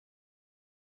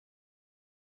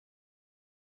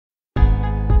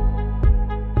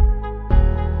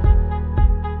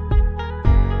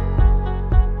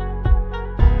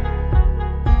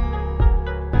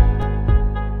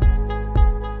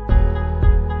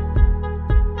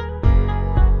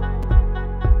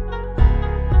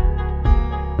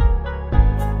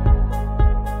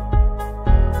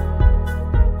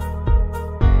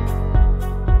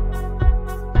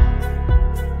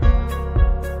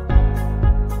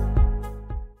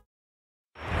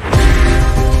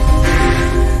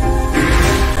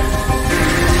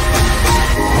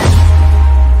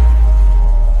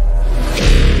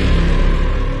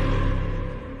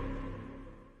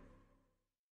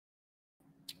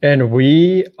And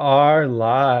we are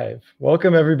live.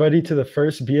 Welcome, everybody, to the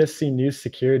first BSCNews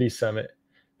Security Summit.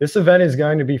 This event is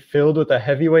going to be filled with a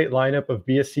heavyweight lineup of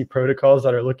BSC protocols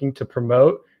that are looking to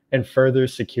promote and further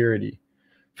security.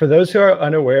 For those who are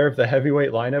unaware of the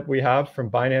heavyweight lineup we have from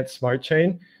Binance Smart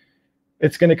Chain,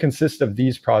 it's going to consist of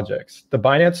these projects: the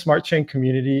Binance Smart Chain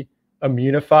community,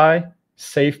 Immunefi,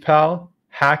 SafePal,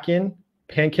 Hacken,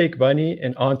 PancakeBunny,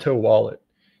 and Onto Wallet.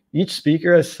 Each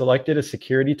speaker has selected a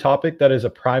security topic that is a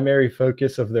primary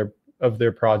focus of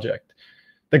their project.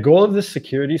 The goal of this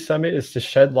security summit is to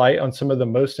shed light on some of the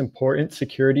most important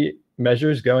security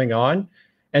measures going on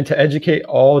and to educate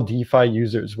all DeFi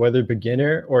users, whether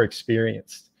beginner or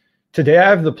experienced. Today, I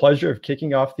have the pleasure of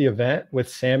kicking off the event with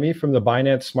Sammy from the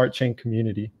Binance Smart Chain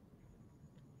community.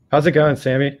 How's it going,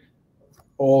 Sammy?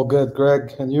 All good,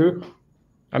 Greg. And you?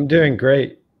 I'm doing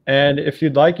great. And if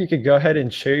you'd like, you could go ahead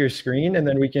and share your screen, and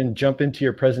then we can jump into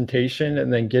your presentation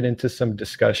and then get into some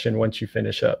discussion once you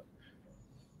finish up.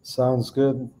 Sounds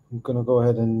good. I'm going to go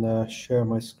ahead and share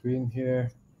my screen here.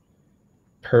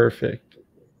 Perfect.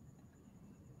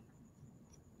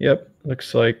 Yep,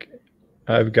 looks like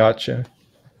I've got you.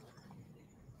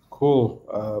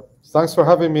 Cool. Thanks for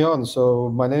having me on. So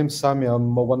my name's Sammy.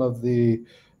 I'm one of the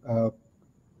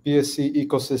BSC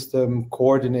ecosystem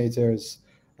coordinators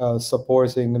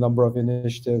supporting a number of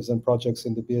initiatives and projects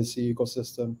in the BSC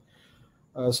ecosystem.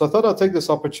 So I thought I'd take this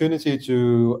opportunity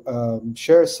to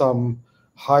share some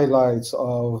highlights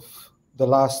of the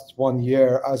last 1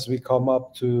 year as we come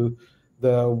up to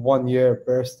the 1-year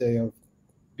birthday of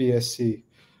BSC.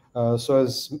 So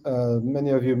as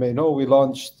many of you may know, we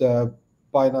launched the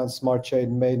Binance Smart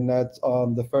Chain mainnet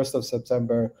on the 1st of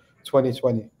September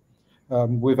 2020.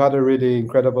 We've had a really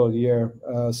incredible year.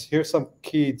 Here's some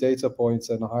key data points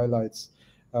and highlights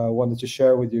I wanted to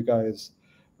share with you guys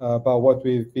about what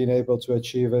we've been able to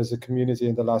achieve as a community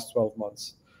in the last 12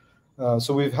 months.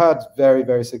 So we've had very,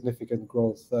 very significant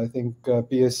growth. I think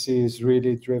BSC has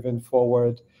really driven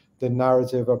forward the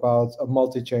narrative about a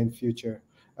multi-chain future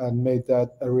and made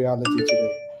that a reality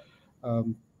today.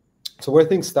 So where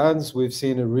things stands, we've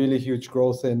seen a really huge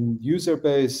growth in user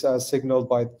base as signaled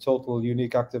by total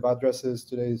unique active addresses.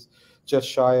 Today's just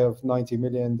shy of 90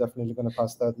 million, definitely going to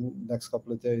pass that in the next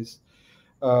couple of days.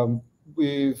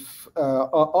 We've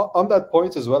on that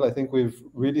point as well, I think we've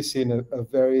really seen a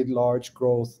very large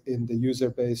growth in the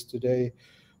user base today,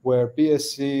 where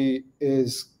BSC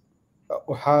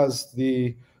has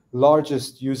the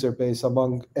largest user base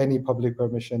among any public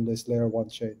permissionless layer 1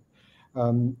 chain.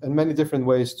 And many different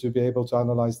ways to be able to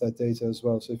analyze that data as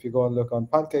well. So if you go and look on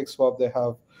PancakeSwap, they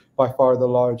have by far the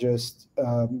largest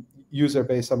user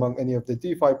base among any of the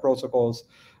DeFi protocols.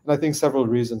 And I think several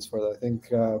reasons for that. I think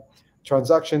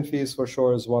transaction fees for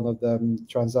sure is one of them.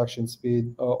 Transaction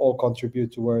speed all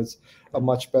contribute towards a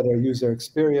much better user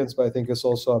experience. But I think it's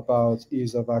also about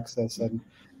ease of access and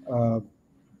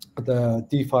the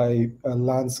DeFi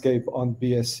landscape on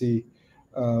BSC,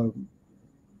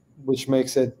 which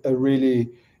makes it a really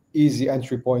easy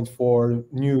entry point for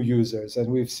new users.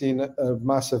 And we've seen a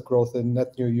massive growth in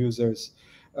net new users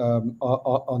on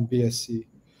BSC.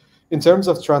 In terms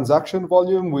of transaction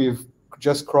volume, we've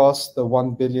just crossed the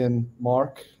 1 billion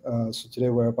mark. So today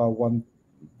we're about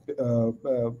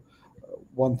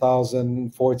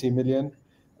 1,040 million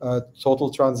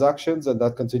total transactions, and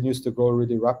that continues to grow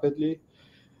really rapidly.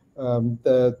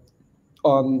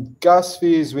 On gas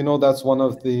fees, we know that's one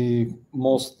of the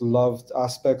most loved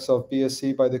aspects of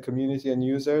BSC by the community and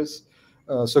users.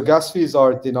 So gas fees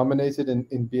are denominated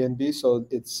in BNB, so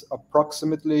it's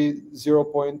approximately 0.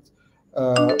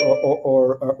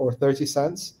 or 30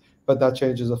 cents, but that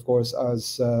changes, of course,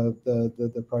 as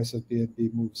the price of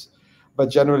BNB moves. But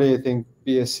generally, I think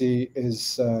BSC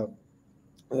is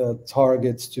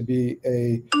targets to be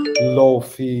a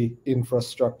low-fee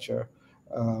infrastructure.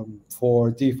 For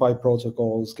DeFi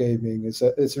protocols, gaming.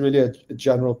 It's really a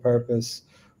general purpose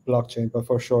blockchain, but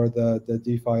for sure the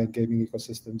DeFi and gaming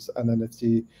ecosystems and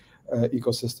NFT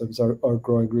ecosystems are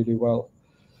growing really well.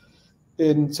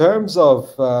 In terms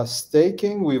of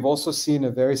staking, we've also seen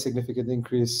a very significant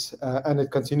increase, and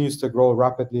it continues to grow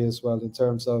rapidly as well in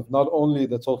terms of not only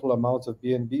the total amount of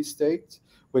BNB staked,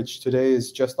 which today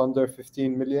is just under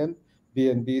 15 million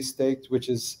BNB staked, which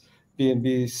is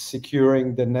BNB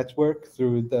securing the network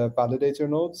through the validator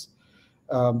nodes,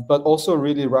 but also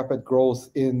really rapid growth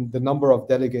in the number of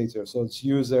delegators. So it's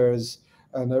users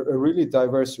and a really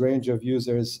diverse range of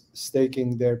users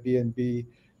staking their BNB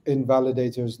in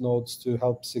validators nodes to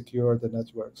help secure the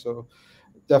network. So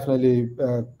definitely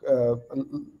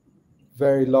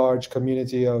very large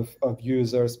community of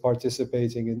users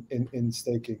participating in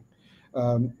staking,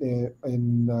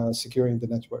 in securing the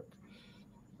network.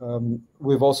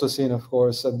 We've also seen, of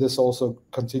course, and this also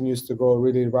continues to grow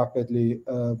really rapidly,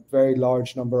 a very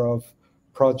large number of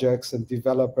projects and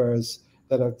developers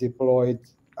that have deployed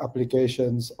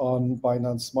applications on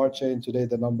Binance Smart Chain. Today,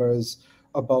 the number is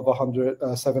above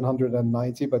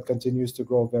 790, but continues to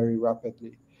grow very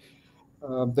rapidly.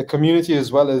 The community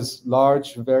as well is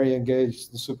large, very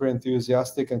engaged, super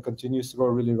enthusiastic, and continues to grow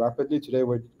really rapidly. Today,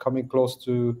 we're coming close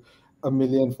to 1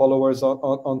 million followers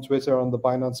on Twitter, on the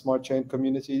Binance Smart Chain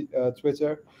community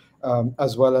Twitter,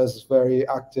 as well as very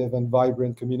active and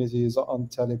vibrant communities on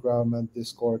Telegram and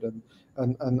Discord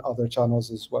and other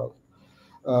channels as well.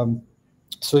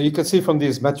 So you can see from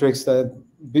these metrics that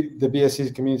the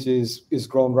BSC community is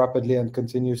grown rapidly and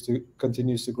continues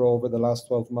to grow over the last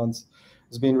 12 months.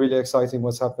 It's been really exciting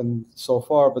what's happened so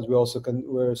far, but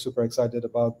we're super excited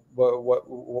about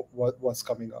what's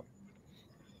coming up.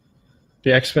 The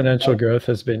exponential growth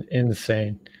has been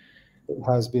insane. It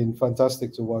has been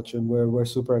fantastic to watch, and we're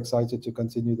super excited to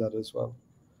continue that as well.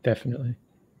 Definitely.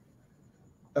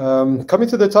 Coming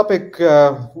to the topic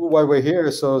why we're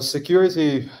here, so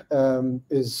security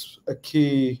is a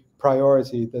key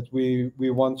priority that we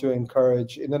want to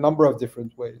encourage in a number of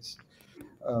different ways.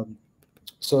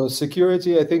 So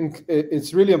security, I think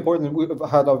it's really important. We've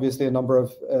had obviously a number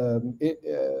of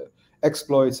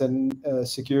exploits and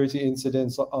security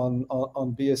incidents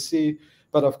on BSC,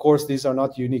 but of course these are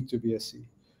not unique to BSC.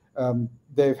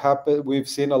 They've happened. We've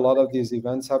seen a lot of these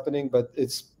events happening, but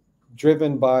it's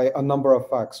driven by a number of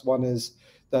facts. One is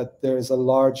that there's a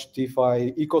large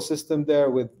DeFi ecosystem there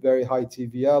with very high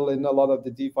TVL in a lot of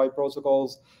the DeFi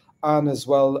protocols, and as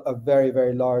well a very,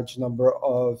 very large number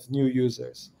of new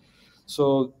users.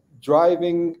 So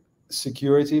driving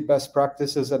security best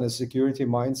practices and a security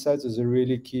mindset is a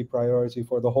really key priority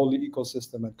for the whole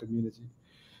ecosystem and community.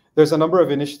 There's a number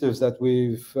of initiatives that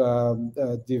we've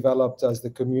developed as the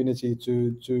community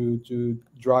to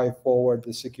drive forward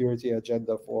the security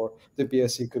agenda for the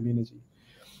BSC community.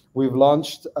 We've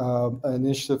launched an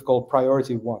initiative called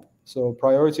Priority One. So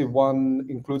Priority One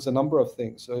includes a number of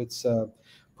things. So it's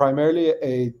primarily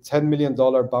a $10 million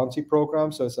bounty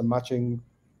program. So it's a matching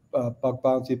bug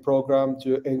bounty program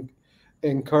to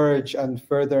encourage and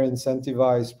further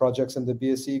incentivize projects in the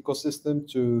BSC ecosystem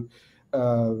to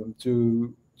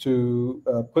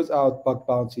put out bug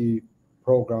bounty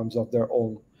programs of their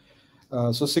own.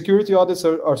 So security audits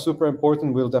are super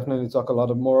important. We'll definitely talk a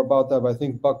lot more about that, but I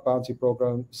think bug bounty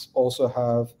programs also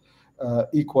have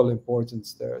equal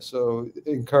importance there. So it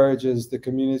encourages the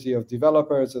community of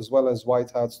developers as well as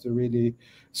white hats to really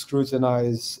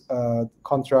scrutinize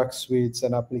contract suites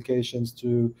and applications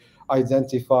to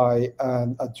identify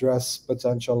and address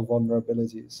potential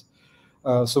vulnerabilities.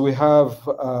 So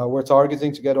we're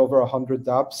targeting to get over 100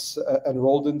 dApps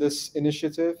enrolled in this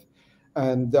initiative.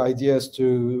 And the idea is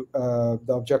the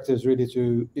objective is really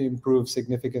to improve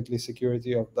significantly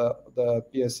security of the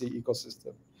BSC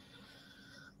ecosystem.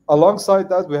 Alongside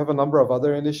that, we have a number of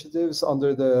other initiatives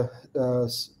under the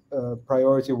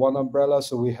Priority One umbrella.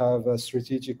 So we have a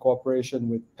strategic cooperation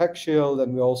with PeckShield,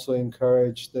 and we also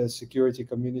encourage the security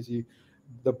community,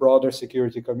 the broader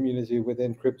security community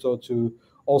within crypto, to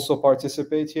also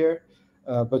participate here.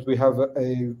 But we have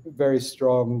a very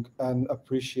strong and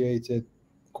appreciated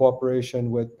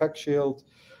cooperation with PeckShield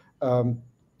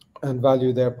and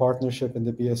value their partnership in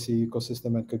the BSC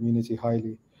ecosystem and community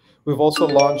highly. We've also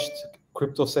launched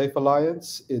Crypto Safe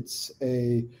Alliance. It's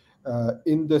a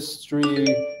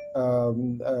industry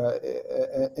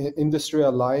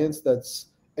alliance that's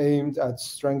aimed at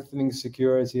strengthening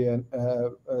security and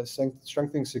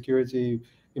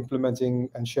implementing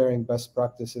and sharing best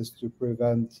practices to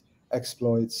prevent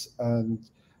exploits and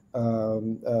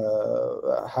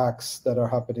hacks that are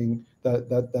happening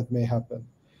that may happen.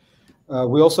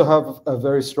 We also have a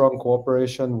very strong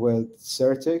cooperation with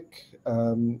Certic,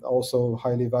 also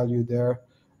highly value their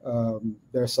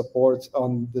support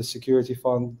on the security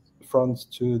front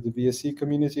to the BSC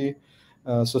community.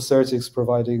 So Certic's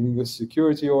providing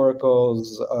security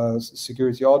oracles,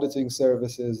 security auditing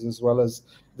services, as well as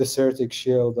the Certic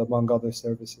Shield, among other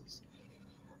services.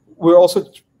 We're also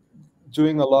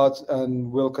doing a lot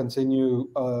and will continue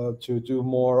to do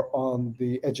more on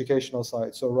the educational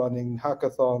side, so running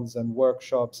hackathons and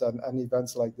workshops and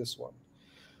events like this one.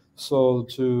 So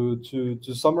to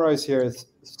summarize here,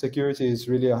 security is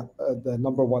really the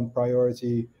number one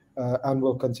priority and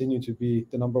will continue to be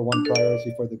the number one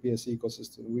priority for the BSC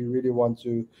ecosystem. We really want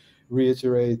to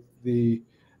reiterate the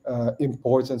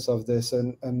importance of this,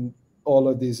 and all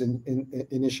of these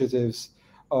initiatives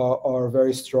are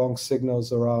very strong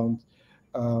signals around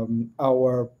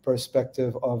our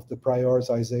perspective of the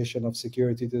prioritization of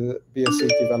security to the BSC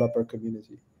developer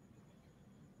community.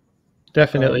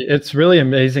 Definitely. It's really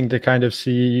amazing to kind of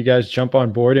see you guys jump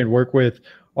on board and work with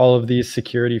all of these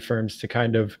security firms to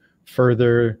kind of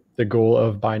further the goal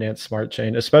of Binance Smart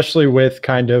Chain, especially with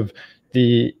kind of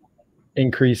the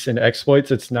increase in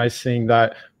exploits. It's nice seeing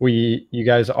that you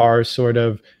guys are sort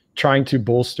of trying to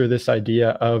bolster this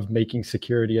idea of making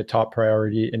security a top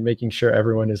priority and making sure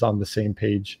everyone is on the same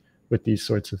page with these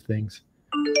sorts of things.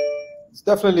 It's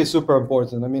definitely super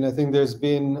important. I mean, I think there's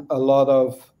been a lot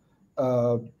of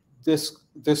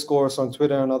discourse on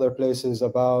Twitter and other places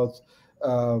about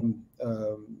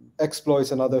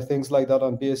exploits and other things like that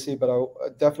on BSC, but I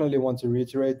definitely want to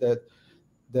reiterate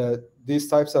that these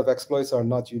types of exploits are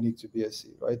not unique to BSC,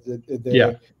 right?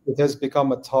 It has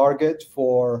become a target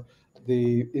for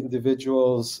the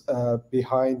individuals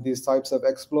behind these types of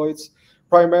exploits,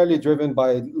 primarily driven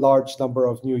by large number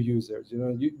of new users.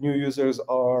 New users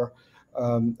are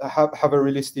have a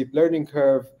really steep learning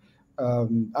curve,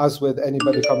 as with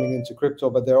anybody coming into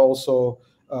crypto, but they're also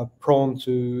prone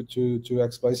to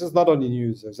exploits. It's not only new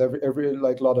users. Every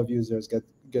like a lot of users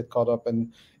get caught up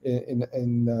in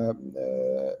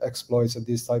exploits and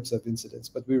these types of incidents.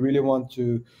 But we really want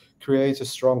to create a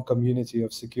strong community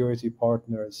of security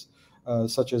partners,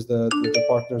 such as the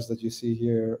partners that you see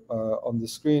here on the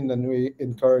screen, and we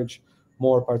encourage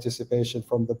more participation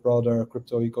from the broader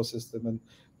crypto ecosystem and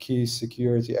key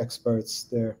security experts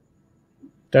there.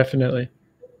 Definitely.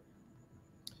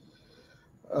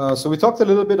 So we talked a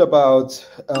little bit about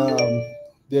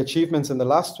the achievements in the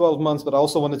last 12 months, but I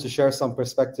also wanted to share some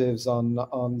perspectives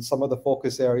on some of the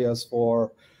focus areas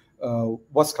for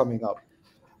what's coming up.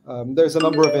 There's a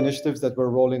number of initiatives that we're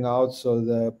rolling out. So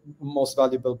the Most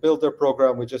Valuable Builder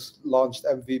program, we just launched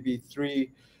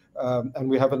MVB3, and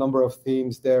we have a number of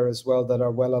themes there as well that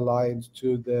are well aligned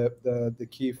to the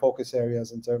key focus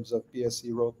areas in terms of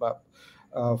BSC roadmap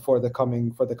for the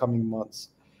coming months.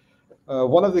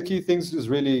 One of the key things is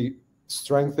really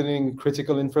strengthening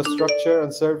critical infrastructure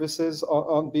and services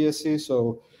on BSC.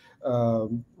 So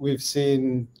we've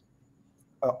seen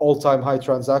all-time high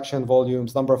transaction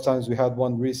volumes. Number of times we had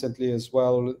one recently as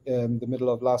well in the middle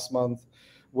of last month,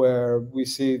 where we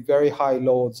see very high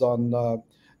loads on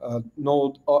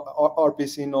node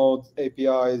RPC node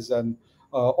APIs and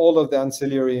all of the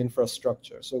ancillary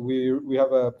infrastructure. So we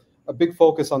have a big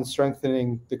focus on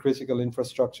strengthening the critical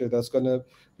infrastructure that's going to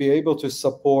be able to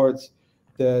support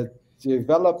the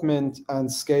development and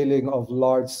scaling of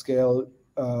large-scale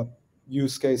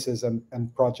use cases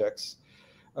and projects.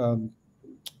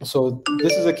 So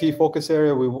this is a key focus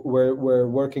area. We're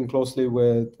working closely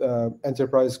with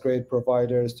enterprise-grade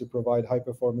providers to provide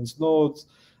high-performance nodes,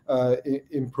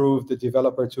 improve the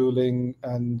developer tooling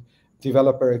and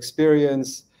developer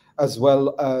experience, as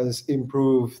well as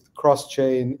improve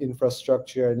cross-chain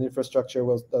infrastructure and infrastructure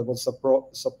that will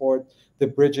support the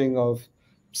bridging of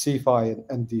CeFi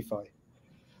and DeFi.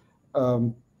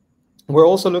 We're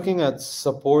also looking at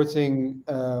supporting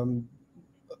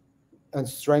and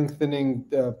strengthening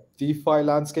the DeFi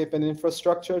landscape and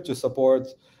infrastructure to support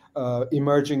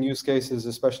emerging use cases,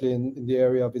 especially in the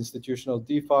area of institutional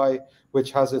DeFi,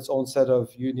 which has its own set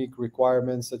of unique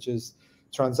requirements, such as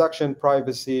transaction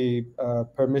privacy,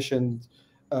 permissioned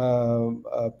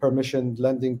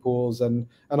lending pools, and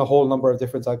a whole number of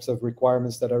different types of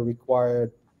requirements that are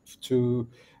required to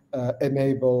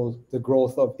enable the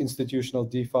growth of institutional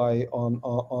DeFi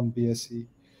on BSC.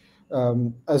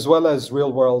 As well as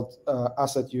real-world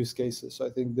asset use cases. So I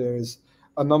think there's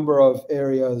a number of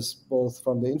areas, both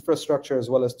from the infrastructure as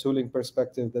well as tooling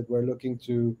perspective, that we're looking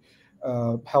to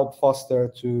help foster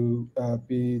to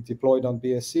be deployed on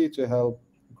BSC to help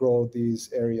grow these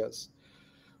areas.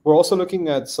 We're also looking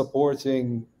at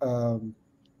supporting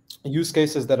use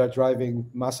cases that are driving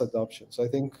mass adoption. So I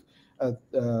think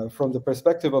from the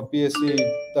perspective of BSC,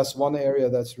 that's one area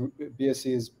that's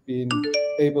BSC has been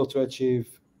able to achieve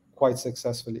quite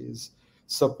successfully, is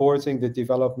supporting the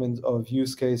development of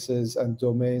use cases and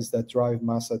domains that drive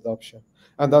mass adoption.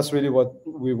 And that's really what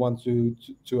we want to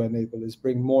enable, is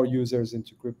bring more users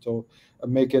into crypto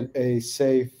and make it a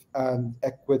safe and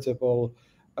equitable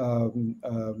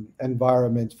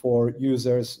environment for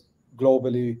users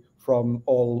globally from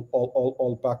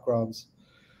all backgrounds.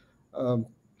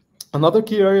 Another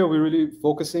key area we're really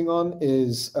focusing on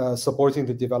is supporting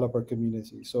the developer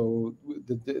community. So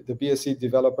the BSC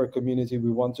developer community, we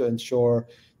want to ensure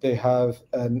they have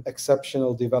an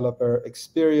exceptional developer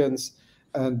experience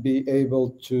and be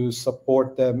able to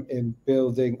support them in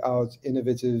building out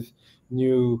innovative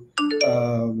new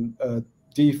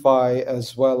DeFi,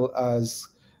 as well as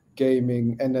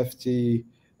gaming, NFT,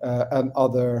 and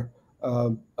other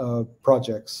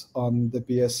projects on the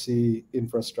BSC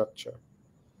infrastructure.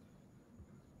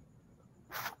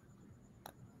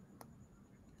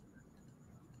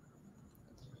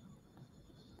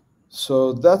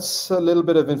 So that's a little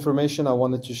bit of information I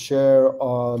wanted to share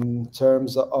on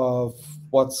terms of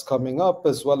what's coming up,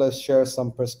 as well as share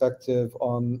some perspective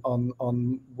on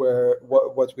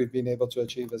what we've been able to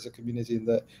achieve as a community in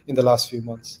the last few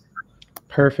months.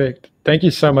 Perfect. Thank you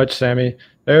so much, Sammy.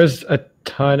 There's a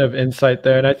ton of insight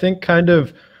there. And I think kind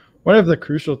of one of the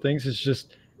crucial things is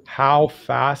just how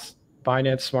fast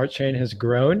Binance Smart Chain has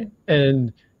grown.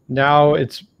 And now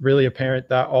it's really apparent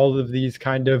that all of these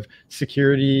kind of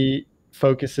security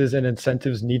focuses and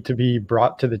incentives need to be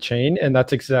brought to the chain. And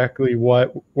that's exactly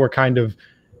what we're kind of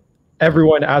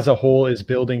everyone as a whole is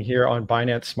building here on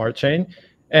Binance Smart Chain.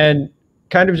 And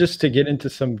kind of just to get into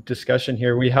some discussion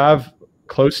here, we have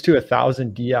close to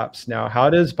 1,000 DApps now. How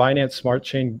does Binance Smart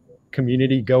Chain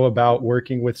community go about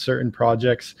working with certain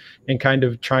projects and kind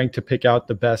of trying to pick out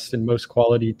the best and most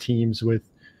quality teams with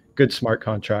good smart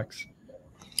contracts?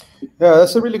 Yeah,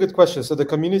 that's a really good question. So the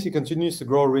community continues to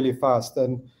grow really fast.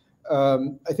 And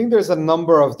I think there's some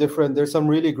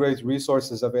really great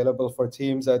resources available for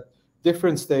teams at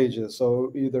different stages.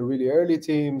 So either really early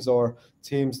teams or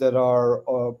teams that are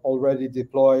already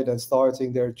deployed and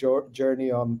starting their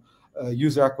journey on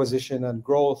user acquisition and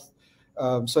growth.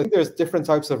 So I think there's different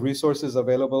types of resources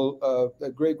available,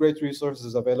 great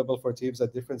resources available for teams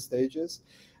at different stages.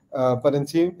 But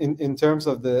in terms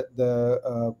of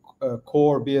the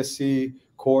core BSC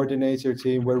coordinator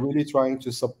team, we're really trying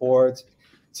to support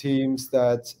teams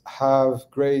that have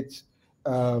great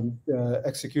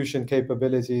execution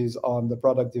capabilities on the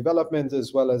product development,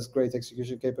 as well as great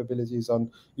execution capabilities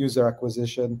on user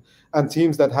acquisition, and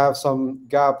teams that have some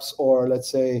gaps or,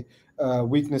 let's say,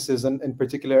 weaknesses in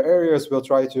particular areas. We'll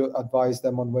try to advise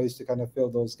them on ways to kind of fill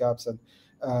those gaps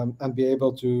and be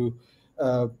able to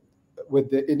with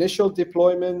the initial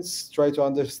deployments, try to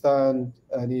understand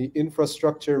any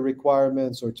infrastructure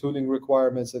requirements or tooling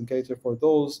requirements and cater for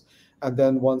those. And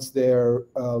then once they're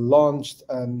launched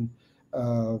and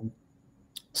once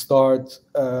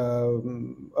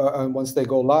they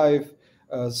go live,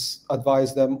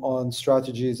 advise them on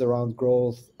strategies around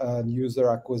growth and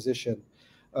user acquisition.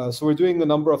 So we're doing a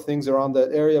number of things around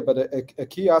that area, but a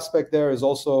key aspect there is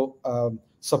also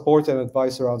support and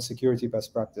advice around security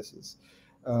best practices.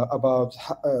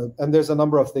 And there's a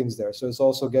number of things there. So it's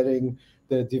also getting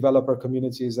the developer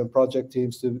communities and project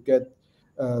teams to get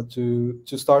to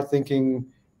start thinking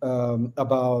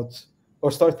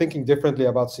start thinking differently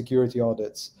about security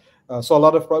audits. So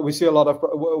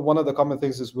one of the common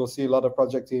things is we'll see a lot of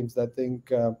project teams that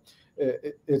think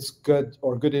it's good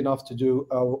enough to do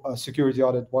a security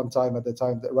audit one time at the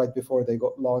time, right before they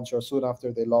launch or soon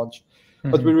after they launch.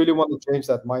 But we really want to change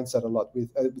that mindset a lot. We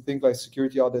think like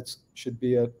security audits should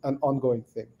be an ongoing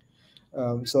thing.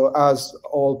 So as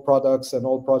all products and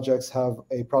all projects have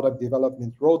a product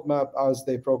development roadmap, as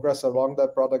they progress along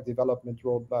that product development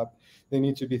roadmap, they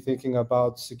need to be thinking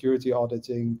about security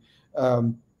auditing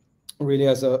really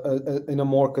as in a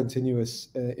more continuous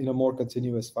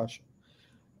fashion.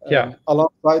 Yeah.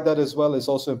 Alongside that as well, is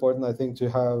also important, I think,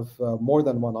 to have more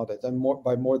than one audit, and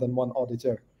by more than one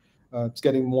auditor. It's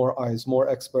getting more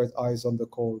expert eyes on the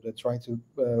code and trying to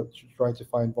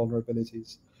find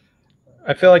vulnerabilities.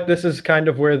 I feel like this is kind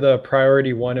of where the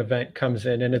priority one event comes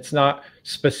in, and it's not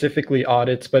specifically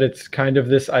audits, but it's kind of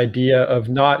this idea of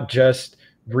not just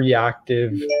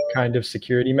reactive kind of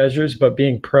security measures, but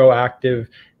being proactive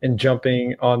and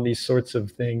jumping on these sorts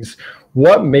of things.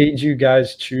 What made you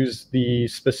guys choose the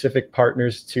specific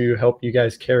partners to help you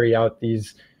guys carry out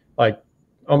these like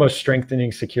almost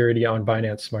strengthening security on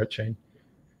Binance Smart Chain?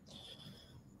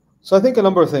 So I think a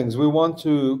number of things. We want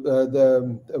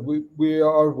to we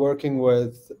are working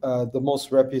with the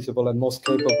most reputable and most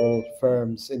capable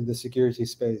firms in the security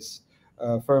space,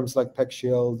 firms like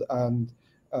PeckShield and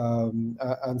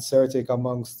Certic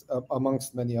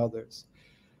amongst many others.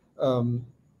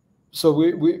 So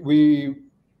we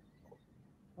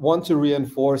want to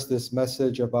reinforce this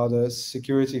message about a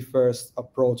security first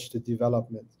approach to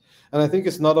development, and I think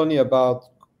it's not only about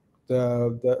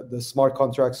the smart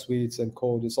contract suites and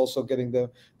code. It's also getting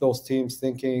those teams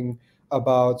thinking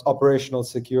about operational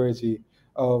security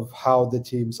of how the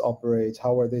teams operate.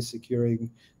 How are they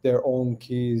securing their own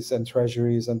keys and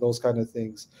treasuries and those kind of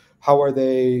things? How are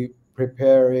they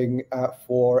preparing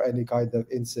for any kind of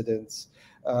incidents?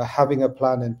 Having a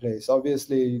plan in place.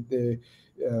 Obviously,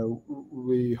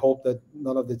 we hope that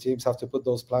none of the teams have to put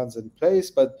those plans in place,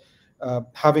 but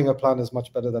having a plan is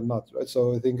much better than not, right?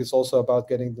 So I think it's also about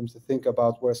getting them to think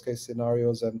about worst case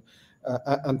scenarios and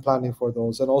planning for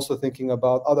those, and also thinking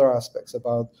about other aspects,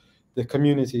 about the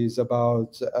communities,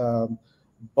 about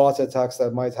bot attacks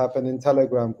that might happen in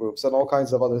Telegram groups, and all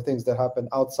kinds of other things that happen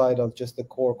outside of just the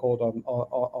core code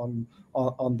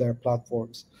on their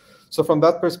platforms. So from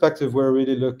that perspective, we're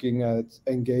really looking at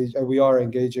we are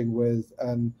engaging with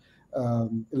and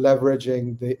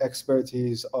leveraging the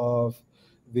expertise of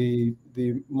the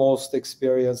most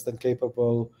experienced and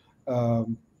capable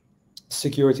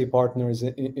security partners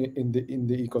in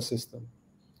the ecosystem.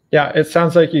 Yeah, it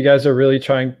sounds like you guys are really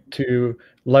trying to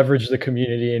leverage the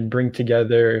community and bring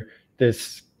together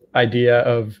this idea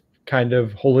of kind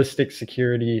of holistic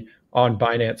security on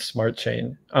Binance Smart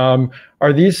Chain.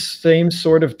 Are these same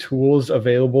sort of tools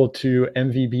available to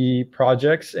MVB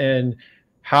projects? And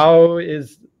how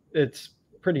is it's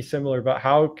pretty similar, but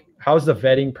how's the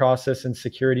vetting process and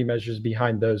security measures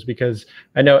behind those? Because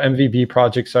I know MVB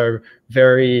projects are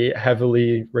very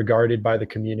heavily regarded by the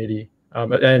community.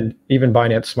 And even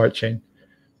Binance Smart Chain.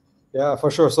 Yeah,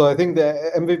 for sure. So I think the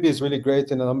MVP is really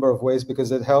great in a number of ways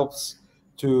because it helps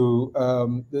to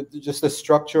just the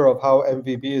structure of how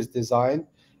MVP is designed.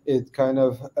 It kind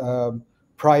of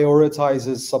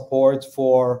prioritizes support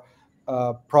for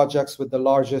projects with the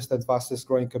largest and fastest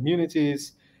growing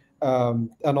communities, and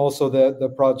also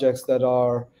the projects that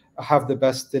have the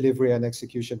best delivery and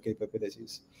execution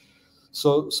capabilities.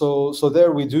 So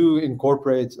there we do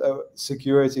incorporate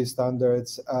security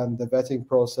standards and the vetting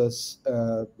process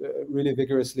really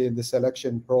vigorously in the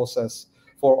selection process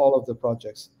for all of the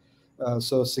projects.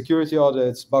 So security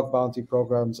audits, bug bounty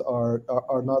programs are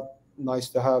not nice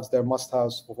to have. They're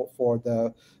must-haves for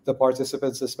the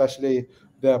participants, especially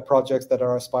the projects that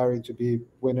are aspiring to be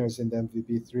winners in the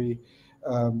MVP3.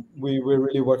 We're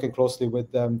really working closely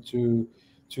with them to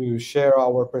share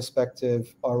our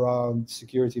perspective around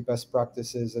security best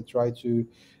practices and try to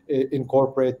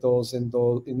incorporate those in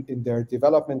their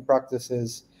development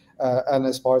practices and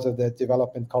as part of the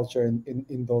development culture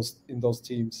in those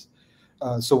teams.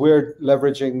 So we're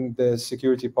leveraging the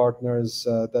security partners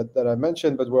that I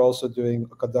mentioned, but we're also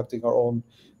conducting our own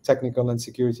technical and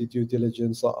security due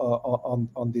diligence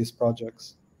on these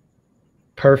projects.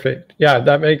 Perfect. Yeah,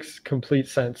 that makes complete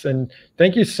sense. And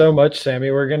thank you so much,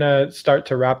 Sammy. We're going to start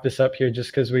to wrap this up here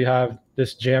just because we have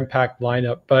this jam-packed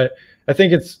lineup. But I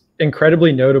think it's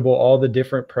incredibly notable all the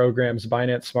different programs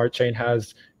Binance Smart Chain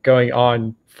has going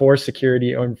on for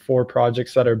security and for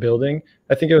projects that are building.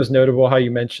 I think it was notable how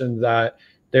you mentioned that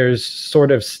there's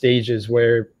sort of stages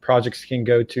where projects can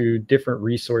go to different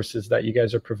resources that you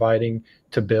guys are providing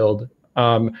to build.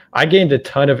 I gained a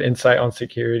ton of insight on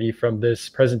security from this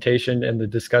presentation and the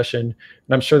discussion,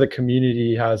 and I'm sure the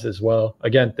community has as well.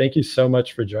 Again, thank you so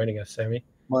much for joining us, Sammy.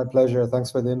 My pleasure. Thanks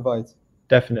for the invite.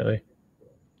 Definitely.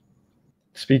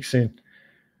 Speak soon.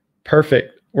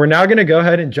 Perfect. We're now going to go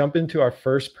ahead and jump into our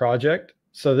first project.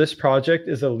 So this project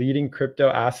is a leading crypto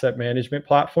asset management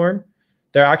platform.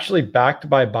 They're actually backed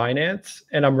by Binance,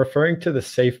 and I'm referring to the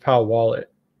SafePal Wallet.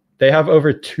 They have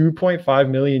over 2.5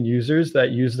 million users that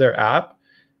use their app,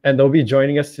 and they'll be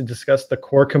joining us to discuss the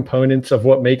core components of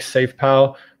what makes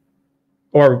SafePal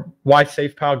or why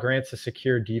SafePal grants a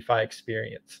secure DeFi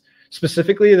experience.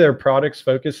 Specifically, their products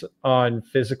focus on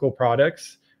physical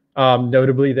products.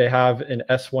 Notably, they have an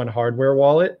S1 hardware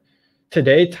wallet.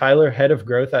 Today, Tyler, head of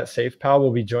growth at SafePal,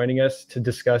 will be joining us to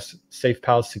discuss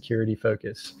SafePal's security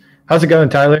focus. How's it going,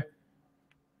 Tyler?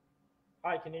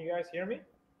 Hi, can you guys hear me?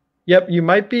 Yep, you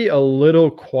might be a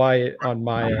little quiet on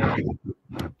my end.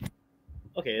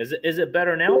 Okay, is it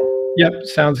better now? Yep,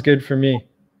 sounds good for me.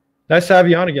 Nice to have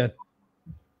you on again.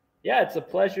 Yeah, it's a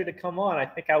pleasure to come on. I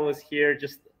think I was here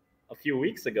just a few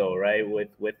weeks ago, right,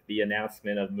 with the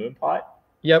announcement of Moonpot.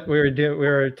 Yep, we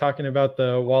were talking about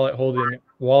the wallet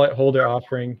holder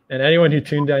offering, and anyone who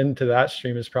tuned into that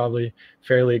stream is probably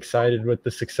fairly excited with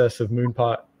the success of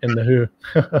Moonpot and the Who.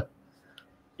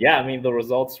 Yeah, I mean, the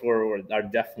results are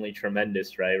definitely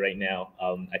tremendous, right now.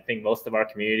 I think most of our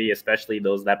community, especially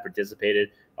those that participated,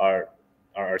 are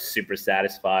super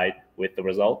satisfied with the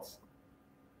results.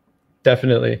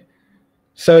 Definitely.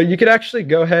 So you could actually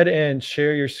go ahead and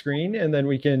share your screen, and then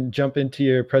we can jump into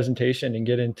your presentation and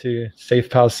get into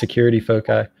SafePal's security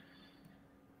foci.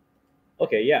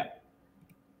 Okay, yeah.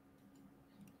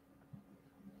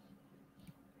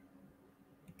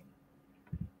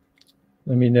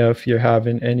 Let me know if you're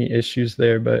having any issues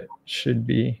there, but should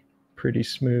be pretty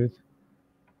smooth.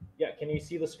 Yeah, can you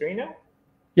see the screen now?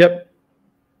 Yep.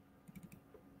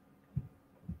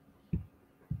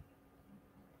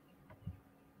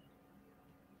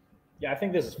 Yeah, I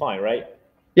think this is fine, right?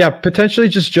 Yeah, potentially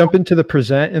just jump into the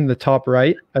present in the top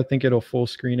right. I think it'll full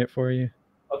screen it for you.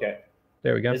 Okay.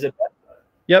 There we go. Is it better?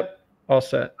 Yep, all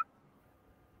set.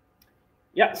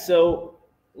 Yeah, so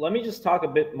let me just talk a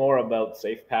bit more about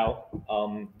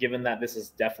SafePal, given that this is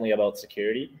definitely about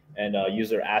security and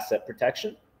user asset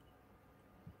protection.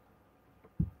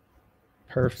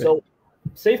 Perfect. So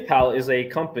SafePal is a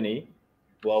company,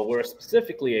 well, we're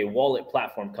specifically a wallet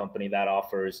platform company that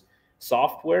offers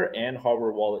software and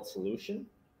hardware wallet solution,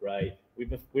 right? We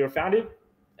were founded,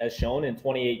 as shown, in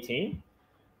 2018.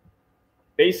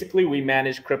 Basically, we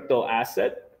manage crypto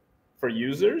asset for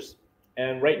users.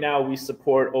 And right now we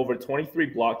support over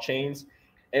 23 blockchains.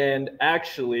 And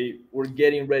actually, we're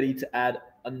getting ready to add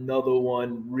another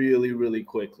one really, really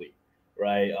quickly,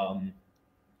 right?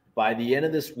 By the end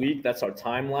of this week, that's our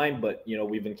timeline. But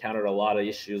we've encountered a lot of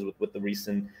issues with the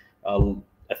recent uh,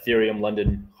 Ethereum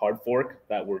London hard fork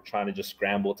that we're trying to just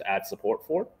scramble to add support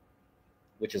for,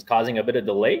 which is causing a bit of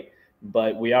delay.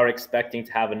 But we are expecting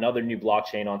to have another new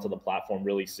blockchain onto the platform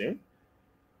really soon.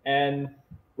 And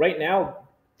right now,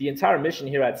 the entire mission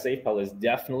here at SafePal is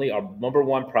definitely our number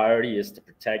one priority is to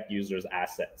protect users'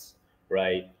 assets,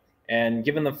 right? And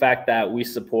given the fact that we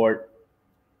support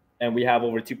and we have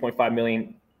over 2.5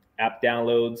 million app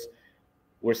downloads,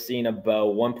 we're seeing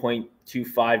about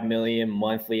 1.25 million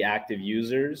monthly active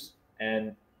users.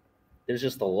 And there's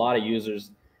just a lot of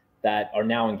users that are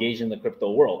now engaged in the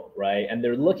crypto world, right? And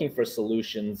they're looking for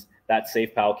solutions that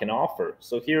SafePal can offer.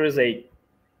 So here is a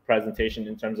presentation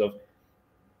in terms of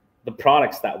the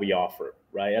products that we offer,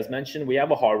 right? As mentioned, we have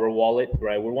a hardware wallet,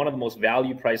 right? We're one of the most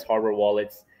value priced hardware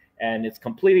wallets, and it's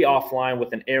completely offline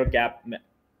with an air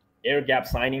gap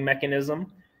signing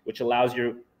mechanism, which allows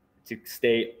you to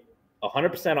stay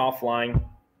 100% offline,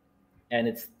 and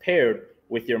it's paired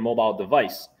with your mobile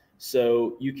device.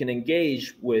 So you can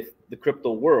engage with the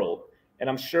crypto world. And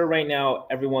I'm sure right now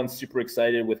everyone's super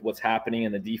excited with what's happening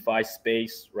in the DeFi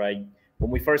space, right? When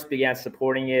we first began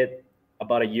supporting it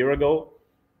about a year ago,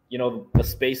 the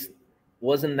space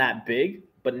wasn't that big,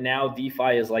 but now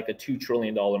DeFi is like a $2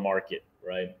 trillion market,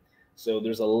 right? So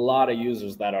there's a lot of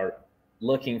users that are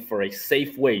looking for a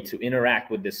safe way to interact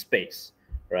with this space,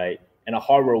 right? And a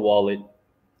hardware wallet,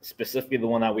 specifically the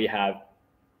one that we have,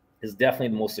 is definitely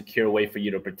the most secure way for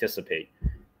you to participate.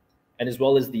 And as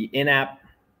well as the in-app,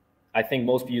 I think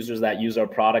most users that use our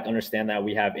product understand that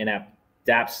we have in-app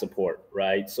dApp support,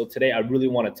 right? So today I really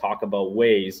want to talk about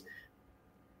ways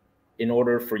in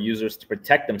order for users to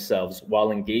protect themselves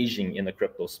while engaging in the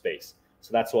crypto space.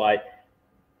 So that's why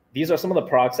these are some of the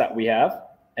products that we have,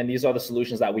 and these are the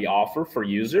solutions that we offer for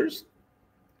users,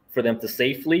 for them to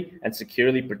safely and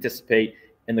securely participate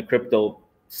in the crypto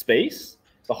space.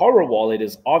 The hardware wallet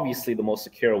is obviously the most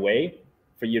secure way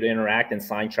for you to interact and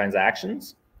sign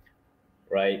transactions,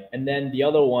 right? And then the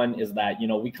other one is that,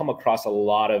 we come across a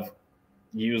lot of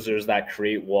users that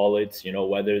create wallets,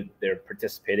 whether they're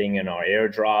participating in our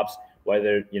airdrops,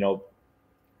 whether,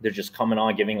 they're just coming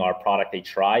on, giving our product a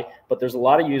try. But there's a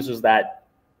lot of users that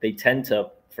they tend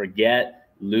to forget,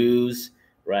 lose,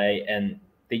 right? And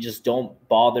they just don't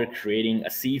bother creating a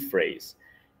seed phrase.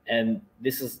 And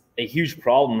this is a huge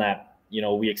problem that,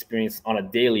 we experience on a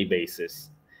daily basis.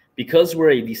 Because we're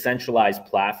a decentralized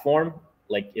platform,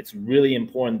 like, it's really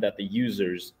important that the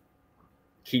users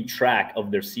keep track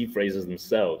of their seed phrases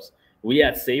themselves. We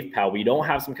at SafePal, we don't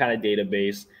have some kind of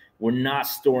database. We're not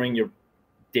storing your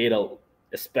data,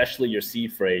 especially your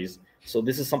seed phrase. So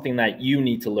this is something that you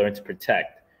need to learn to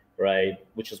protect, right?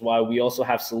 Which is why we also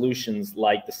have solutions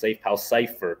like the SafePal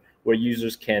Cipher, where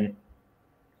users can,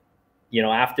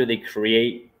 after they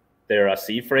create their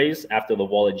seed phrase, after the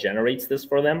wallet generates this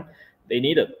for them, they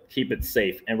need to keep it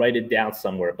safe and write it down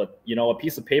somewhere. But, a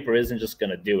piece of paper isn't just going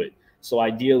to do it. So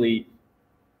ideally,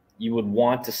 you would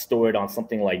want to store it on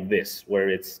something like this, where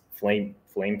it's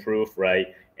flame-proof, right?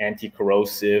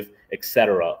 Anti-corrosive,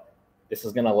 etc. This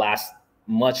is going to last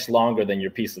much longer than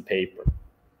your piece of paper.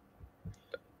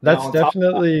 That's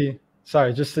definitely,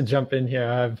 sorry, just to jump in here,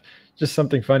 I have just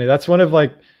something funny. That's one of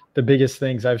like the biggest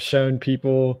things I've shown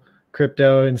people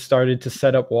crypto and started to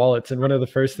set up wallets. And one of the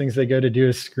first things they go to do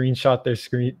is screenshot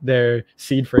their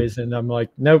seed phrase. And I'm like,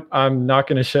 nope, I'm not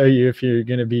going to show you if you're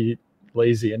going to be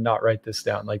lazy and not write this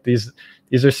down. Like these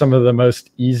are some of the most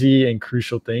easy and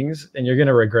crucial things, and you're going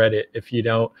to regret it if you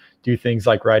don't do things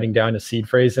like writing down a seed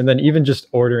phrase and then even just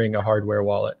ordering a hardware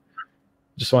wallet.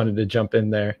 Just wanted to jump in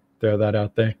there, throw that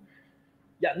out there.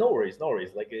 Yeah, no worries.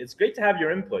 Like, it's great to have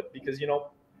your input because,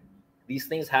 these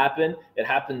things happen. It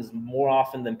happens more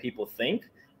often than people think,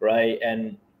 right?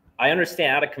 And I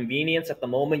understand out of convenience at the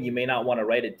moment, you may not want to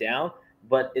write it down,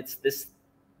 but it's this,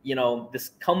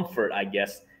 this comfort, I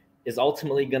guess, is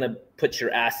ultimately going to put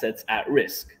your assets at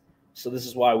risk. So this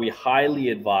is why we highly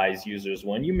advise users,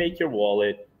 when you make your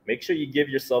wallet, make sure you give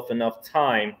yourself enough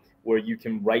time where you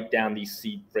can write down these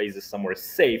seed phrases somewhere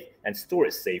safe and store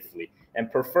it safely.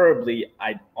 And preferably,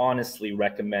 I'd honestly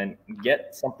recommend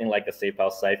get something like a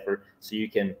SafePal cipher so you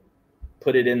can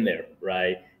put it in there,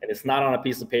 right? And it's not on a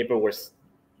piece of paper where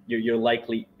you're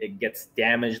likely it gets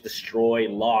damaged, destroyed,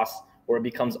 lost, or it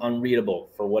becomes unreadable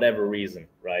for whatever reason,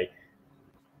 right?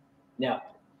 Now,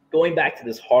 going back to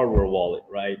this hardware wallet,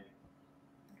 right?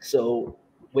 So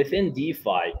within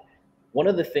DeFi, one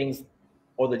of the things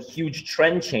or the huge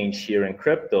trend change here in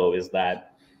crypto is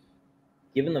that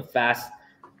given the fast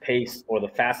pace or the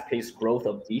fast-paced growth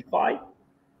of DeFi,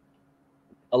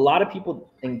 a lot of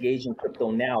people engage in crypto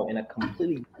now in a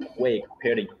completely different way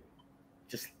compared to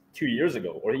just 2 years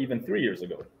ago or even 3 years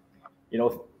ago. You know,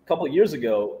 a couple of years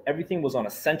ago, everything was on a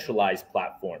centralized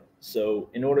platform. So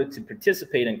in order to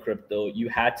participate in crypto, you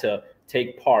had to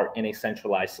take part in a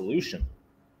centralized solution.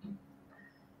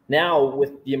 Now,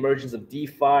 with the emergence of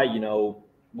DeFi, you know,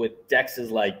 with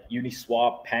dexes like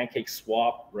Uniswap,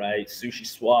 PancakeSwap, right,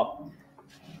 SushiSwap,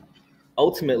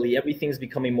 ultimately everything's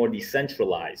becoming more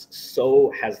decentralized.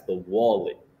 So has the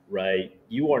wallet, right?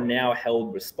 You are now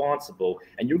held responsible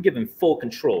and you're given full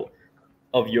control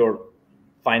of your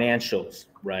financials,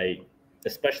 right?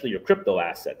 Especially your crypto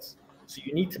assets. So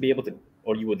you need to be able to,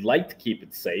 or you would like to keep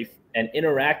it safe and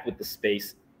interact with the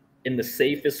space in the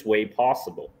safest way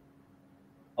possible.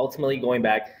 Ultimately, going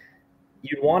back,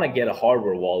 you'd want to get a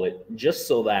hardware wallet just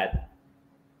so that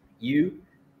you,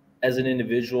 as an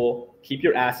individual, keep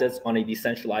your assets on a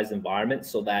decentralized environment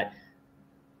so that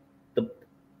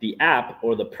the app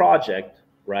or the project,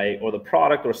 right, or the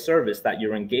product or service that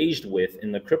you're engaged with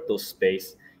in the crypto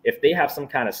space, if they have some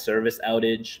kind of service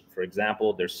outage, for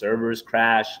example, their servers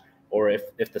crash, or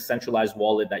if the centralized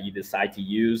wallet that you decide to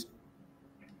use,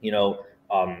 you know,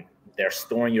 they're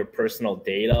storing your personal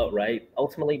data, right?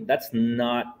 Ultimately, that's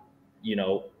not, you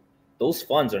know, those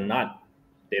funds are not,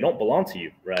 they don't belong to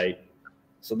you, right?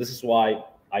 So this is why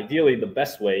ideally the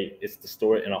best way is to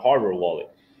store it in a hardware wallet.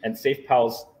 And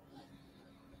SafePal's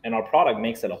and our product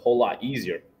makes it a whole lot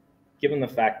easier, given the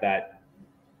fact that,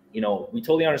 you know, we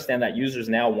totally understand that users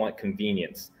now want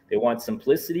convenience. They want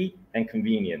simplicity and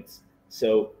convenience.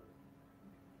 So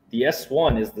the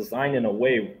S1 is designed in a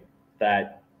way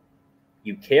that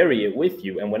you carry it with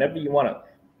you. And whenever you want to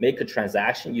make a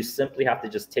transaction, you simply have to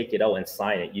just take it out and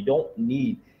sign it. You don't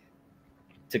need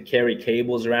to carry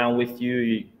cables around with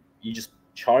you. You just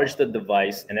charge the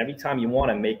device. And every time you want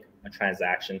to make a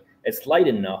transaction, it's light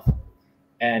enough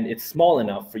and it's small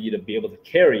enough for you to be able to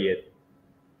carry it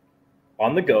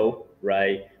on the go,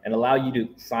 right? And allow you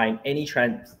to sign any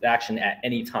transaction at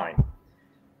any time.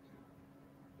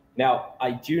 Now, I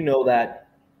do know that,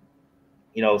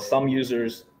 you know, some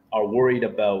users are worried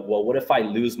about, well, what if I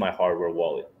lose my hardware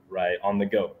wallet, right, on the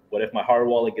go? What if my hardware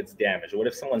wallet gets damaged? What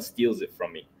if someone steals it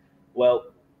from me?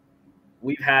 Well,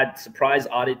 we've had surprise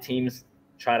audit teams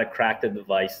try to crack the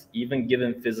device, even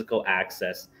given physical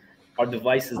access. Our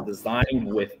device is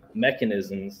designed with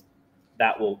mechanisms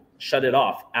that will shut it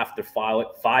off after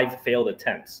 5 failed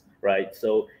attempts, right?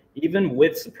 So even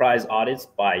with surprise audits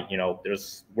by, you know,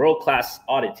 there's world-class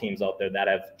audit teams out there that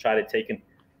have tried to take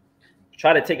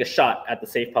a shot at the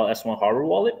SafePal S1 hardware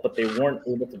wallet, but they weren't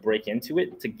able to break into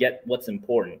it to get what's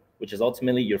important, which is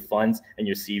ultimately your funds and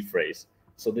your seed phrase.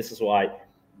 So this is why,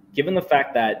 given the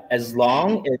fact that as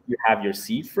long as you have your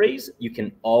seed phrase, you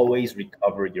can always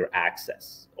recover your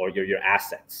access or your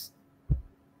assets.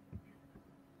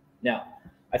 Now,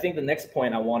 I think the next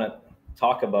point I want to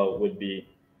talk about would be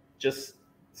just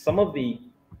some of the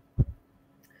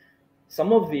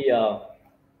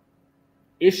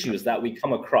issues that we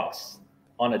come across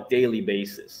on a daily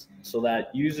basis so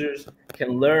that users can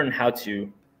learn how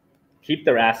to keep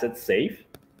their assets safe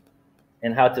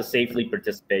and how to safely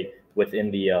participate within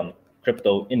the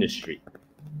crypto industry.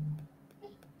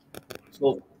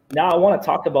 So now I want to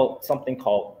talk about something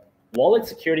called wallet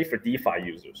security for DeFi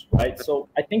users, right? So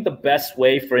I think the best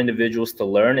way for individuals to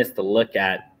learn is to look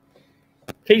at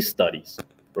case studies,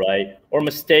 right? Or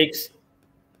mistakes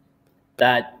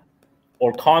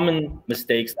or common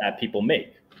mistakes that people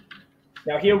make.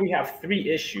 Now here we have 3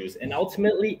 issues, and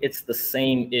ultimately it's the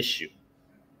same issue.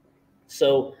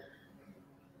 So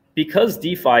because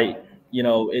DeFi, you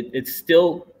know, it's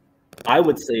still, I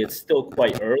would say it's still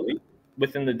quite early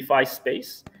within the DeFi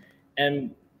space.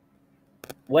 And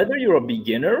whether you're a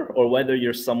beginner or whether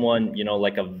you're someone, you know,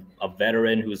 like a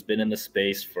veteran who's been in the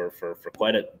space for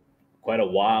quite a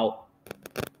while,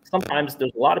 sometimes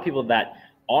there's a lot of people that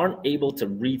aren't able to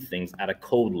read things at a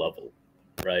code level,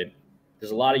 right?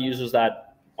 There's a lot of users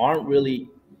that aren't really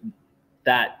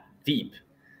that deep.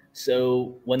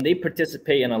 So when they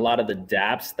participate in a lot of the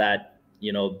dApps that,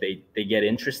 you know, they get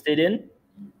interested in,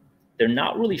 they're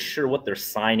not really sure what they're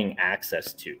signing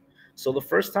access to. So the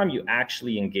first time you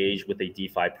actually engage with a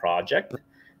DeFi project,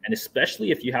 and especially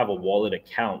if you have a wallet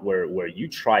account where you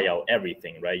try out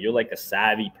everything, right? You're like a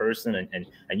savvy person and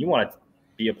you want to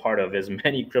be a part of as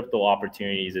many crypto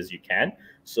opportunities as you can.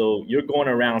 So you're going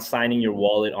around signing your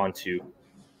wallet onto,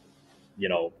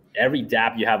 every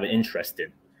dApp you have an interest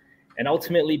in. And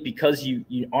ultimately, because you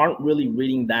aren't really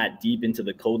reading that deep into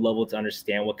the code level to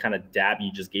understand what kind of dApp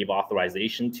you just gave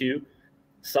authorization to,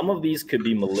 some of these could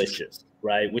be malicious,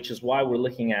 right? Which is why we're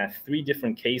looking at 3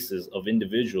 different cases of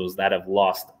individuals that have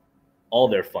lost all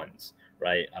their funds,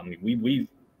 right? I mean,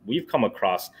 we've come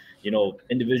across,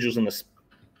 individuals in this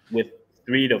with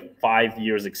 3 to 5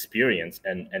 years experience,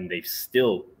 and they've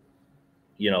still,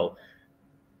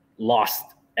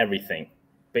 lost everything.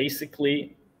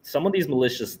 Basically, some of these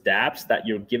malicious dApps that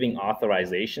you're giving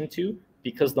authorization to,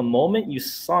 because the moment you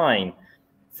sign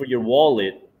for your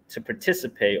wallet to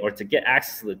participate or to get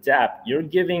access to the dApp, you're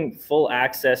giving full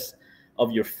access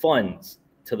of your funds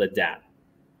to the dApp,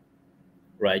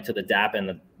 right? To the dApp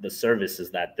and the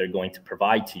services that they're going to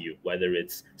provide to you, whether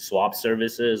it's swap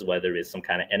services, whether it's some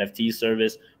kind of NFT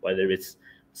service, whether it's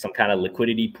some kind of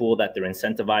liquidity pool that they're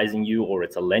incentivizing you, or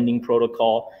it's a lending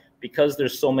protocol. Because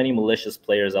there's so many malicious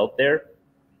players out there,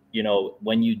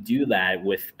 when you do that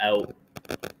without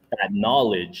that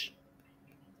knowledge,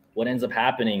 what ends up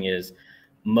happening is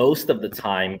most of the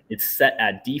time it's set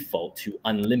at default to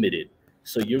unlimited.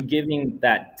 So you're giving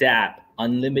that dApp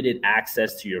unlimited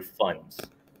access to your funds.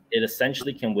 It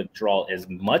essentially can withdraw as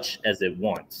much as it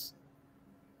wants.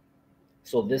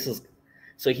 So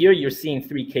here you're seeing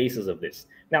 3 cases of this.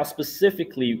 Now,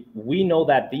 specifically, we know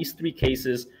that these 3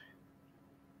 cases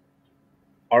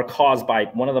are caused by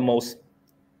one of the most,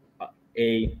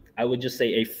 I would just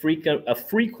say a frequent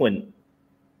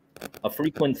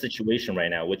situation right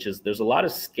now, which is there's a lot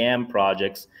of scam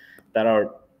projects that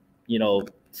are,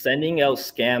 sending out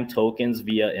scam tokens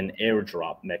via an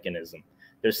airdrop mechanism.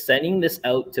 They're sending this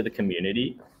out to the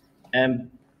community,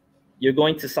 and you're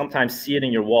going to sometimes see it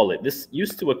in your wallet. This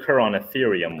used to occur on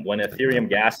Ethereum when Ethereum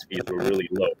gas fees were really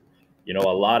low. A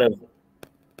lot of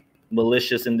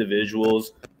malicious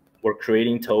individuals were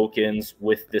creating tokens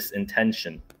with this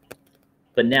intention.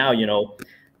 But now,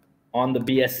 on the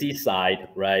BSC side,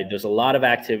 right, there's a lot of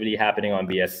activity happening on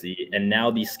BSC, and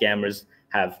now these scammers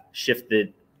have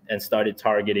shifted and started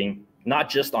targeting not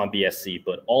just on BSC,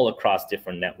 but all across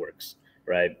different networks,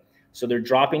 right? So they're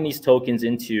dropping these tokens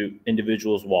into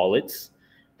individuals' wallets.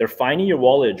 They're finding your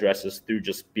wallet addresses through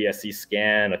just BSC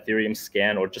scan, Ethereum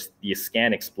scan, or just the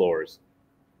scan explorers.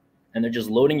 And they're just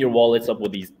loading your wallets up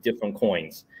with these different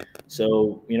coins.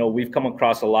 So, we've come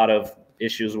across a lot of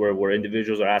issues where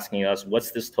individuals are asking us,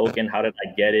 what's this token? How did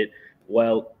I get it?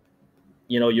 Well,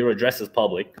 your address is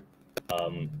public.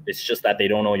 It's just that they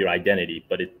don't know your identity,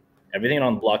 but everything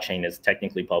on the blockchain is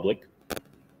technically public.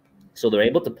 So they're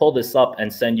able to pull this up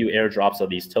and send you airdrops of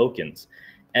these tokens.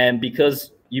 And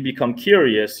because you become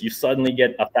curious, you suddenly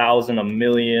get 1,000,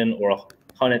 1,000,000, or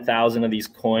 100,000 of these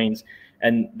coins.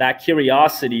 And that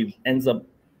curiosity ends up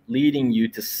leading you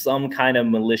to some kind of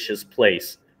malicious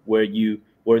place where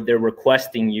they're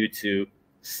requesting you to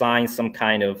sign some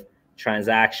kind of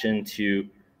transaction to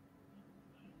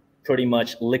pretty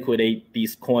much liquidate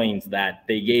these coins that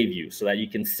they gave you so that you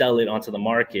can sell it onto the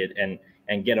market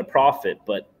and get a profit.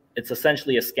 But it's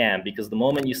essentially a scam, because the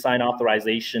moment you sign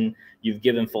authorization, you've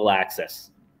given full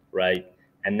access, right?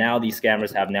 And now these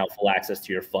scammers have full access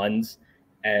to your funds.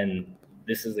 And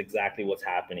this is exactly what's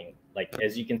happening. Like,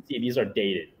 as you can see, these are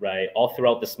dated, right? All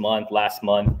throughout this month, last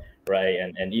month, right?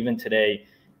 And even today,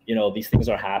 these things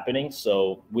are happening.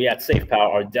 So we at SafePal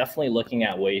are definitely looking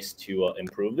at ways to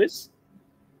improve this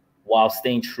while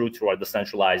staying true to our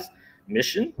decentralized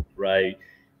mission, right?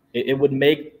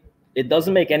 It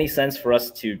doesn't make any sense for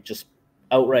us to just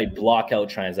outright block out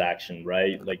transaction,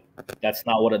 right? Like, that's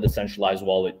not what a decentralized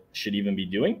wallet should even be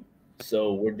doing.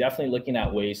 So we're definitely looking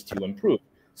at ways to improve.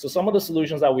 So some of the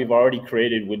solutions that we've already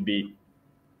created would be,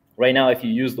 right now, if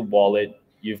you use the wallet,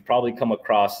 you've probably come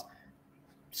across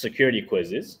security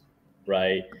quizzes,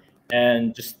 right?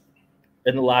 And just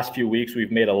in the last few weeks,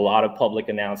 we've made a lot of public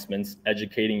announcements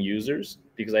educating users,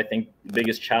 because I think the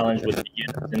biggest challenge with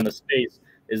beginners in the space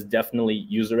is definitely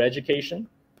user education.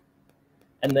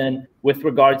 And then with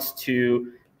regards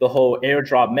to the whole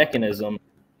airdrop mechanism,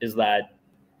 is that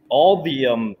all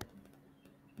the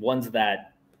ones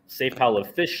that SafePal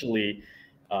officially,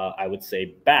 I would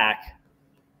say, back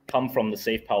come from the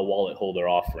SafePal wallet holder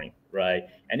offering, right?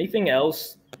 Anything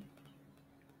else,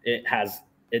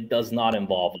 it does not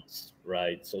involve us,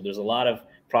 right? So there's a lot of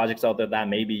projects out there that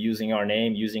may be using our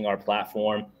name, using our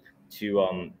platform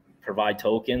to provide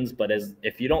tokens, but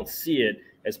if you don't see it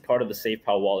as part of the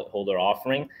SafePal wallet holder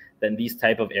offering, then these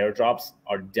type of airdrops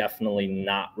are definitely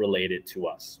not related to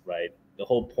us, right? The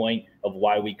whole point of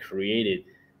why we created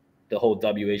the whole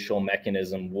WHO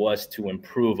mechanism was to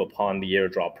improve upon the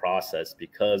airdrop process,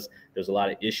 because there's a lot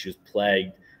of issues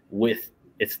plagued with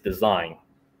its design.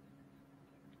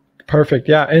 Perfect.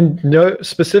 Yeah. And no,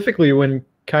 specifically when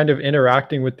kind of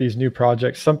interacting with these new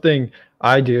projects, something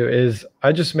I do is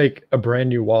I just make a brand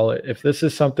new wallet. If this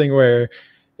is something where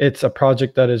it's a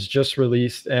project that is just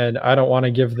released and I don't want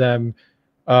to give them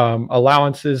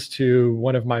allowances to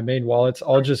one of my main wallets,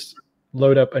 I'll just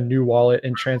load up a new wallet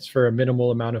and transfer a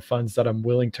minimal amount of funds that I'm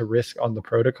willing to risk on the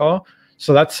protocol.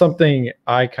 So that's something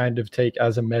I kind of take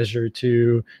as a measure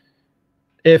to,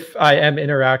 if I am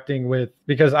interacting with,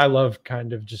 because I love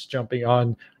kind of just jumping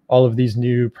on all of these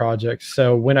new projects.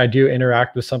 So when I do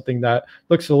interact with something that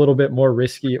looks a little bit more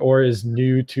risky or is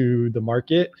new to the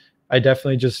market, I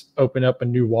definitely just open up a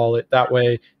new wallet. That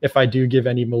way, if I do give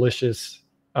any malicious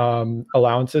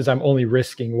allowances, I'm only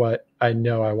risking what I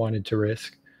know I wanted to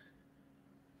risk.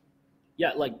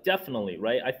 Yeah, like definitely,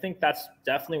 right? I think that's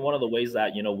definitely one of the ways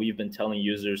that, we've been telling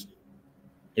users,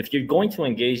 if you're going to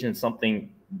engage in something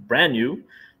brand new,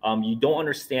 you don't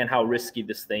understand how risky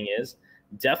this thing is,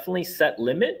 definitely set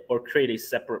limit or create a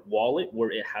separate wallet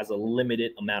where it has a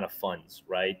limited amount of funds,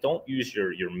 right? Don't use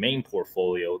your main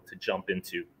portfolio to jump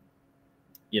into,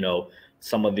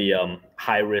 some of the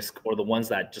high risk, or the ones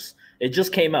that it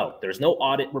just came out. There's no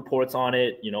audit reports on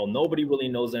it. Nobody really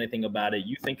knows anything about it.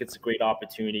 You think it's a great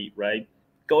opportunity, right?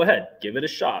 Go ahead, give it a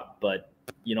shot. But,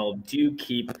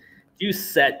 do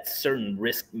set certain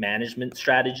risk management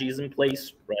strategies in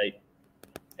place, right?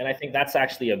 And I think that's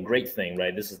actually a great thing,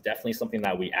 right? This is definitely something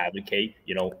that we advocate,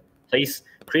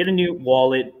 create a new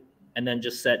wallet and then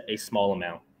just set a small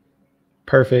amount.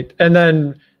 Perfect. And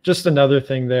then just another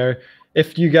thing there,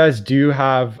 if you guys do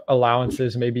have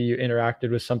allowances, maybe you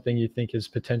interacted with something you think is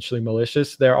potentially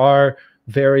malicious, there are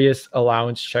various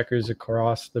allowance checkers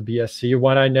across the BSC.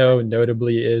 One I know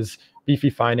notably is Beefy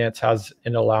Finance has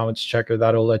an allowance checker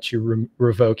that'll let you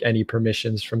revoke any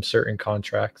permissions from certain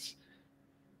contracts.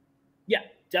 Yeah,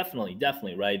 definitely,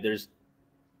 right? There's,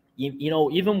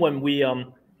 even when we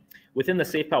within the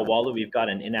SafePal wallet, we've got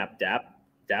an in-app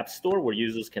dApp store where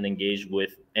users can engage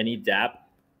with any dApp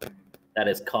that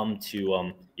has come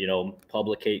to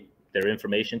publicate their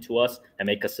information to us and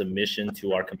make a submission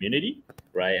to our community,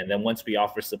 right? And then once we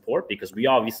offer support, because we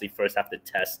obviously first have to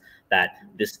test that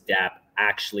this dApp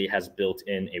actually has built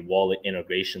in a wallet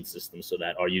integration system so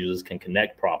that our users can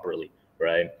connect properly,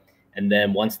 right? And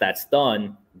then once that's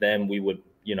done, then we would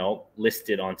list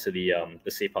it onto the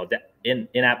SafePal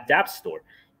in-app dApp store.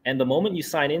 And the moment you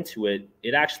sign into it,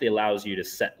 it actually allows you to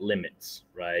set limits,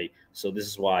 right? So this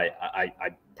is why I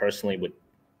personally would,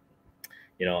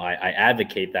 I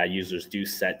advocate that users do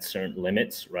set certain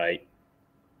limits, right?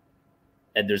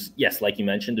 And there's, yes, like you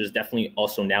mentioned, there's definitely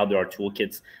also now there are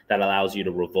toolkits that allows you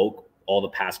to revoke all the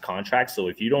past contracts. So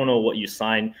if you don't know what you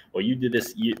signed, or you did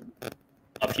this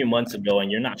a few months ago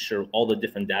and you're not sure all the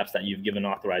different dApps that you've given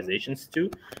authorizations to,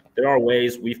 there are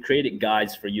ways. We've created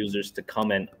guides for users to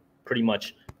come and pretty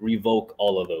much revoke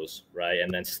all of those, right?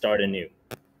 And then start anew.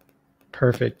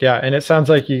 Perfect. Yeah. And it sounds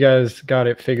like you guys got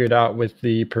it figured out with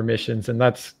the permissions, and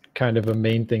that's kind of a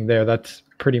main thing there. That's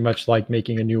pretty much like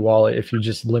making a new wallet if you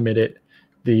just limit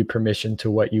the permission to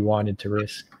what you wanted to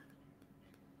risk.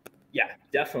 Yeah,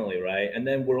 definitely, right? And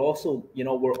then we're also,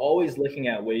 we're always looking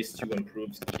at ways to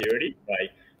improve security, right?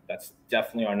 That's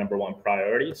definitely our #1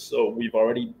 priority. So we've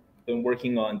already been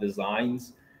working on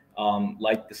designs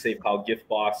like the SafePal gift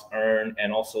box, earn,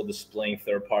 and also displaying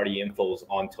third-party infos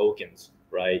on tokens,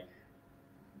 right?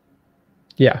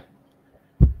 Yeah.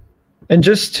 And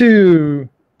just to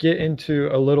get into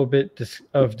a little bit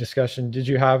of discussion, did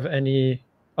you have any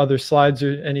other slides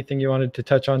or anything you wanted to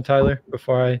touch on, Tyler,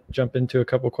 before I jump into a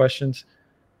couple questions?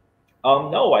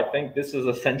 No, I think this is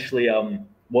essentially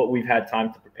what we've had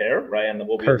time to prepare, right? And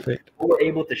what we're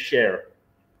able to share.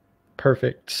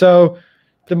 Perfect. So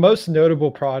the most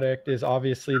notable product is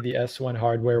obviously the S1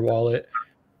 hardware wallet.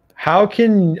 How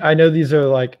can, I know these are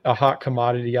like a hot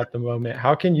commodity at the moment,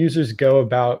 how can users go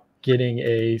about getting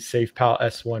a SafePal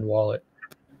S1 wallet?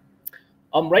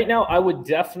 Right now, I would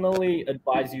definitely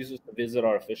advise users to visit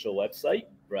our official website,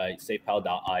 right,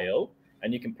 safepal.io,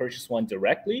 and you can purchase one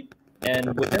directly.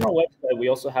 And within our website, we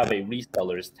also have a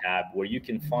resellers tab where you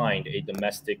can find a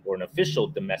domestic or an official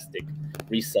domestic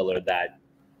reseller that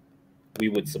we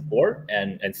would support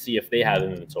and see if they have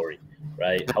inventory,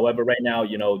 right? However, right now,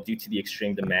 due to the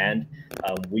extreme demand,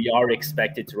 we are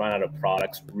expected to run out of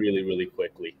products really, really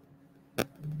quickly.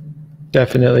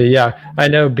 Definitely. Yeah. I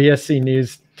know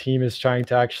BSCNews team is trying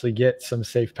to actually get some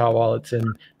SafePal wallets, and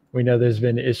we know there's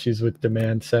been issues with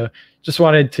demand. So just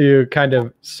wanted to kind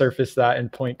of surface that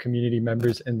and point community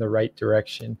members in the right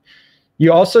direction.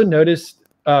 You also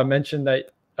mentioned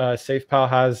that SafePal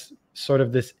has sort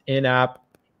of this in-app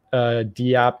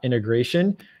D-app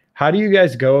integration. How do you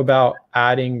guys go about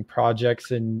adding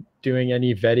projects and doing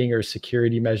any vetting or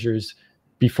security measures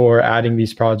before adding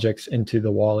these projects into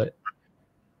the wallet?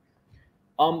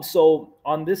 So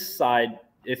on this side,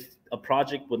 if a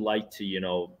project would like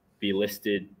to, be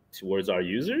listed towards our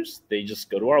users, they just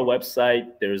go to our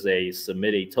website. There's a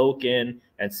submit a token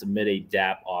and submit a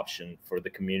DApp option for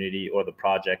the community or the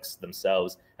projects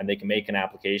themselves, and they can make an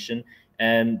application.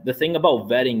 And the thing about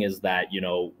vetting is that,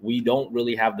 we don't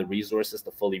really have the resources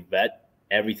to fully vet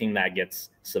everything that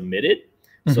gets submitted.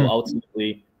 Mm-hmm. So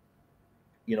ultimately,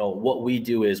 what we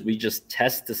do is we just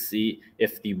test to see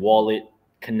if the wallet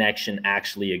connection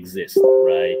actually exists,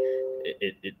 right?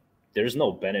 There's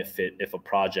no benefit if a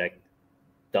project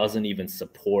doesn't even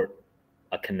support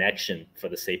a connection for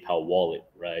the SafePal wallet,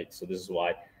 right? So this is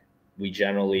why we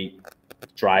generally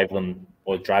drive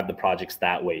the projects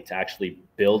that way, to actually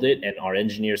build it, and our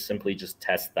engineers simply just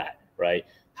test that, right?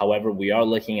 However, we are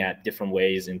looking at different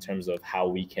ways in terms of how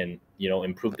we can,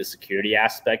 improve the security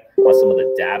aspect on some of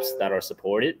the dApps that are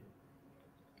supported.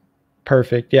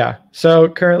 Perfect. Yeah. So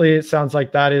currently it sounds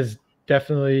like that is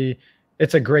definitely,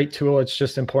 it's a great tool. It's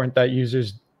just important that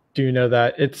users do know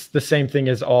that it's the same thing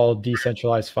as all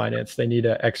decentralized finance. They need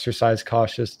to exercise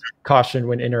caution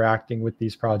when interacting with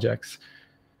these projects.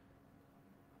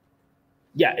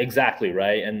 Yeah, exactly.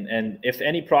 Right. And if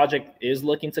any project is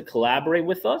looking to collaborate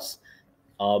with us,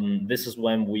 this is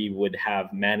when we would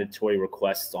have mandatory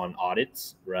requests on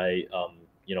audits, right?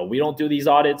 We don't do these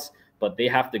audits, but they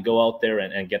have to go out there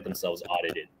and get themselves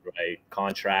audited, right?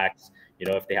 Contracts,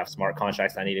 if they have smart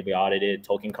contracts that need to be audited,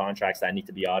 token contracts that need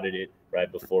to be audited,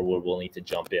 right, before we're willing to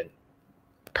jump in.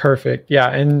 Perfect.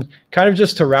 Yeah. And kind of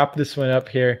just to wrap this one up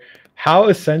here, how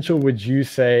essential would you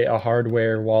say a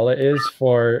hardware wallet is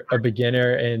for a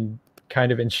beginner and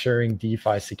kind of ensuring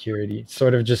DeFi security?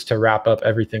 Sort of just to wrap up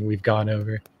everything we've gone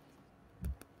over.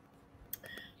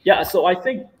 Yeah, so I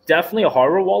think definitely a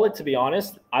hardware wallet, to be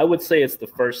honest. I would say it's the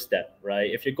first step,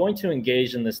 right? If you're going to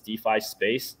engage in this DeFi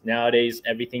space, nowadays,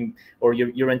 everything or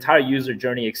your entire user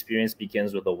journey experience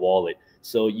begins with a wallet.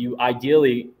 So you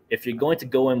ideally, if you're going to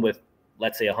go in with,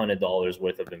 let's say, $100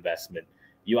 worth of investment,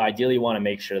 you ideally want to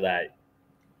make sure that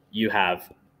you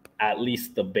have at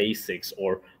least the basics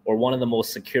or one of the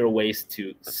most secure ways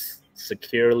to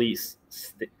securely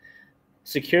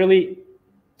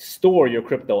store your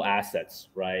crypto assets,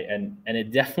 right? And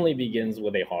it definitely begins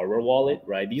with a hardware wallet,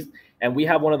 right? And we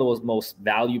have one of those most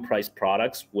value priced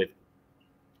products with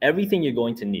everything you're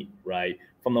going to need, right?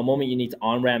 From the moment you need to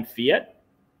on-ramp fiat,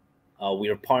 we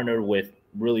are partnered with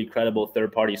really credible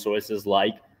third-party sources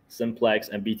like Simplex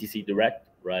and BTC Direct,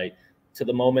 right? To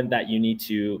the moment that you need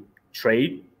to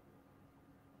trade.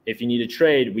 If you need to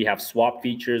trade, we have swap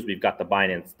features. We've got the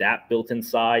Binance DApp built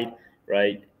inside,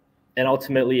 right? And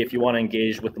ultimately, if you want to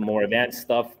engage with the more advanced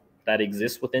stuff that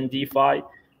exists within DeFi,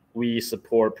 we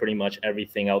support pretty much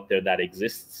everything out there that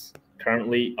exists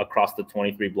currently across the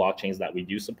 23 blockchains that we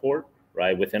do support,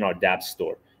 right, within our dApp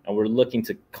store. And we're looking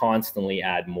to constantly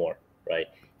add more, right?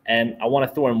 And I want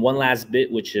to throw in one last bit,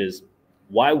 which is,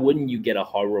 why wouldn't you get a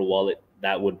hardware wallet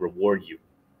that would reward you,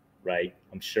 right?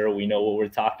 I'm sure we know what we're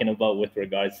talking about with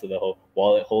regards to the whole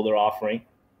wallet holder offering.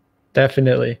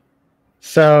 Definitely.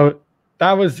 So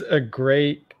that was a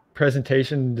great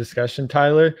presentation and discussion,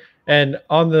 Tyler. And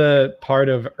on the part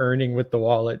of earning with the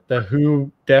wallet, the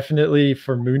Who definitely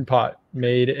for Moonpot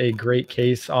made a great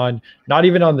case on not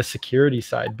even on the security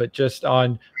side, but just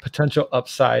on potential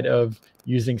upside of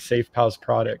using SafePal's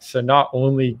products. So not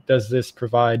only does this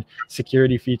provide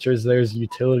security features, there's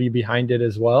utility behind it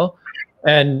as well.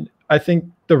 And I think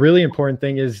the really important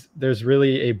thing is there's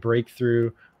really a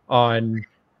breakthrough on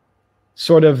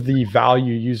sort of the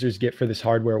value users get for this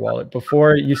hardware wallet.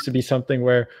 Before, it used to be something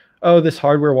where, oh, this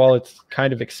hardware wallet's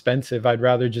kind of expensive, I'd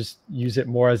rather just use it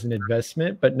more as an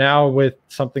investment. But now with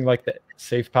something like the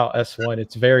SafePal S1,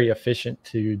 it's very efficient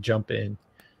to jump in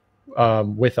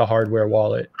with a hardware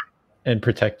wallet and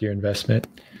protect your investment.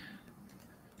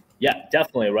 Yeah,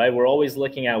 definitely, right? We're always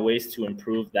looking at ways to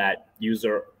improve that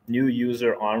new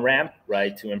user on-ramp,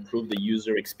 right? To improve the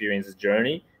user experience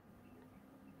journey.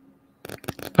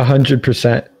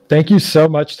 100%. Thank you so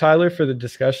much, Tyler, for the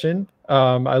discussion.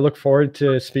 I look forward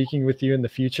to speaking with you in the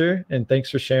future, and thanks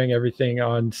for sharing everything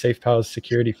on SafePal's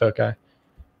security foci.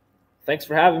 Thanks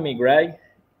for having me, Greg.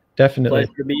 Definitely.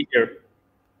 Pleasure to be here.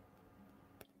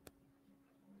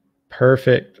 Perfect.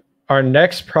 Perfect. Our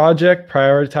next project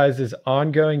prioritizes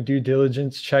ongoing due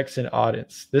diligence checks and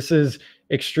audits. This is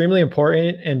extremely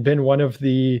important and been one of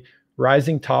the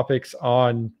rising topics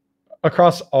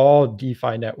across all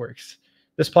DeFi networks.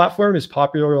 This platform is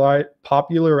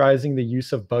popularizing the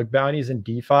use of bug bounties in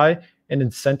DeFi and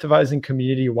incentivizing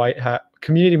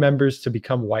community members to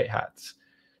become white hats.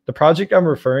 The project I'm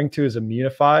referring to is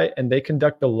Immunefi, and they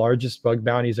conduct the largest bug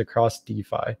bounties across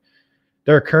DeFi.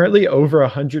 There are currently over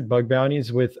 100 bug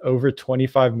bounties with over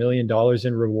 $25 million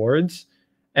in rewards.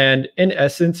 And in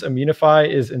essence, Immunefi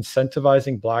is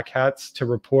incentivizing black hats to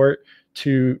report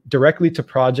directly to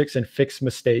projects and fix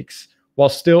mistakes while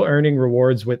still earning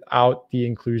rewards without the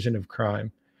inclusion of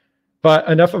crime. But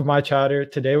enough of my chatter.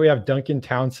 Today we have Duncan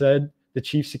Townsend, the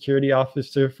Chief Security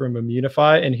Officer from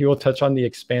Immunefi, and he will touch on the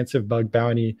expansive bug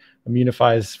bounty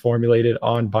Immunefi has formulated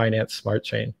on Binance Smart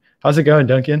Chain. How's it going,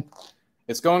 Duncan?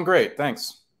 It's going great.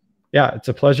 Thanks. Yeah, it's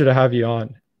a pleasure to have you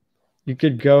on. You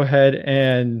could go ahead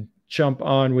and jump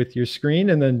on with your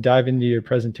screen and then dive into your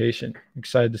presentation.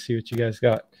 Excited to see what you guys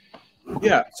got.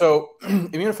 Yeah, so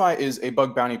Immunefi is a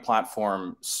bug bounty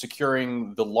platform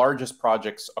securing the largest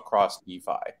projects across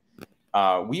DeFi.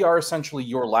 We are essentially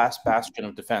your last bastion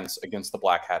of defense against the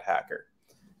black hat hacker.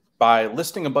 By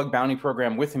listing a bug bounty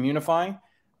program with Immunefi,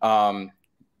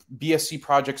 BSC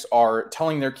projects are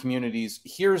telling their communities,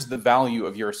 here's the value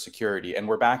of your security, and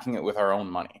we're backing it with our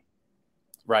own money,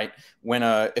 right? When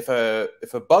if a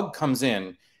bug comes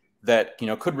in that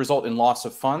could result in loss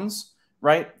of funds,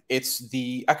 right? It's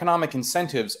the economic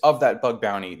incentives of that bug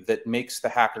bounty that makes the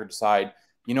hacker decide,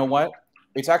 you know what?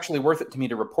 It's actually worth it to me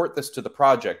to report this to the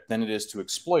project than it is to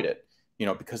exploit it,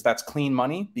 because that's clean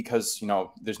money, because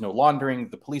there's no laundering,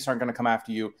 the police aren't going to come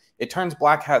after you. It turns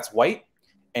black hats white,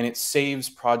 and it saves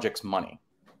projects money.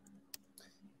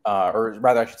 Or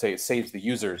rather, I should say it saves the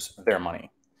users their money.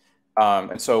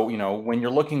 And so, when you're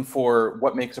looking for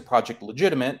what makes a project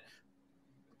legitimate,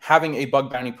 having a bug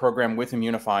bounty program with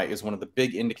Immunefi is one of the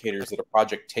big indicators that a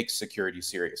project takes security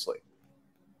seriously.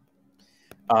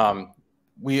 A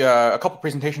couple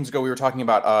presentations ago, we were talking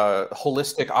about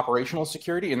holistic operational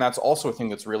security, and that's also a thing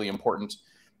that's really important,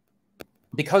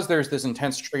 because there's this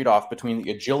intense trade-off between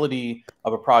the agility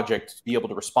of a project to be able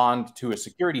to respond to a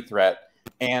security threat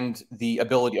and the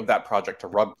ability of that project to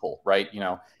rug pull, right?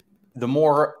 The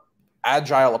more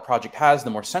agile a project has, the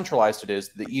more centralized it is,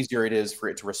 the easier it is for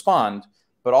it to respond,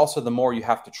 but also the more you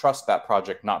have to trust that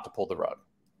project not to pull the rug.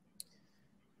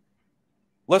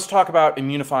 Let's talk about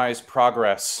Immunefi's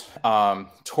progress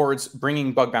towards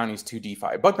bringing bug bounties to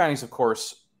DeFi. Bug bounties, of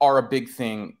course, are a big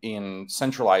thing in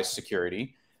centralized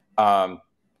security.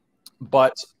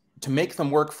 But to make them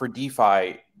work for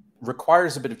DeFi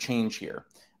requires a bit of change here.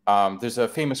 There's a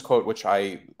famous quote, which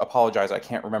I apologize, I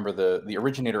can't remember the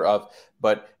originator of,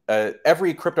 but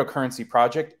every cryptocurrency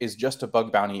project is just a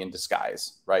bug bounty in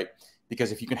disguise, right?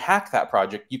 Because if you can hack that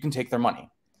project, you can take their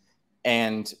money.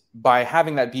 And by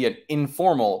having that be an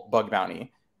informal bug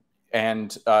bounty,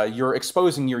 and you're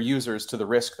exposing your users to the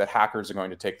risk that hackers are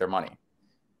going to take their money.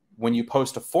 When you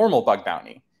post a formal bug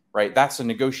bounty, right, that's a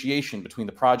negotiation between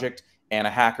the project and a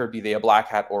hacker, be they a black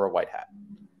hat or a white hat.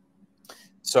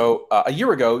 So a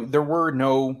year ago, there were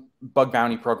no bug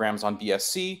bounty programs on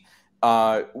BSC.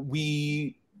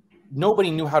 Nobody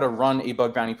knew how to run a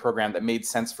bug bounty program that made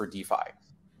sense for DeFi.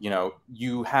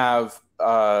 You have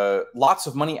lots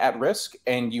of money at risk,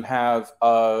 and you have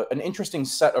an interesting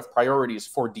set of priorities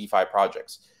for DeFi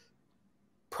projects.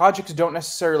 Projects don't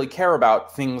necessarily care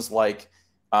about things like,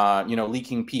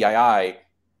 leaking PII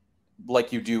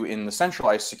like you do in the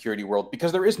centralized security world,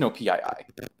 because there is no PII,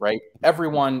 right?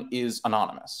 Everyone is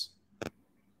anonymous.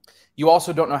 You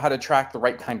also don't know how to track the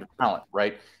right kind of talent,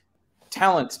 right?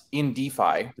 Talent in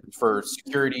DeFi for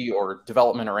security or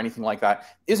development or anything like that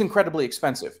is incredibly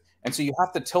expensive. And so you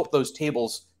have to tilt those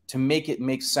tables to make it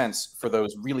make sense for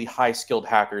those really high-skilled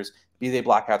hackers, be they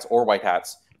black hats or white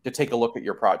hats, to take a look at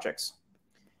your projects.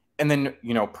 And then,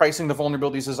 pricing the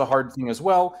vulnerabilities is a hard thing as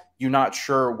well. You're not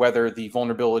sure whether the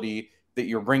vulnerability that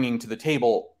you're bringing to the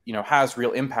table, has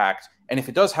real impact. And if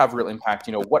it does have real impact,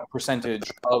 what percentage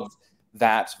of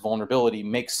that vulnerability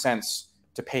makes sense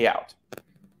to pay out.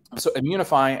 So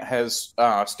Immunefi has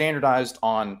standardized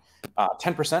on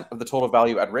 10% of the total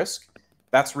value at risk.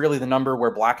 That's really the number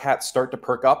where black hats start to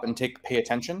perk up and pay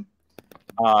attention.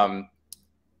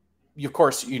 Of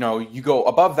course, you go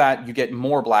above that, you get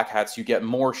more black hats, you get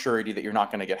more surety that you're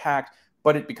not going to get hacked,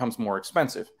 but it becomes more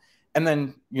expensive. And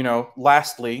then,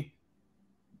 lastly,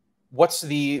 what's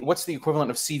the equivalent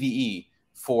of CVE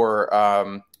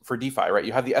for DeFi, right?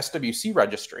 You have the SWC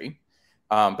registry,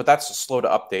 but that's slow to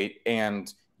update,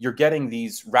 and you're getting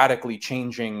these radically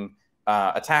changing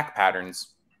attack patterns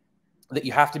that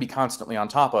you have to be constantly on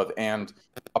top of, and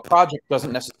a project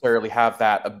doesn't necessarily have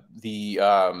that the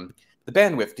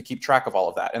bandwidth to keep track of all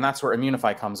of that, and that's where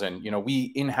Immunefi comes in. You know,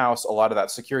 we in-house a lot of that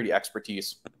security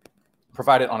expertise,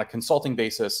 provide it on a consulting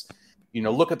basis. You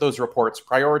know, look at those reports,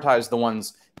 prioritize the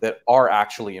ones that are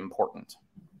actually important.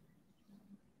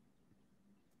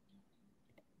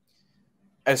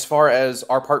 As far as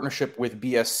our partnership with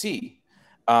BSC,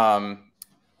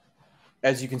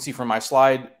 as you can see from my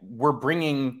slide, we're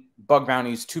bringing bug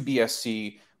bounties to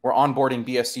BSC. We're onboarding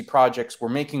BSC projects. We're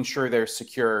making sure they're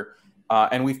secure.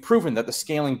 And we've proven that the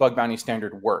scaling bug bounty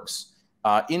standard works.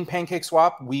 In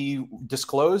PancakeSwap, we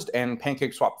disclosed and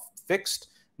PancakeSwap fixed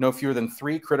no fewer than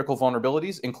 3 critical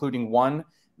vulnerabilities, including one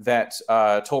that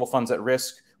total funds at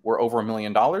risk were over $1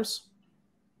 million.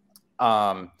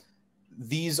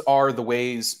 These are the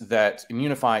ways that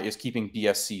Immunefi is keeping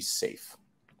BSC safe.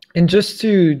 And just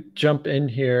to jump in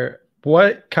here,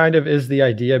 what kind of is the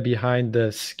idea behind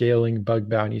the scaling bug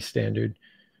bounty standard?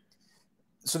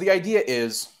 So the idea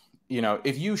is, you know,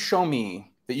 if you show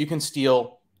me that you can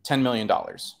steal $10 million,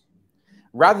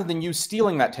 rather than you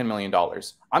stealing that $10 million,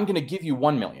 I'm going to give you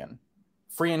 $1 million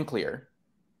free and clear,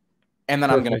 and then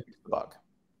Perfect. I'm going to fix the bug.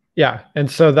 Yeah, and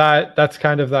so that's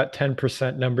kind of that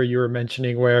 10% number you were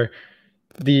mentioning, where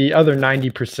the other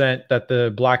 90% that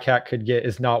the black hat could get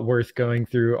is not worth going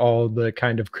through all the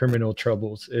kind of criminal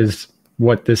troubles, is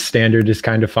what this standard is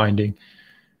kind of finding.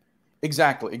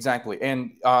 Exactly.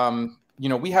 And, you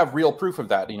know, we have real proof of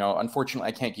that. You know, unfortunately,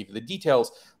 I can't give you the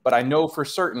details, but I know for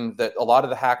certain that a lot of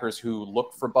the hackers who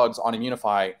look for bugs on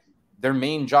Immunefi, their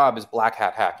main job is black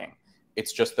hat hacking.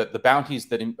 It's just that the bounties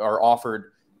that are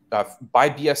offered by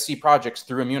BSC projects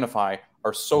through Immunefi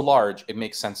are so large, it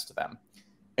makes sense to them.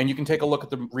 And you can take a look at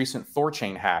the recent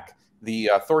Thorchain hack.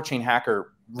 The Thorchain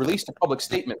hacker released a public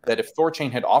statement that if Thorchain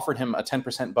had offered him a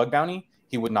 10% bug bounty,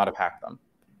 he would not have hacked them.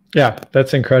 Yeah,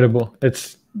 that's incredible.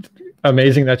 It's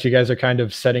amazing that you guys are kind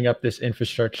of setting up this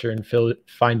infrastructure and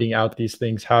finding out these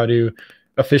things, how to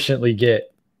efficiently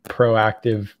get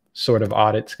proactive sort of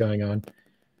audits going on.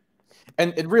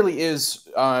 And it really is,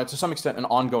 to some extent, an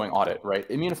ongoing audit, right?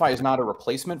 Immunefi is not a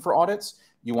replacement for audits.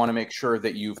 You want to make sure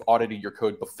that you've audited your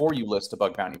code before you list a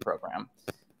bug bounty program.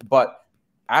 But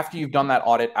after you've done that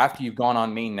audit, after you've gone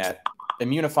on mainnet,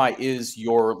 Immunefi is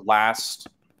your last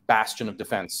bastion of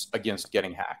defense against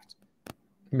getting hacked.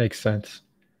 Makes sense.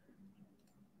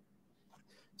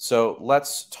 So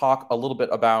let's talk a little bit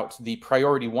about the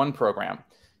Priority 1 program.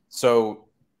 So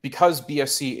because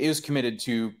BSC is committed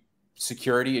to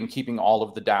security and keeping all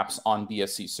of the dApps on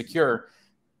BSC secure,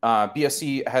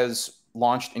 BSC has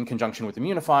launched in conjunction with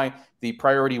Immunefi the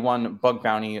Priority 1 bug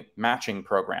bounty matching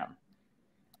program.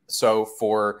 So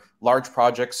for large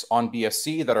projects on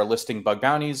BSC that are listing bug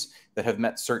bounties that have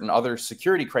met certain other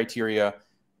security criteria,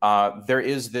 there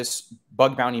is this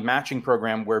bug bounty matching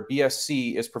program where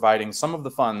BSC is providing some of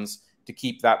the funds to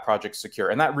keep that project secure.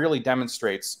 And that really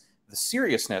demonstrates the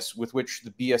seriousness with which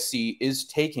the BSC is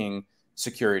taking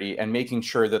security and making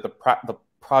sure that the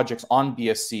projects on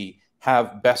BSC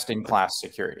have best-in-class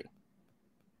security.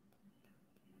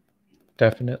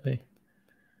 Definitely.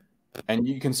 And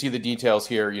you can see the details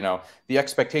here. You know, the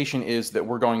expectation is that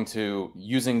we're going to,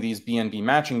 using these BNB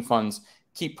matching funds,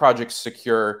 keep projects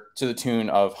secure to the tune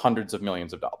of hundreds of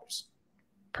millions of dollars.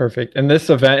 Perfect. And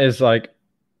this event is like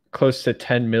close to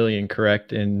 10 million,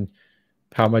 correct? In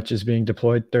how much is being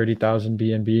deployed? 30,000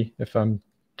 BNB, if I'm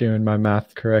doing my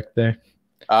math correct there.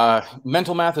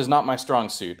 Mental math is not my strong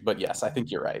suit, but yes, I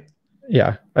think you're right.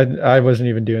 Yeah, I wasn't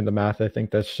even doing the math. I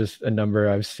think that's just a number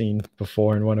I've seen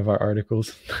before in one of our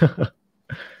articles.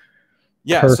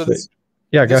 Yeah. Perfect.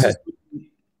 So go ahead.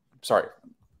 Sorry,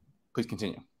 please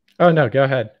continue. Oh, no, go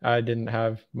ahead. I didn't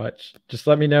have much. Just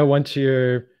let me know once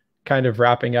you're kind of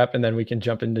wrapping up, and then we can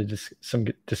jump into some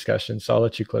discussion. So I'll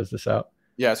let you close this out.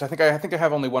 Yeah, so I think I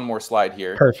have only one more slide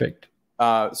here. Perfect.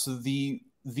 So the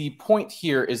point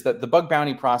here is that the bug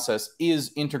bounty process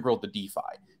is integral to DeFi,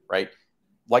 right?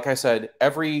 Like I said,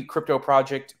 every crypto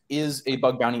project is a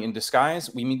bug bounty in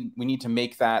disguise. We need to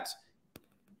make that,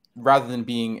 rather than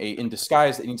being in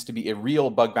disguise, it needs to be a real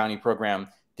bug bounty program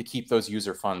to keep those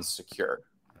user funds secure.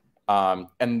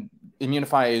 And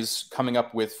Immunefi is coming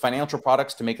up with financial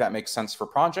products to make that make sense for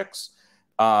projects.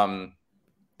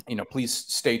 You know, please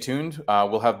stay tuned.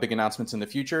 We'll have big announcements in the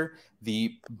future.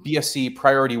 The BSC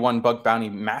Priority 1 bug bounty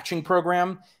matching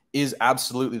program is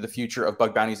absolutely the future of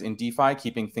bug bounties in DeFi,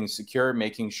 keeping things secure,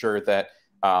 making sure that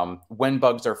when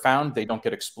bugs are found, they don't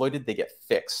get exploited, they get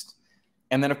fixed.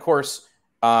 And then, of course,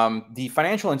 the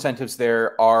financial incentives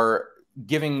there are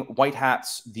giving white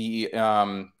hats the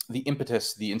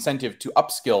impetus, the incentive to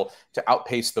upskill to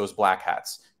outpace those black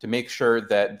hats, to make sure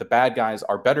that the bad guys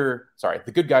are better. Sorry,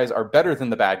 the good guys are better than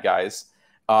the bad guys,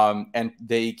 and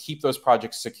they keep those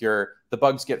projects secure. The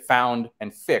bugs get found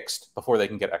and fixed before they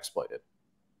can get exploited.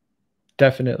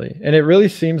 Definitely. And it really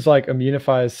seems like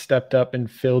Immunefi has stepped up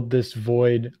and filled this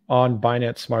void on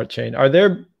Binance Smart Chain.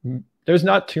 There's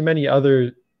not too many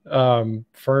other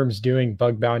firms doing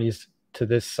bug bounties to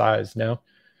this size, no?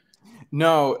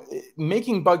 No,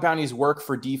 making bug bounties work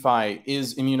for DeFi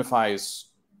is Immunefi's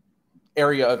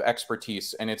area of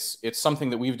expertise, and it's something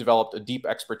that we've developed a deep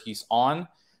expertise on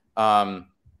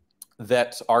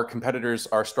that our competitors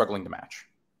are struggling to match.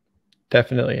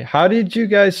 Definitely. How did you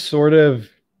guys sort of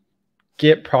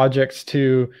get projects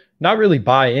to not really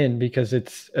buy in because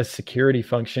it's a security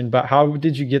function, but how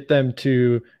did you get them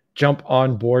to jump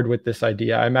on board with this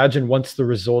idea? I imagine once the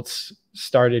results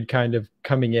started kind of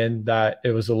coming in that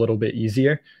it was a little bit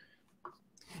easier.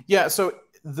 Yeah, so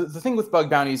the thing with bug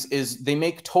bounties is they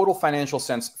make total financial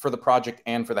sense for the project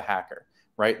and for the hacker,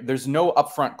 right? There's no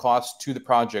upfront cost to the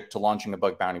project to launching a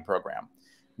bug bounty program.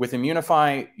 With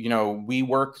Immunefi, you know, we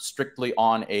work strictly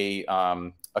on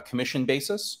a commission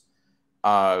basis.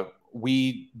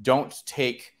 We don't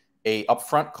take a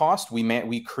upfront cost.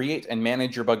 We create and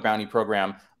manage your bug bounty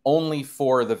program only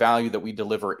for the value that we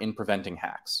deliver in preventing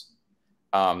hacks.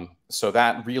 So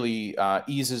that really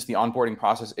eases the onboarding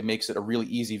process. It makes it a really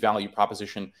easy value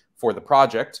proposition for the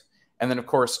project. And then, of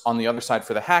course, on the other side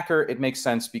for the hacker, it makes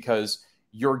sense because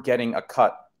you're getting a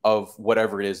cut of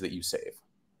whatever it is that you save.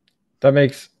 That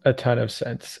makes a ton of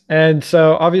sense. And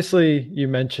so obviously you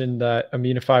mentioned that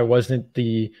Immunefi wasn't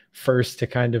the first to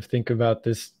kind of think about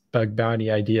this bug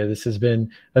bounty idea. This has been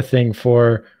a thing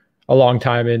for a long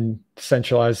time in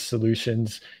centralized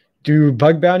solutions. Do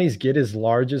bug bounties get as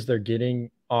large as they're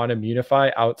getting on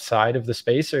Immunefi outside of the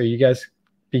space? Or are you guys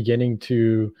beginning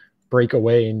to break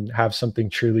away and have something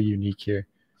truly unique here?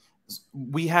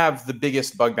 We have the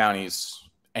biggest bug bounties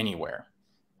anywhere.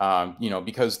 You know,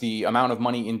 because the amount of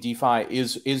money in DeFi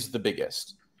is the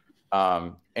biggest,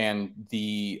 and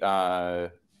the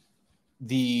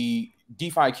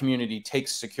DeFi community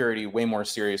takes security way more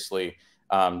seriously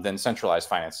than centralized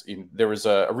finance. There was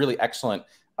a really excellent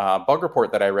bug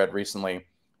report that I read recently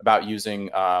about using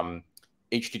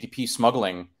HTTP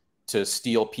smuggling to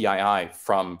steal PII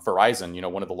from Verizon, you know,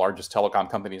 one of the largest telecom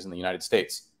companies in the United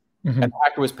States, and the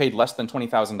hacker was paid less than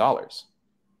 $20,000.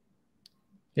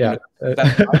 Yeah, you know,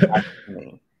 that's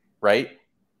me, right?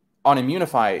 On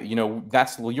Immunefi, you know,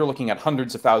 you're looking at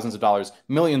hundreds of thousands of dollars,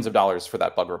 millions of dollars for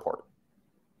that bug report,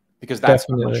 because that's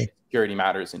how much security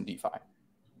matters in DeFi.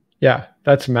 Yeah,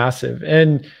 that's massive.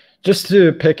 And just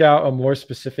to pick out a more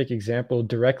specific example,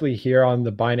 directly here on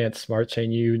the Binance Smart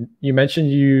Chain, you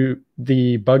mentioned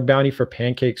the bug bounty for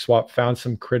PancakeSwap found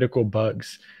some critical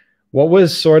bugs. What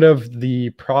was sort of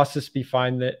the process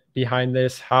behind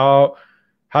this?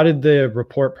 How did the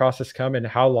report process come, and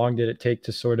how long did it take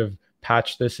to sort of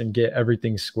patch this and get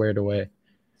everything squared away?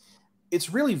 It's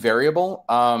really variable.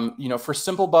 You know, for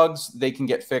simple bugs, they can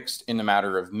get fixed in a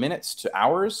matter of minutes to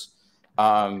hours.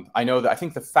 I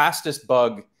think the fastest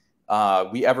bug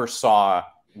we ever saw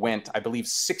went, I believe,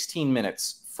 16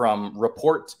 minutes from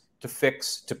report to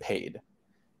fix to paid.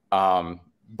 You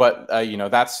know,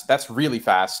 that's really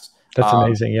fast. That's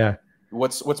amazing. Yeah.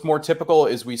 What's more typical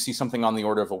is we see something on the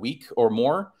order of a week or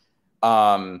more,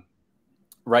 right?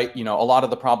 You know, a lot of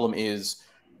the problem is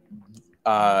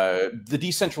the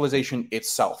decentralization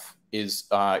itself is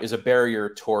a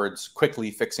barrier towards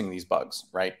quickly fixing these bugs,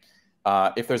 right?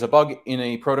 If there's a bug in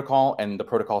a protocol and the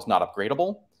protocol is not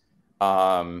upgradable,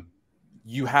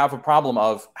 you have a problem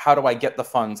of how do I get the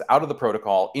funds out of the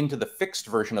protocol into the fixed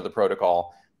version of the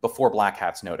protocol before black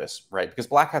hats notice, right? Because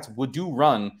black hats do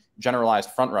run generalized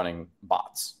front-running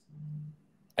bots,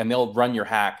 and they'll run your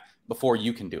hack before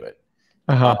you can do it.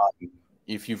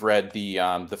 If you've read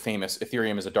the famous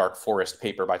 "Ethereum is a Dark Forest"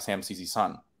 paper by Sam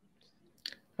Sun.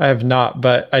 I have not,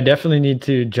 but I definitely need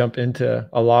to jump into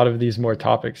a lot of these more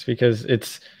topics because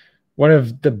it's one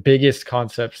of the biggest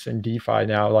concepts in DeFi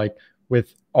now, like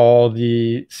with all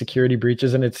the security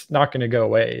breaches, and it's not going to go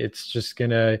away.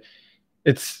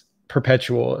 It's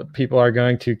perpetual. People are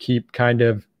going to keep kind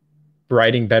of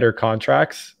writing better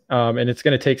contracts. And it's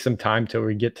going to take some time till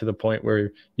we get to the point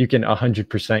where you can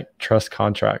 100% trust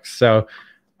contracts. So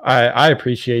I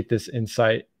appreciate this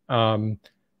insight. And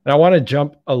I want to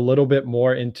jump a little bit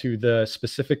more into the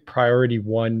specific priority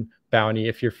 1 bounty,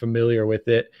 if you're familiar with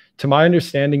it. To my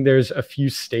understanding, there's a few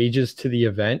stages to the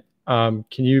event. Can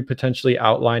you potentially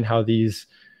outline how these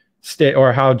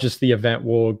how just the event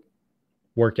will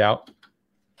work out?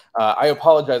 I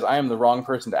apologize. I am the wrong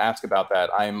person to ask about that.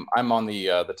 I'm on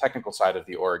the technical side of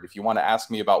the org. If you want to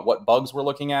ask me about what bugs we're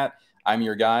looking at, I'm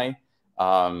your guy.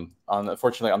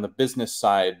 Unfortunately, on the business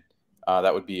side,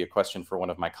 that would be a question for one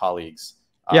of my colleagues.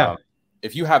 Yeah.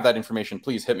 If you have that information,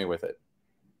 please hit me with it.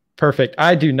 Perfect.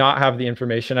 I do not have the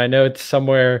information. I know it's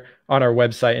somewhere on our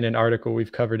website in an article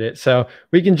we've covered it. So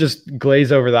we can just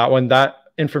glaze over that one. That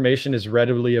information is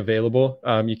readily available.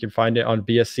 You can find it on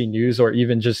BSC News or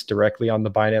even just directly on the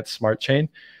Binance Smart Chain.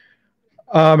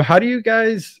 How do you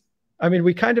guys, I mean,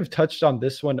 we kind of touched on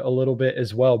this one a little bit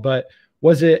as well, but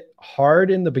was it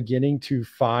hard in the beginning to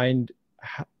find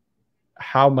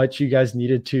how much you guys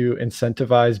needed to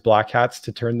incentivize black hats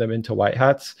to turn them into white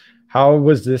hats? How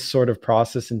was this sort of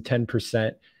process in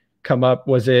 10% come up?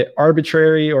 Was it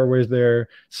arbitrary, or was there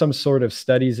some sort of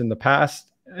studies in the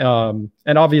past? And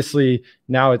obviously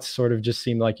now it's sort of just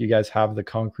seemed like you guys have the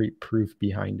concrete proof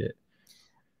behind it.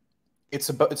 It's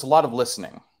a lot of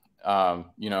listening.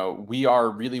 You know, we are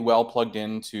really well plugged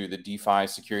into the DeFi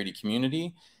security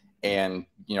community. And,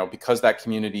 you know, because that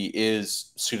community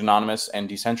is pseudonymous and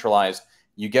decentralized,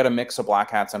 you get a mix of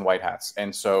black hats and white hats.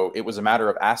 And so it was a matter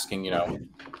of asking, you know,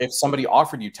 if somebody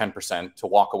offered you 10% to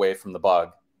walk away from the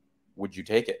bug, would you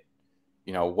take it?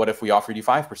 You know, what if we offered you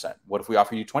 5%? What if we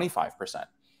offered you 25%?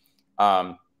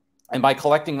 And by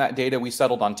collecting that data, we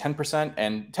settled on 10%,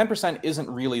 and 10% isn't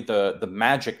really the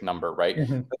magic number, right?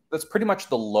 Mm-hmm. That's pretty much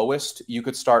the lowest you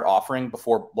could start offering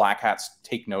before black hats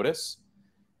take notice.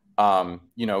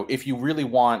 You know, if you really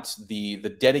want the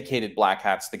dedicated black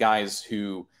hats, the guys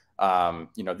who,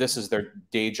 you know, this is their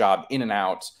day job in and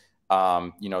out,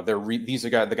 you know, these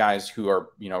are the guys who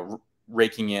are, you know,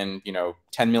 raking in, you know,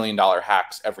 $10 million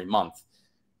hacks every month.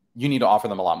 You need to offer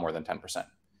them a lot more than 10%,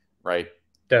 right?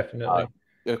 Definitely.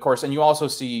 Of course, and you also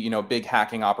see, you know, big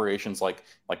hacking operations like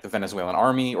the Venezuelan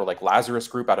army or like Lazarus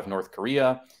Group out of North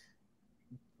Korea.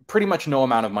 Pretty much no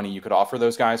amount of money you could offer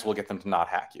those guys will get them to not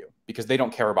hack you, because they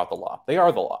don't care about the law. They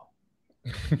are the law.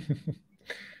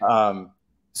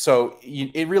 So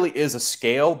it really is a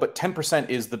scale, but 10%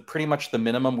 is pretty much the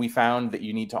minimum we found that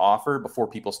you need to offer before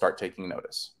people start taking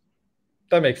notice.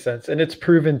 That makes sense. And it's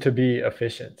proven to be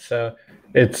efficient. So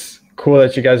it's cool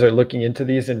that you guys are looking into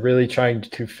these and really trying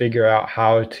to figure out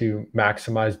how to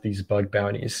maximize these bug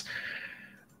bounties.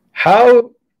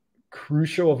 How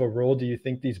crucial of a role do you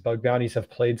think these bug bounties have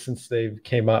played since they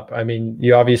came up? I mean,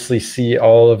 you obviously see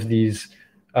all of these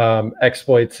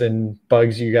exploits and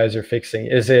bugs you guys are fixing.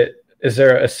 Is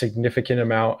there a significant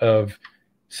amount of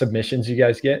submissions you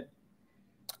guys get?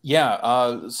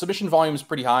 Yeah, submission volume is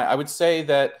pretty high. I would say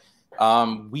that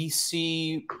we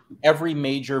see every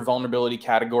major vulnerability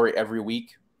category every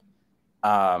week.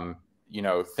 You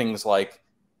know, things like,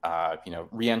 you know,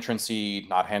 reentrancy,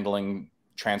 not handling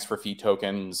transfer fee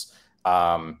tokens,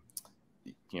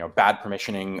 you know, bad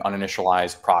permissioning,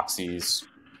 uninitialized proxies,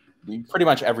 pretty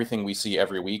much everything we see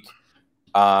every week.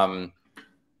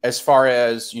 As far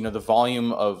as, you know, the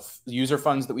volume of user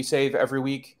funds that we save every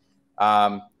week,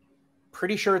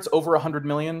 pretty sure it's over 100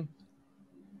 million.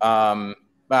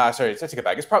 Sorry, I take it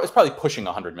back. It's probably pushing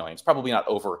 100 million. It's probably not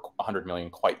over 100 million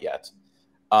quite yet.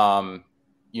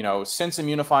 You know, since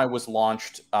Immunefi was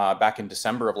launched back in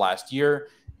December of last year,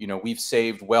 you know, we've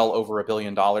saved well over $1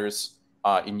 billion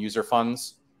in user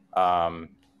funds.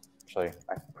 Actually,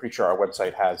 I'm pretty sure our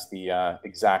website has the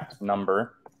exact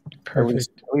number. Perfect.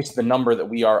 At least the number that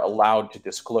we are allowed to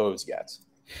disclose yet.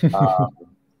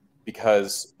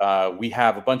 Because we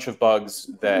have a bunch of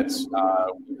bugs that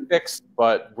we fixed,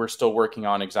 but we're still working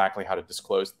on exactly how to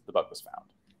disclose that the bug was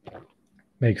found.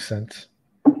 Makes sense.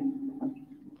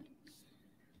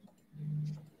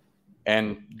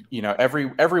 And, you know,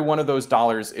 every one of those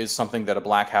dollars is something that a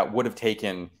black hat would have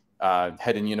taken had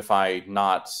Immunefi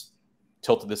not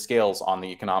tilted the scales on the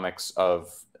economics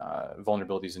of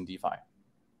vulnerabilities in DeFi.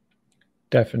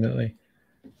 Definitely.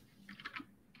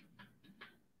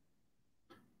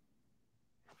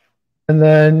 And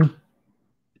then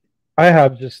I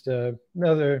have just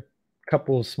another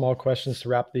couple of small questions to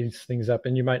wrap these things up.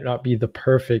 And you might not be the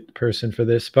perfect person for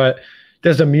this, but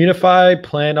does Immunefi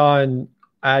plan on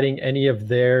adding any of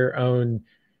their own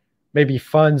maybe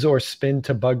funds or spin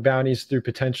to bug bounties through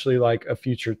potentially like a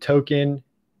future token?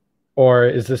 Or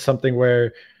is this something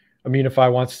where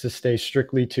Immunefi wants to stay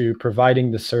strictly to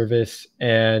providing the service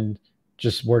and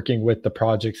just working with the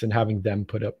projects and having them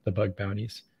put up the bug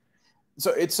bounties?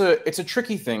 So it's a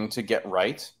tricky thing to get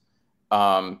right,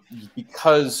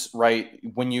 because, right,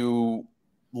 when you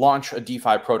launch a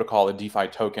DeFi protocol, a DeFi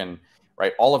token,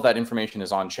 right, all of that information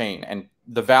is on chain, and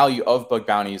the value of bug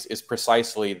bounties is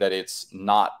precisely that it's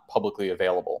not publicly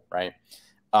available, right?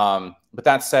 But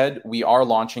that said, we are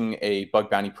launching a bug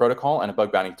bounty protocol and a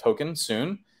bug bounty token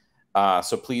soon.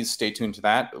 So please stay tuned to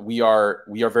that. We are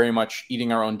very much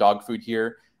eating our own dog food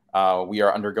here. We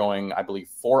are undergoing, I believe,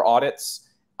 4 audits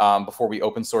before we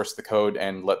open source the code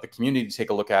and let the community take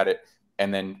a look at it.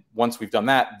 And then once we've done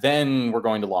that, then we're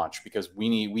going to launch, because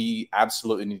we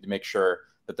absolutely need to make sure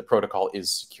that the protocol is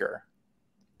secure.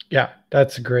 Yeah,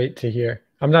 that's great to hear.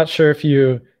 I'm not sure if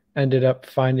you ended up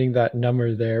finding that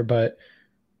number there, but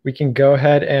we can go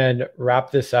ahead and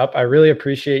wrap this up. I really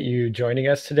appreciate you joining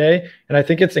us today. And I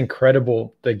think it's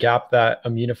incredible the gap that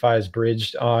Immunefi has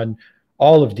bridged on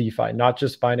all of DeFi, not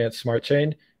just Binance Smart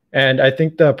Chain. And I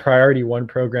think the Priority 1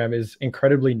 program is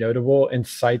incredibly notable and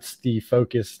cites the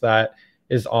focus that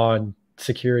is on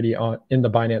security in the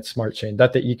Binance Smart Chain,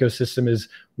 that the ecosystem is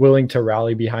willing to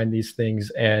rally behind these things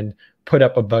and put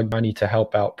up a bug bounty to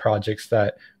help out projects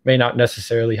that may not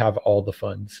necessarily have all the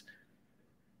funds.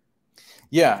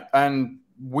 Yeah, and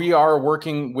we are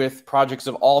working with projects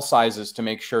of all sizes to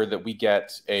make sure that we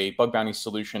get a bug bounty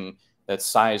solution that's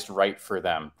sized right for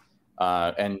them.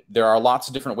 And there are lots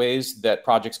of different ways that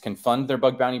projects can fund their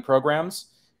bug bounty programs.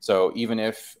 So even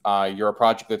if you're a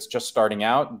project that's just starting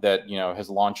out that has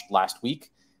launched last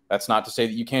week, that's not to say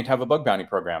that you can't have a bug bounty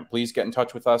program. Please get in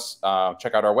touch with us,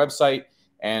 check out our website,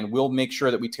 and we'll make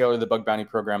sure that we tailor the bug bounty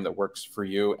program that works for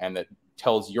you and that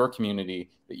tells your community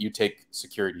that you take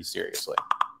security seriously.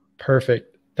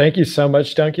 Perfect. Thank you so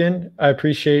much, Duncan. I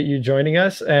appreciate you joining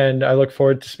us, and I look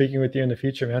forward to speaking with you in the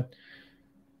future, man.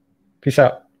 Peace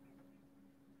out.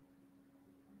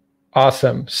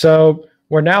 Awesome. So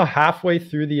we're now halfway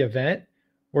through the event.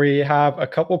 We have a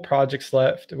couple projects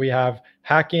left. We have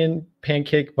Hacken,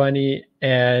 PancakeBunny,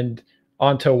 and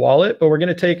Onto Wallet, but we're going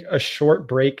to take a short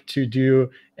break to do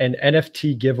an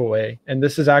NFT giveaway. And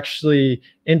this is actually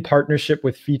in partnership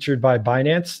with Featured by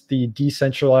Binance, the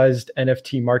decentralized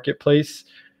NFT marketplace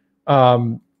by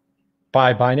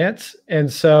Binance.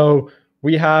 And so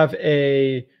we have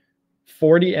a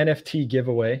 40 NFT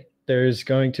giveaway. There's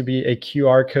going to be a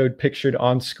QR code pictured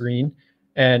on screen.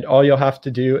 And all you'll have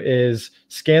to do is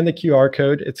scan the QR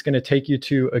code. It's going to take you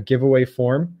to a giveaway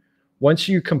form. Once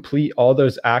you complete all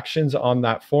those actions on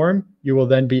that form, you will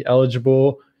then be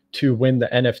eligible to win the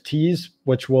NFTs,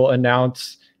 which we'll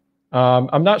announce.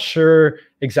 I'm not sure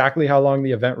exactly how long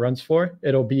the event runs for.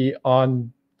 It'll be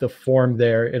on the form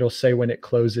there. It'll say when it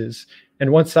closes.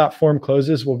 And once that form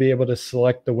closes, we'll be able to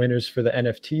select the winners for the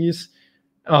NFTs.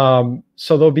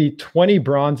 So there'll be 20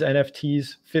 bronze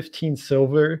NFTs, 15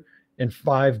 silver, and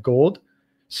 5 gold.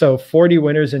 So 40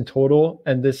 winners in total.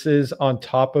 And this is on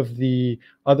top of the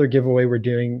other giveaway we're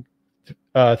doing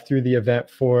through the event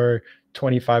for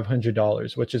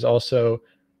 $2,500, which is also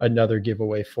another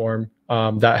giveaway form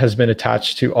that has been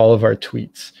attached to all of our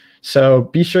tweets. So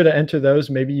be sure to enter those.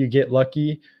 Maybe you get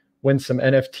lucky, win some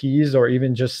NFTs or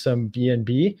even just some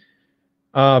BNB.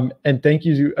 And thank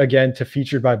you again to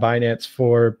Featured by Binance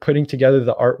for putting together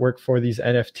the artwork for these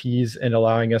NFTs and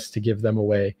allowing us to give them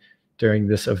away during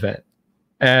this event.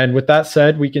 And with that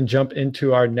said, we can jump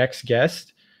into our next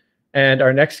guest. And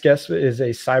our next guest is a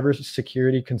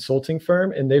cybersecurity consulting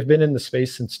firm, and they've been in the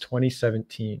space since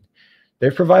 2017.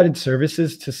 They've provided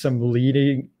services to some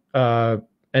leading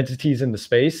entities in the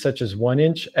space, such as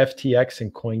 1inch, FTX,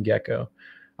 and CoinGecko.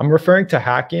 I'm referring to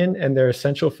Hacken, and their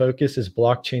essential focus is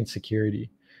blockchain security.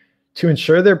 To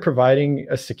ensure they're providing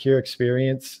a secure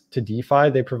experience to DeFi,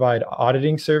 they provide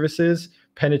auditing services,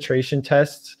 penetration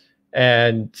tests,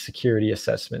 and security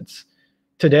assessments.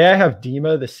 Today, I have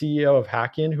Dima, the CEO of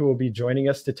Hacken, who will be joining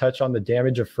us to touch on the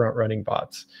damage of front-running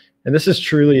bots. And this is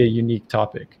truly a unique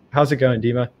topic. How's it going,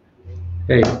 Dima?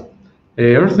 Hey,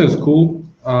 everything's cool.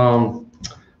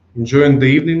 Enjoying the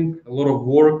evening, a lot of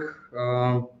work,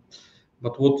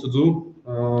 but what to do?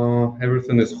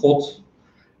 Everything is hot.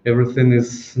 Everything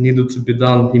is needed to be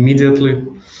done immediately.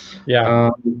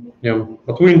 Yeah.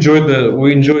 But we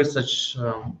enjoy such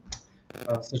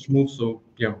mood. So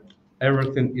yeah,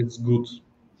 everything is good.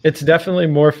 It's definitely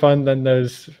more fun than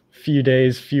those few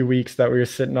days, few weeks that we were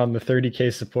sitting on the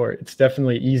 30K support. It's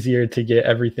definitely easier to get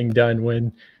everything done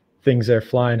when things are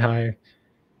flying high.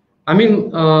 I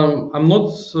mean, I'm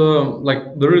not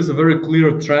like, there is a very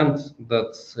clear trend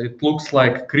that it looks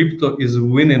like crypto is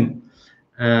winning.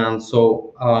 And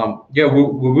so, yeah, we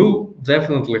will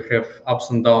definitely have ups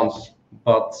and downs,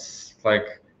 but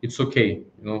like, it's okay,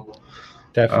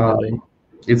 Definitely.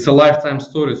 It's a lifetime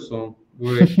story, so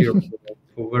we're here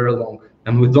for very long,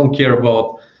 and we don't care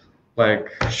about like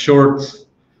short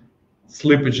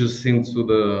slippages into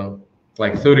the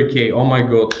like 30K. Oh my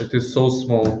God, it is so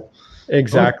small.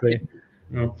 Exactly.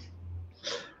 Okay.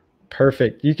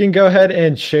 Perfect. You can go ahead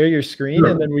and share your screen, Sure.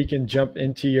 and then we can jump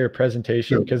into your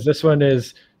presentation, because this one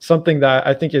is something that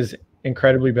I think is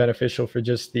incredibly beneficial for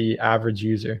just the average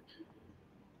user.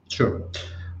 Sure.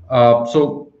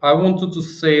 So I wanted to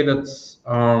say that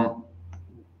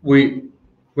we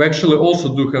actually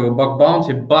also do have a bug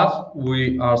bounty, but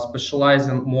we are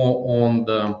specializing more on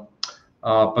the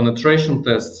penetration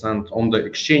tests and on the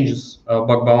exchanges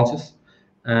bug bounties.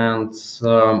 And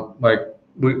like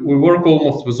we work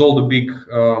almost with all the big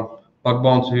bug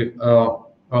bounty,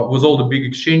 with all the big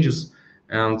exchanges.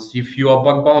 And if you are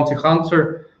bug bounty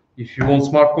hunter, if you want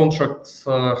smart contracts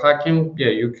hacking, yeah,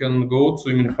 you can go to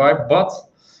Immunefi. But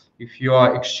if you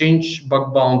are exchange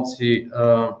bug bounty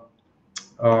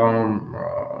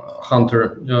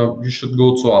hunter, you should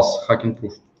go to us, Hacking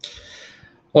Proof.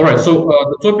 All right, so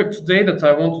the topic today that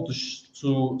I wanted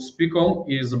to speak on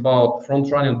is about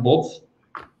front-running bots.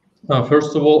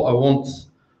 First of all, I want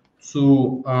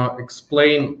to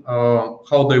explain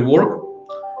how they work,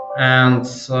 and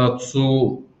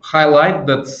to highlight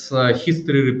that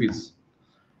history repeats.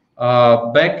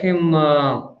 Back in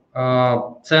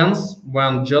tens,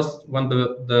 when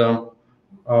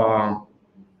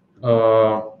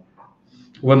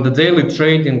the daily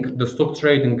trading, the stock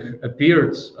trading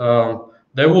appeared,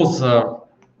 there was a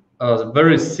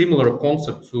very similar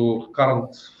concept to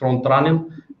current front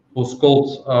running. It was called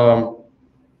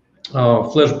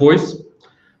Flash Boys.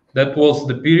 That was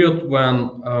the period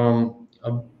when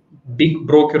big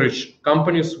brokerage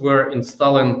companies were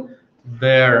installing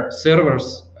their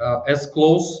servers as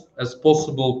close as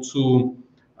possible to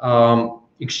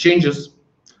exchanges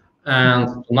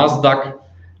and NASDAQ,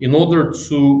 in order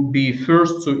to be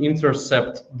first to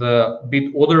intercept the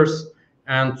bid orders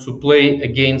and to play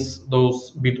against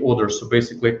those bid orders. So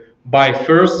basically buy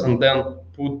first and then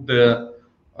put the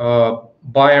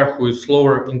buyer who is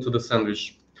slower into the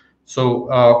sandwich.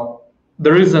 So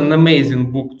there is an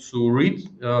amazing book to read,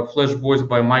 Flash Boys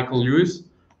by Michael Lewis.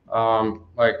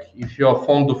 Like if you are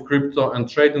fond of crypto and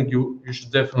trading, you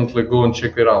should definitely go and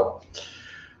check it out.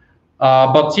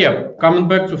 But yeah, coming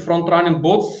back to front-running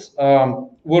bots,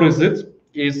 what is it?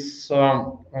 Is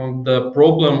the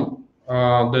problem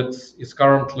that is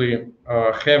currently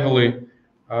heavily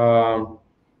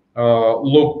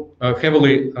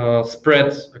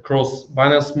spread across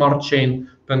Binance Smart Chain,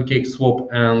 PancakeSwap,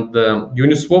 and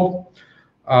Uniswap.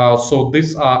 So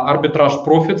these are arbitrage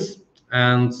profits,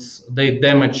 and they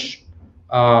damage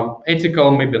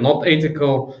ethical, maybe not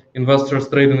ethical, investors'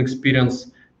 trading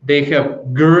experience. They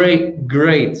have great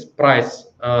price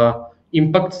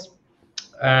impacts,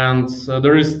 and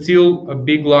there is still a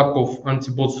big lack of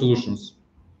anti-bot solutions.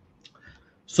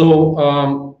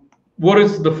 So what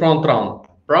is the front run?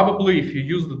 Probably if you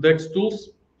use the DEX tools,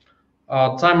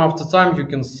 time after time, you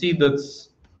can see that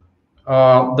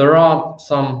there are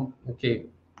some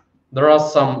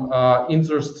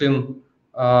interesting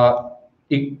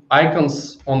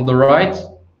icons on the right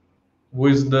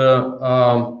with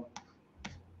the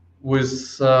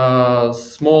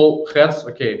small heads,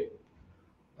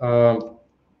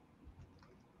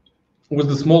 with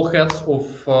the small heads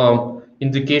of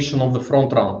indication of the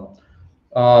front run,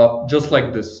 just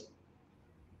like this.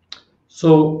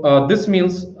 So this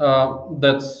means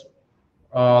that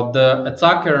the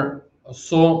attacker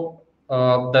saw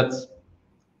that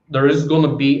there is going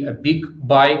to be a big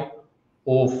buy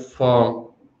of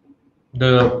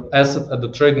the asset at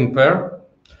the trading pair,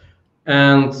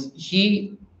 and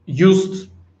he used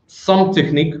some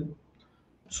technique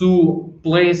to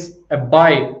place a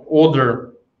buy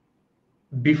order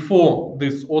before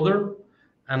this order,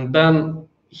 and then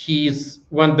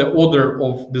when the order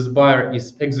of this buyer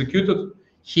is executed,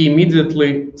 he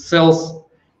immediately sells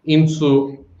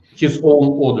into his own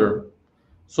order.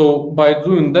 So by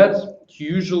doing that, he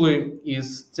usually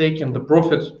is taking the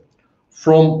profit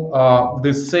from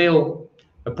this sale,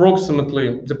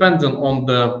 approximately, depending on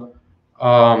the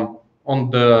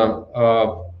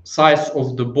size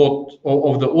of the bot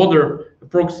of the order,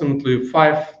 approximately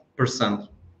 5%.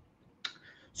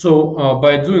 So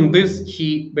by doing this,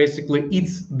 he basically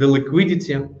eats the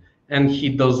liquidity, and he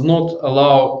does not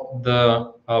allow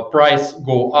the price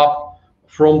go up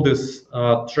from this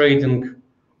trading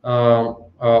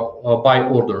buy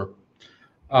order.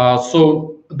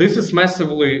 So this is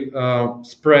massively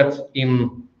spread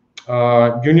in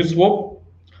Uniswap,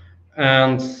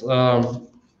 and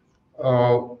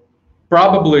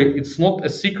probably it's not a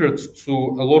secret to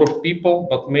a lot of people,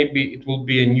 but maybe it will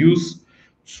be a news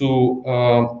to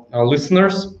our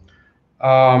listeners.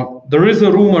 There is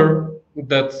a rumor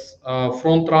that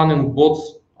front-running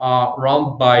bots are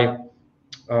run by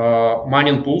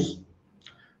mining pools.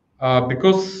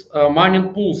 because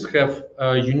mining pools have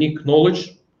unique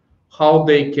knowledge how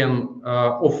they can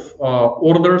of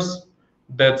orders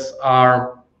that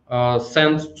are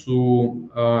sent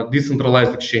to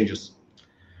decentralized exchanges,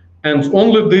 and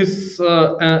only this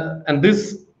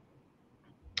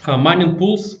mining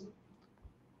pools,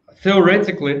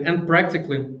 theoretically and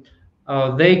practically,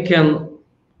 they can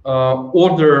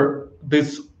order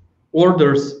these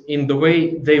orders in the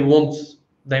way they want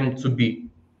them to be.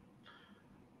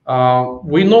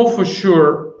 We know for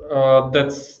sure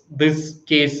that these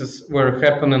cases were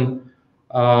happening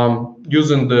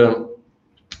using the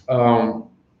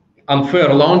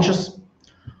unfair launches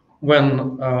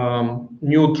when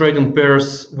new trading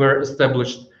pairs were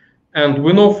established. And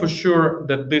we know for sure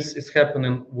that this is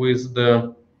happening with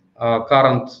the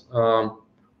current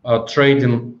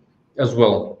trading as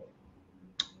well.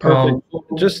 Perfect.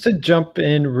 Just to jump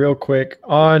in real quick,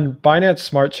 on Binance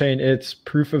Smart Chain, it's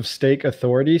proof of stake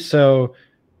authority. So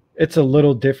it's a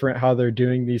little different how they're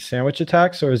doing these sandwich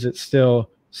attacks, or is it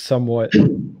still somewhat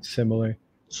similar?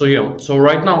 So yeah, so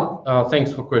right now,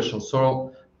 thanks for question.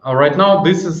 So right now,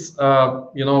 this is right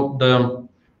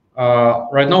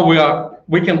now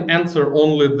we can answer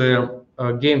only the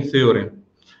game theory,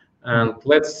 and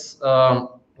let's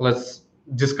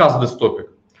discuss this topic.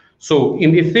 So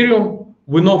in Ethereum,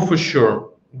 we know for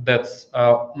sure that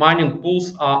mining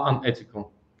pools are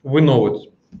unethical. We know it.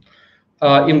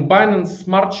 In Binance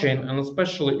Smart Chain, and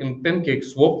especially in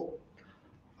PancakeSwap,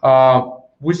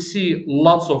 we see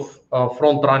lots of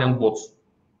front-running bots.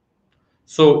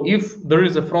 So if there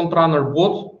is a front-runner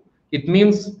bot, it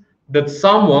means that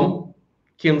someone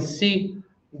can see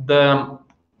the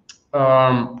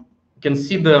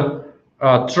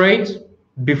trade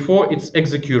before it's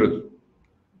executed.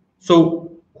 So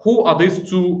who are these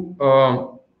two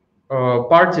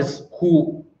parties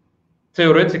who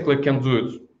theoretically can do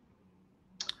it?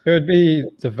 It would be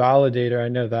the validator. I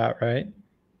know that, right?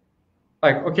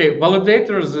 Like, okay,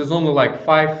 validators is only like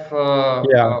 5.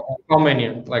 How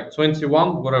many? Like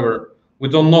 21, whatever. We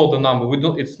don't know the number. We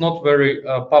don't. It's not very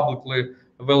publicly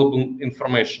available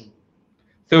information.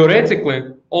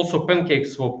 Theoretically, also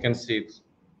PancakeSwap can see it.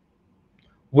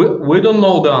 We don't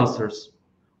know the answers.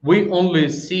 We only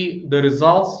see the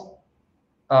results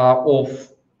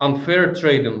of unfair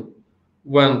trading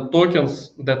when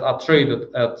tokens that are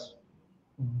traded at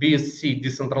BSC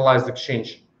decentralized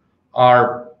exchange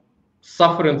are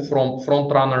suffering from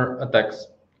front-runner attacks.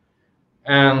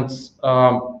 And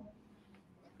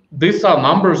these are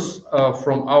numbers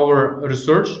from our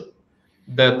research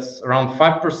that around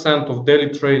 5% of daily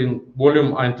trading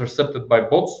volume are intercepted by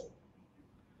bots.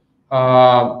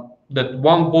 That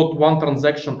one bot, one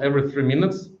transaction every 3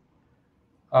 minutes.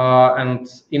 And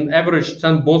in average,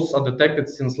 10 bots are detected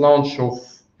since launch of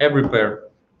every pair.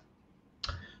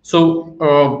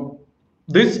 So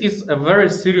this is a very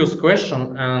serious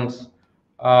question, and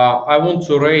I want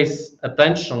to raise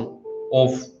attention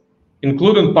of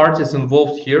including parties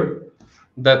involved here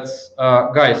that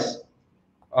guys,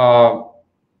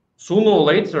 sooner or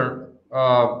later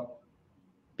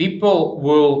people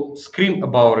will scream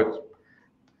about it,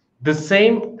 the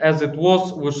same as it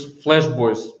was with Flash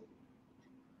Boys.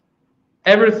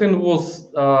 Everything was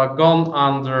gone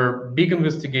under big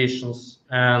investigations,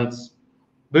 and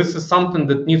this is something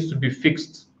that needs to be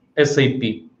fixed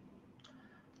ASAP.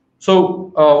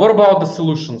 So what about the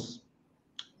solutions?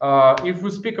 If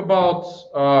we speak about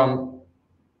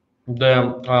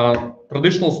the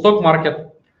traditional stock market,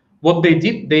 what they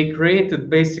did, they created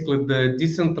basically the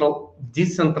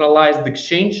decentralized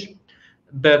exchange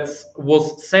that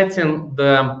was setting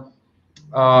the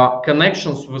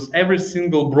connections with every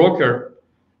single broker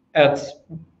at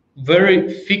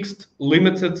very fixed,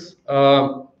 limited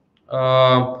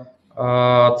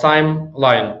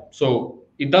timeline. So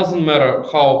it doesn't matter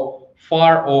how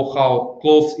far or how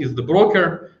close is the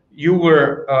broker. You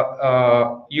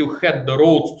had the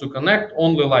road to connect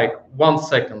only like 1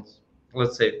 second,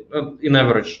 let's say, in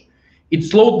average. It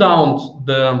slowed down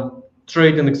the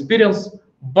trading experience,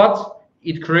 but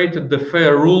it created the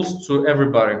fair rules to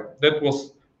everybody. That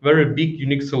was very big,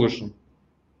 unique solution.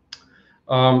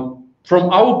 From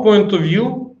our point of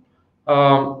view,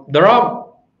 there are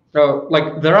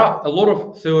a lot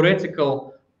of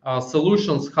theoretical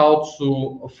solutions how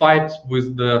to fight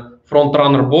with the front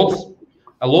runner bots.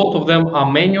 A lot of them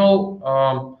are manual,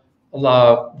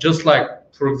 just like,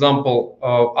 for example,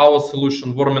 our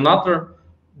solution Worminator,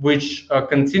 which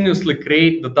continuously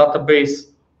create the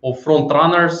database of front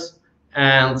runners,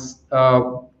 and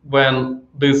when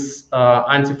this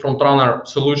anti-front runner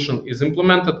solution is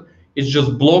implemented, it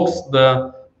just blocks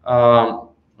the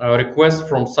request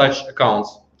from such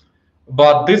accounts.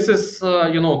 But this is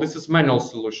this is manual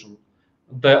solution.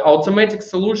 The automatic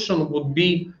solution would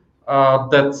be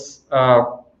that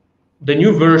the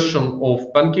new version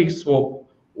of PancakeSwap,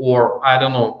 or I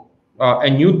don't know, a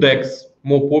new DEX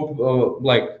more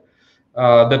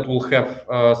that will have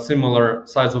similar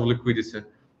size of liquidity,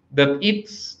 that it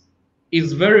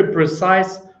is very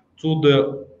precise to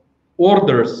the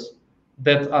orders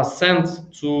that are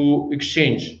sent to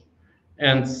exchange,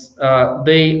 and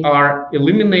they are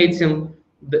eliminating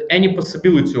any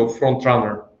possibility of front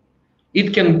runner.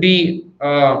 It can be,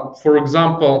 for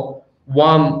example,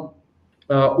 one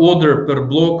order per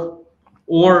block,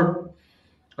 or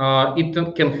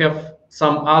it can have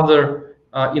some other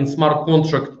in smart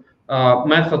contract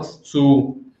methods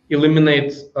to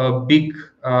eliminate big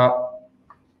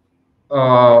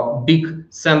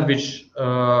sandwich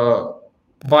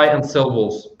buy and sell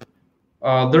walls.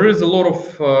 There is a lot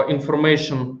of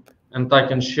information, and I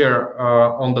can share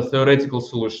on the theoretical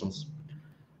solutions.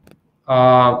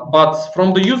 But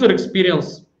from the user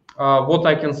experience, what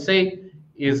I can say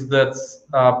is that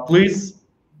please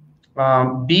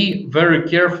be very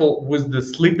careful with the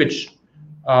slippage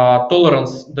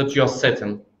tolerance that you are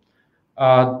setting.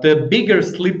 The bigger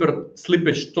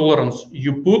slippage tolerance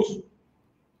you put,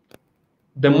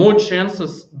 the more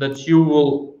chances that you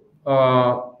will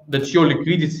that your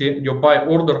liquidity, your buy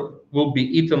order, will be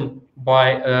eaten by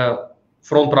a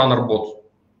front runner bot.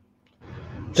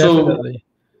 Definitely.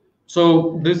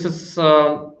 So this is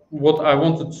what I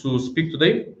wanted to speak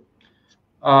today.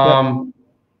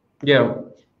 Yeah,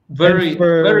 very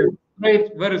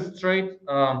straight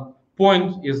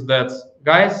point is that,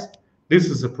 guys, this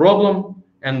is a problem,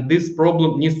 and this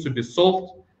problem needs to be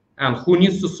solved. And who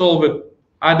needs to solve it?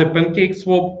 Either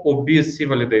PancakeSwap or BSC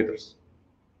validators.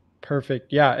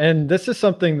 Perfect. Yeah, and this is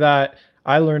something that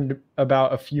I learned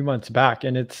about a few months back,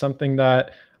 and it's something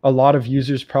that a lot of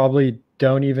users probably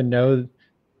don't even know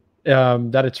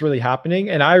that it's really happening.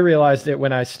 And I realized it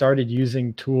when I started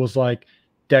using tools like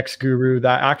Dex Guru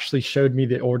that actually showed me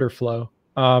the order flow.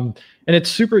 And it's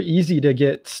super easy to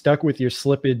get stuck with your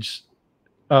slippage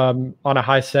on a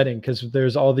high setting, because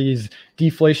there's all these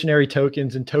deflationary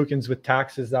tokens and tokens with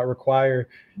taxes that require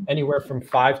anywhere from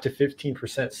 5 to 15%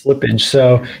 slippage.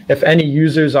 So if any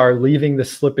users are leaving the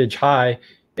slippage high,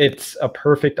 it's a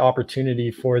perfect opportunity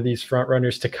for these front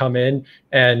runners to come in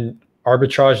and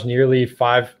arbitrage nearly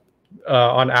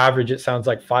on average, it sounds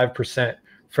like 5%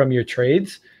 from your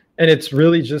trades. And it's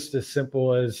really just as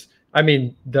simple as, I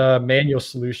mean, the manual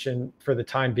solution for the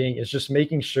time being is just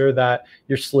making sure that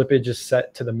your slippage is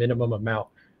set to the minimum amount.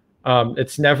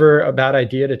 It's never a bad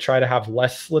idea to try to have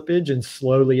less slippage and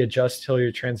slowly adjust till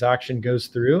your transaction goes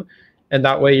through. And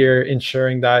that way you're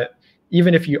ensuring that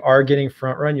even if you are getting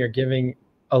front run, you're giving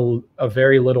a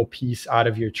very little piece out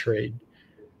of your trade.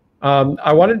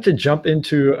 I wanted to jump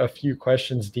into a few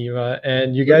questions, Dima,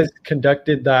 and you guys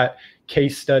conducted that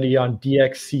case study on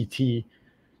DXCT.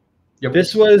 Yep.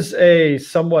 This was a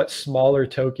somewhat smaller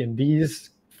token.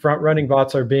 These front-running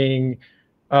bots are being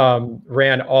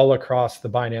ran all across the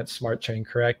Binance Smart Chain,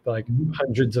 correct? Like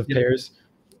hundreds of pairs?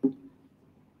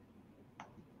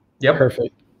 Yep.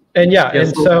 Perfect. And yeah,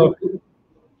 and so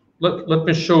let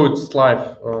me show it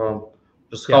live,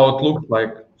 just how it looks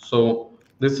like. So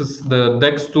this is the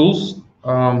DEX tools.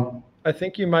 I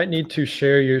think you might need to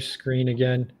share your screen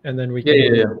again, and then we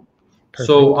can. Yeah. Perfect.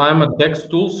 So I'm at DEX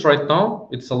tools right now.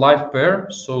 It's a live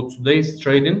pair. So today's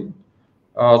trading.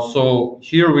 So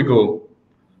here we go.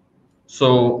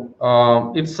 So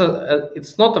it's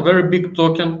not a very big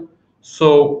token.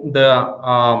 So the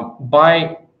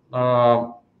buy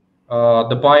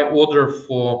order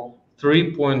for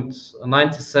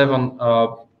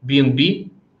 3.97 BNB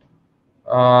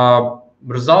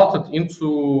resulted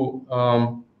into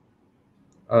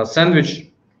a sandwich.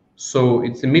 So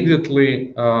it's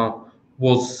immediately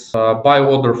was buy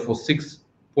order for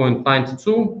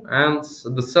 6.92 and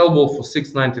the sell ball for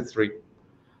 6.93.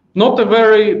 Not a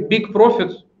very big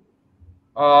profit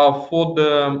for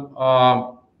the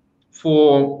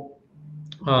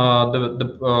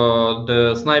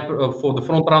sniper for the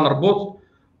front runner bot,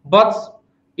 but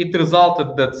it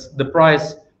resulted that the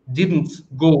price didn't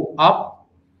go up.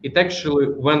 It actually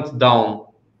went down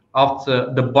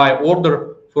after the buy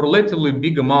order for a relatively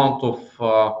big amount of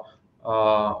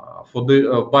for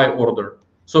the buy order.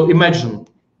 So imagine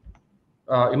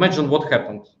what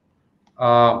happened.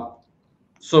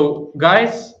 So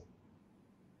guys,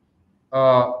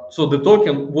 so the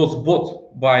token was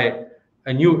bought by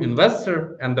a new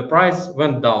investor and the price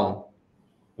went down.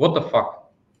 What the fuck?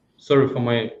 Sorry for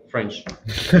my French.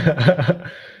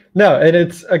 No, and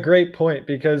it's a great point,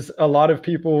 because a lot of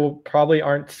people probably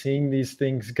aren't seeing these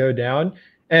things go down.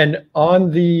 And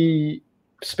on the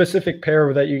specific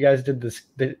pair that you guys did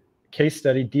the case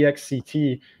study,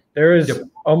 DXCT, there is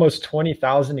almost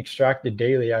 20,000 extracted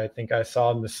daily, I think I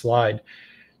saw in the slide.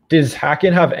 Does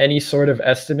Hacken have any sort of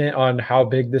estimate on how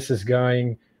big this is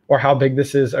going, or how big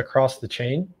this is across the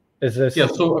chain? Is this? Yeah,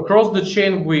 so across the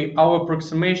chain, our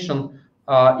approximation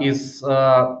is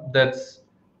that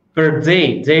per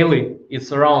day, daily,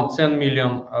 it's around $10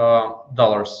 million.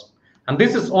 And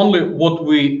this is only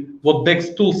what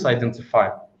DEX tools identify.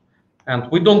 And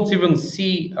we don't even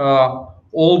see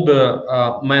all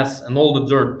the mess and all the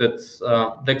dirt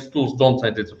that DEX tools don't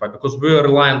identify, because we are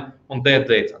relying on their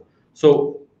data.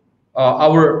 So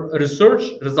our research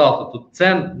resulted to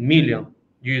 10 million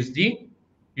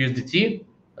USDT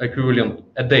equivalent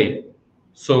a day.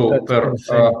 So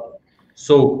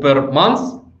per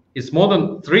month it's more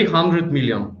than 300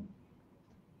 million.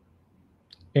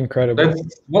 Incredible.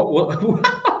 That's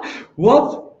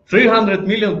what 300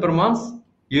 million per month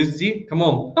USD? Come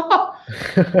on.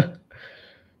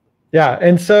 Yeah,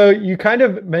 and so you kind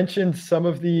of mentioned some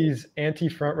of these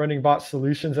anti-front running bot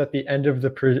solutions at the end of the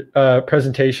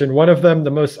presentation. One of them,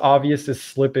 the most obvious, is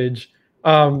slippage.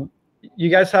 You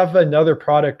guys have another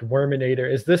product,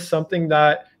 Worminator. Is this something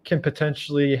that can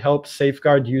potentially help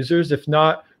safeguard users? If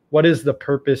not, what is the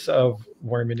purpose of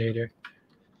Worminator?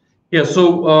 Yeah,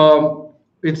 so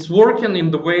it's working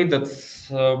in the way that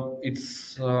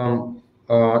it's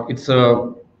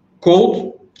a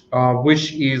code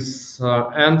which is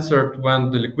answered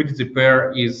when the liquidity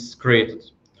pair is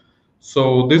created.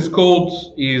 So this code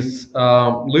is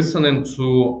listening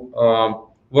to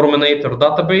Worminator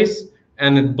database,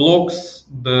 and it blocks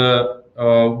the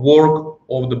work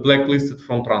of the blacklisted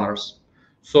front runners.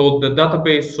 So the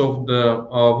database of the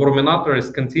Worminator is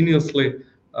continuously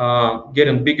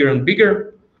getting bigger and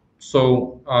bigger.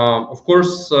 So of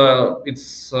course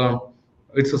it's a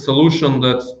solution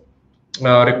that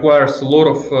requires a lot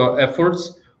of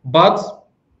efforts, but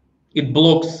it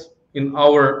blocks, in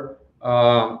our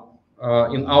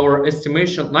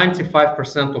estimation,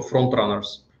 95% of front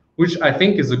runners, which I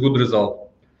think is a good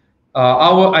result.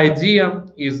 Our idea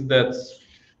is that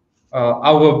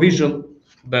our vision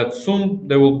that soon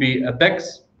there will be a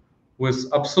DEX with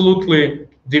absolutely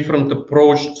different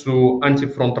approach to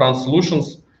anti-front run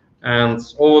solutions, and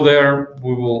over there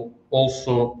we will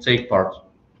also take part.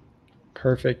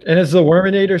 Perfect. And is the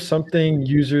Worminator something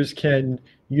users can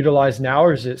utilize now,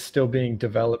 or is it still being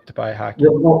developed by Hacken?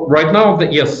 Well, right now,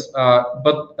 yes,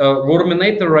 but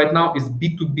Worminator right now is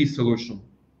B2B solution.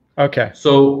 Okay.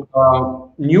 So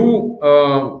new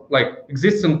like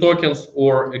existing tokens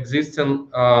or existing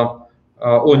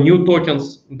or new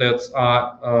tokens that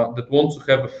want to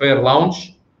have a fair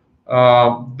launch,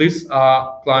 these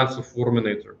are clients of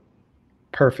Worminator.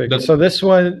 Perfect. So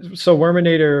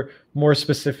Worminator more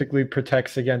specifically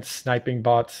protects against sniping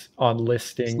bots on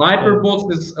listing. Sniper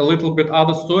bots is a little bit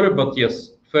other story, but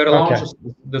yes, fair launch is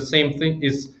the same thing.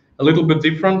 Is a little bit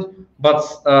different, but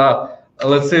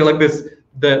let's say like this: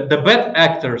 the bad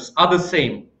actors are the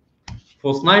same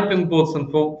for sniping bots and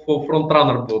for front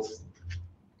runner bots.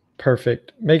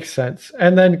 Perfect. Makes sense.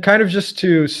 And then kind of just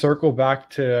to circle back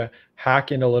to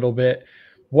Hacken a little bit,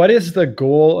 what is the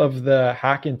goal of the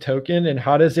Hacken token, and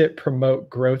how does it promote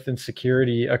growth and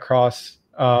security across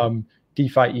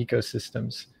DeFi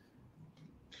ecosystems?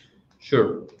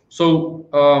 Sure. So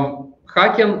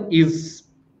Hacken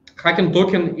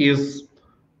token is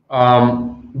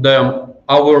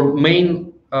our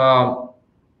main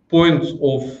point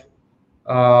of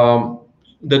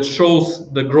that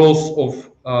shows the growth of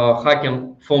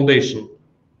Hacken Foundation.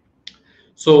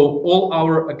 So all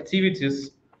our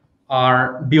activities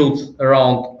are built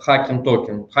around Hacken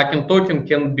token. Hacken token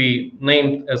can be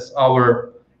named as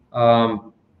our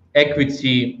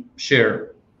equity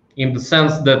share, in the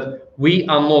sense that we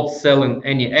are not selling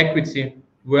any equity,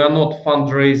 we are not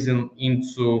fundraising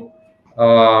into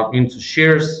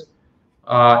shares.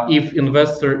 If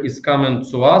investor is coming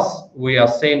to us, we are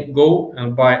saying go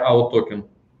and buy our token.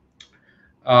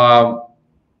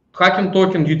 Hacken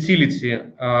token utility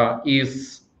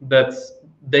is that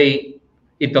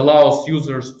it allows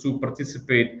users to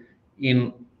participate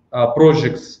in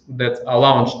projects that are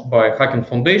launched by Hacken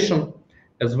Foundation,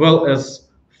 as well as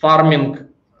farming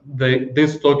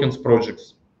these tokens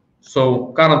projects.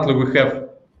 So currently we have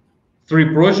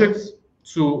 3 projects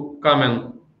to come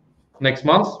in next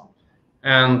month,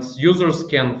 and users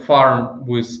can farm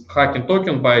with Hacken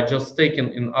token by just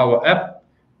staking in our app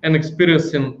and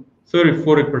experiencing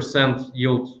 30-40%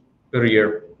 yield per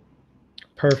year.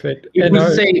 Perfect.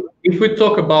 If we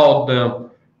talk about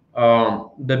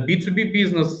the B2B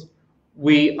business,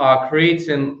 we are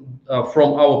creating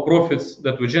from our profits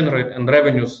that we generate and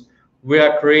revenues, we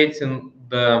are creating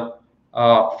the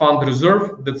fund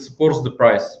reserve that supports the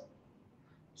price.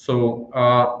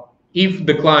 So if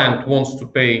the client wants to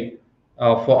pay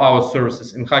for our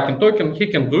services in Hacken token, he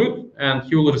can do it, and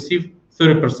he will receive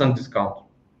 30% discount.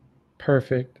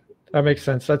 Perfect. That makes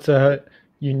sense. That's a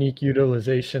unique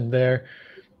utilization there.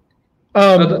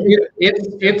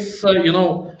 It's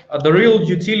the real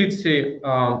utility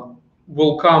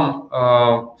will come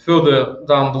further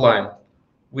down the line.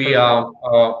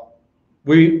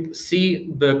 We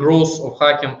see the growth of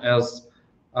Hacken as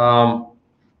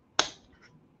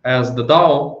the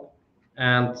DAO,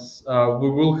 and we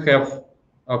will have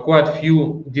quite a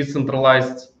few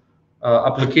decentralized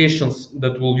applications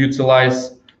that will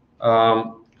utilize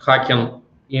Hacken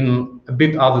in a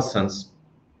bit other sense.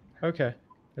 Okay,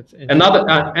 that's another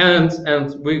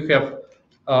and we have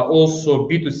also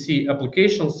B2C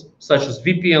applications such as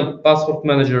VPN password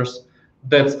managers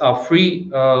that are free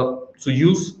to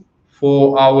use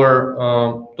for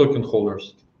our token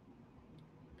holders.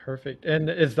 Perfect. And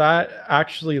is that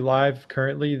actually live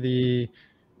currently, the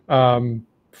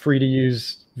free to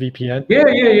use VPN? Yeah.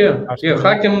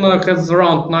 Hacken has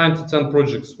around 9 to 10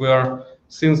 projects. We are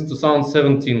since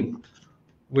 2017.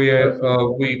 We're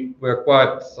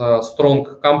quite a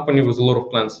strong company with a lot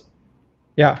of plans.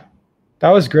 Yeah, that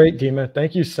was great, Dima.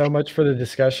 Thank you so much for the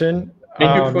discussion.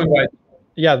 Thank you for inviting.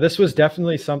 Yeah, this was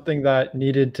definitely something that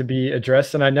needed to be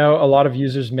addressed. And I know a lot of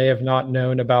users may have not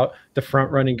known about the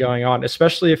front running going on,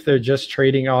 especially if they're just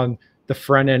trading on the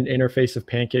front end interface of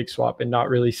PancakeSwap and not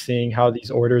really seeing how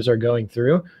these orders are going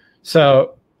through.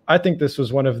 So I think this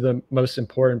was one of the most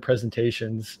important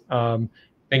presentations.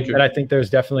 Thank you. And I think there's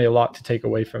definitely a lot to take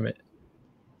away from it.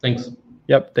 Thanks.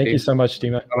 Yep. Thank you so much,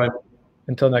 Dima. Bye.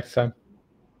 Until next time.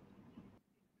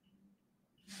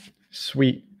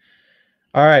 Sweet.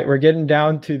 All right, we're getting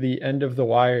down to the end of the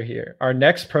wire here. Our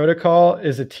next protocol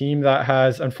is a team that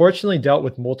has unfortunately dealt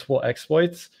with multiple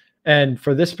exploits. And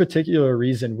for this particular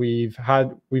reason, we've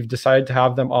decided to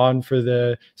have them on for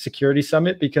the security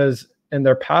summit, because in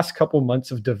their past couple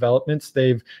months of developments,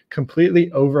 they've completely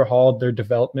overhauled their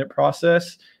development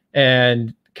process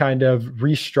and kind of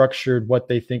restructured what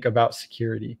they think about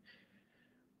security.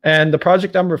 And the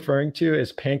project I'm referring to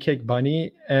is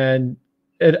PancakeBunny, and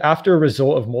after a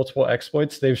result of multiple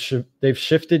exploits, they've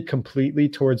shifted completely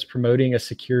towards promoting a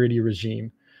security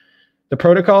regime. The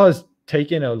protocol has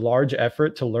taken a large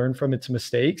effort to learn from its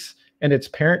mistakes, and its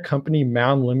parent company,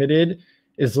 Mound Limited,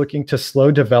 is looking to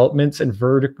slow developments and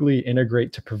vertically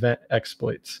integrate to prevent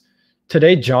exploits.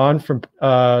 Today, John, from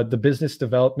the business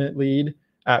development lead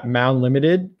at Mound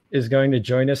Limited, is going to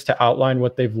join us to outline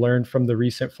what they've learned from the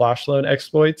recent flash loan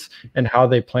exploits and how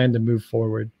they plan to move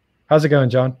forward. How's it going,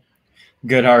 John?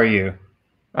 Good. How are you?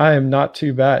 I am not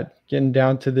too bad. Getting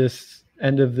down to this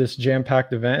end of this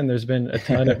jam-packed event, and there's been a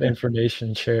ton of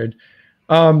information shared.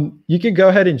 You can go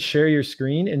ahead and share your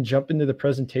screen and jump into the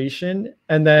presentation.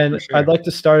 And then I'd like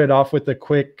to start it off with a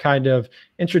quick kind of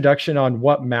introduction on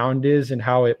what Mound is and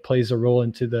how it plays a role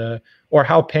into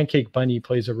how PancakeBunny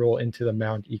plays a role into the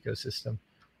Mound ecosystem.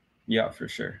 Yeah, for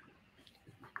sure.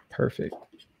 Perfect.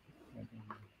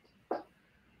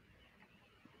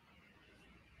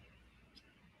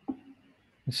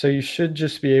 So you should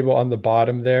just be able, on the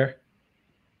bottom there,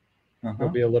 there'll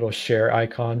be a little share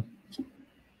icon.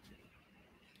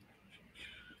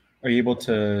 Are you able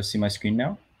to see my screen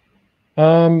now?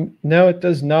 No, it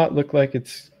does not look like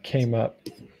it's came up.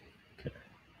 Okay.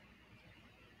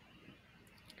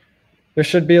 There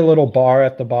should be a little bar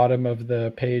at the bottom of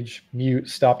the page, mute,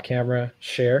 stop camera,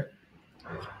 share.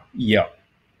 Yeah.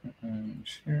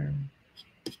 Share.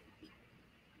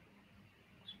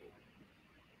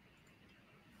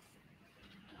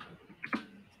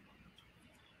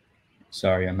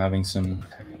 Sorry, I'm having some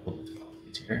technical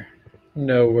difficulties here.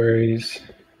 No worries.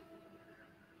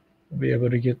 We'll be able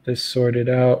to get this sorted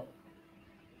out.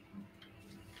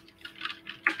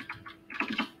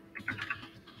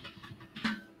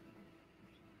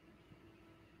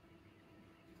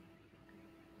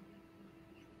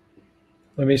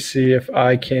 Let me see if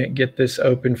I can't get this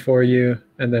open for you,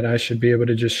 and then I should be able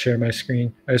to just share my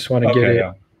screen. I just want to get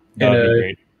it in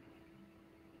a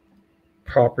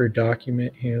proper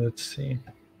document here. Let's see.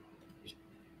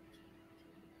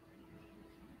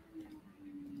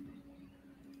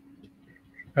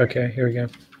 Okay, here we go.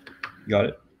 Got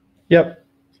it? Yep.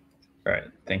 All right,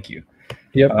 thank you.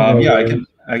 Yep.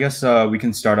 I guess we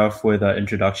can start off with an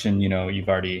introduction. You know, you've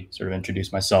already sort of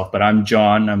introduced myself, but I'm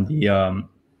John. I'm the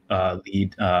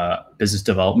lead business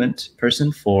development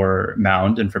person for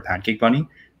Mound and for PancakeBunny.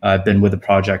 I've been with the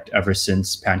project ever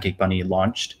since PancakeBunny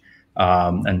launched.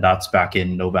 and that's back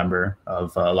in November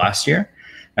of last year.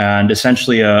 And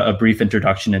essentially a brief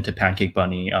introduction into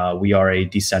PancakeBunny. We are a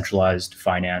decentralized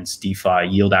finance DeFi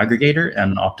yield aggregator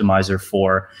and optimizer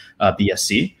for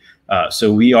BSC.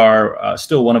 So we are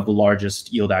still one of the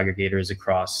largest yield aggregators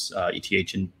across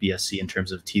ETH and BSC in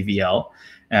terms of TVL.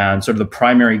 And sort of the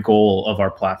primary goal of our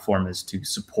platform is to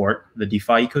support the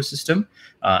DeFi ecosystem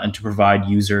and to provide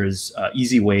users an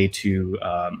easy way to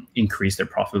increase their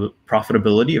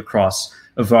profitability across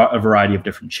a variety of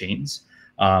different chains.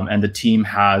 And the team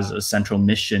has a central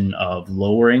mission of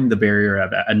lowering the barrier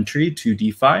of entry to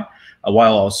DeFi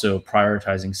while also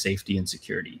prioritizing safety and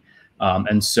security.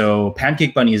 And so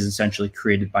PancakeBunny is essentially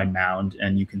created by Mound,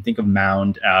 and you can think of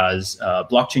Mound as a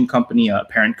blockchain company, a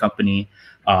parent company,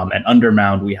 and under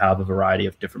Mound we have a variety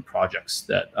of different projects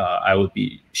that I would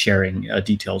be sharing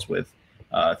details with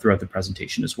throughout the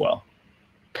presentation as well.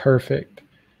 Perfect.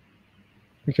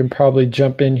 We can probably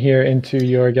jump in here into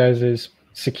your guys's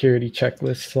security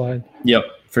checklist slide. Yep,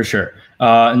 for sure.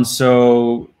 And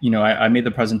so, I made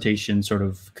the presentation sort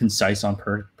of concise on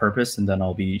purpose, and then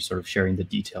I'll be sort of sharing the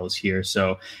details here.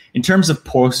 So in terms of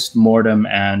post-mortem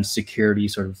and security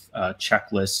sort of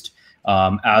checklist,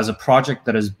 as a project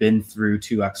that has been through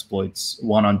 2 exploits,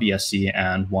 one on BSC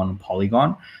and one on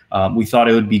Polygon, we thought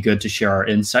it would be good to share our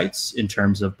insights in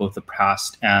terms of both the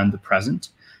past and the present.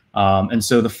 And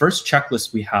so the first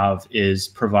checklist we have is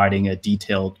providing a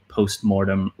detailed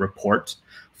post-mortem report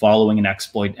following an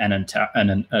exploit and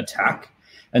an attack.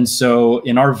 And so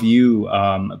in our view,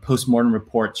 post-mortem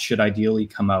reports should ideally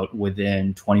come out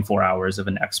within 24 hours of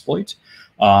an exploit.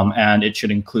 And it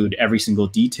should include every single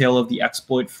detail of the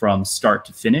exploit from start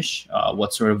to finish,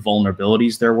 what sort of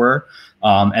vulnerabilities there were.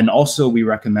 And also we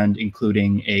recommend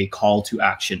including a call to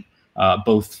action,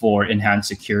 both for enhanced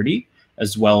security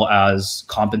as well as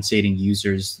compensating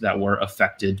users that were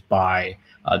affected by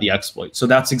the exploit. So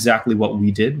that's exactly what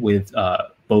we did with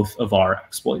both of our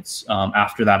exploits.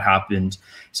 After that happened,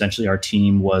 essentially our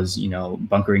team was,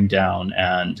 bunkering down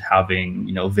and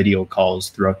having, video calls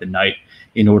throughout the night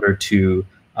in order to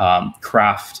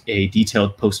craft a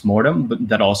detailed postmortem, but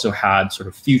that also had sort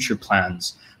of future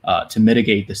plans to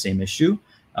mitigate the same issue,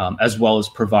 as well as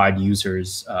provide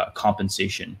users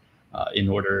compensation in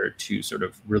order to sort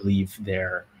of relieve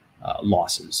their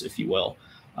losses, if you will.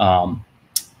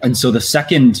 And so the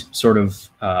second sort of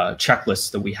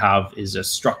checklist that we have is a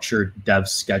structured dev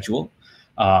schedule.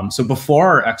 So before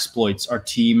our exploits, our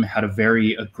team had a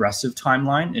very aggressive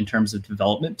timeline in terms of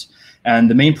development. And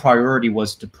the main priority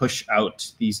was to push out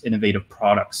these innovative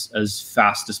products as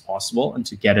fast as possible and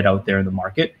to get it out there in the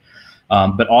market.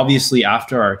 But obviously,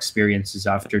 after our experiences,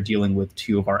 after dealing with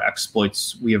 2 of our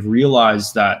exploits, we have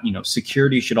realized that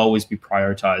security should always be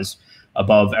prioritized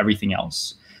above everything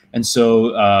else. And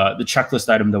so the checklist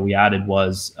item that we added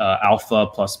was alpha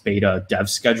plus beta dev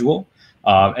schedule.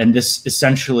 And this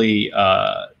essentially,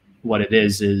 what it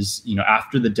is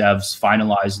after the devs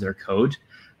finalize their code,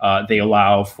 they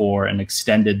allow for an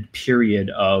extended period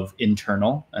of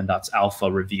internal, and that's alpha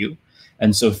review.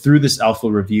 And so through this alpha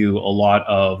review, a lot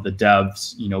of the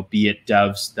devs, be it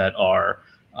devs that are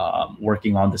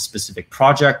working on the specific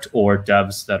project or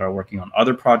devs that are working on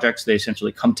other projects, they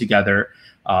essentially come together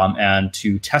and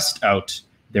to test out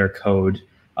their code.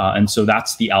 And so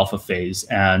that's the alpha phase.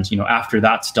 And after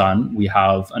that's done, we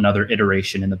have another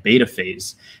iteration in the beta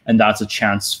phase. And that's a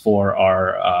chance for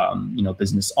our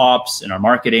business ops and our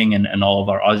marketing and all of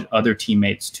our other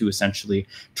teammates to essentially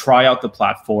try out the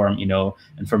platform,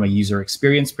 and from a user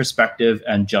experience perspective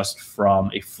and just from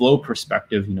a flow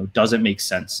perspective, does it make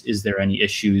sense? Is there any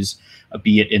issues,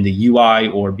 be it in the UI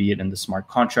or be it in the smart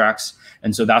contracts?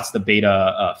 And so that's the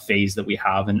beta phase that we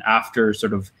have. And after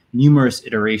sort of numerous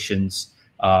iterations,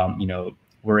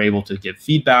 we're able to give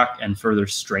feedback and further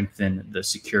strengthen the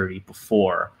security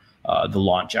before the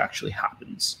launch actually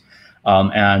happens.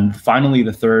 And finally,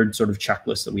 the third sort of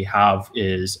checklist that we have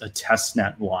is a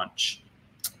testnet launch.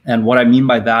 And what I mean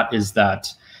by that is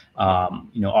that,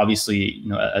 obviously,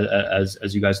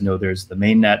 as you guys know, there's the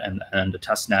mainnet and the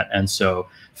testnet. And so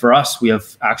for us, we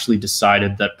have actually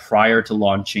decided that prior to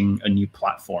launching a new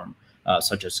platform,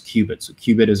 such as Qubit. So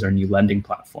Qubit is our new lending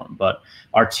platform, but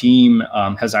our team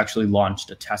has actually launched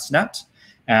a testnet.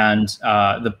 And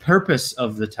the purpose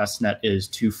of the testnet is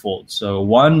twofold. So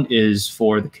one is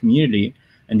for the community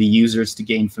and the users to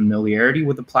gain familiarity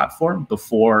with the platform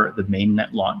before the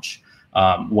mainnet launch,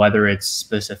 whether it's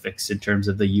specifics in terms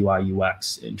of the UI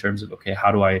UX, in terms of, okay,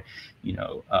 how do I,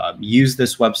 use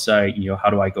this website? How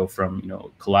do I go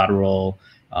from, collateral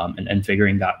and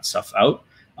figuring that stuff out?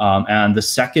 And the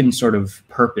second sort of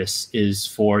purpose is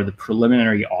for the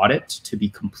preliminary audit to be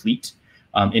complete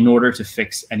in order to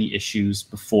fix any issues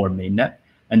before mainnet.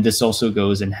 And this also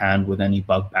goes in hand with any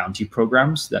bug bounty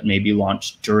programs that may be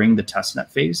launched during the testnet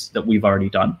phase that we've already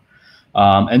done.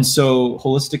 And so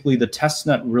holistically, the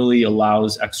testnet really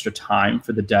allows extra time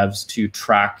for the devs to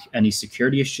track any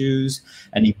security issues,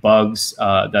 any bugs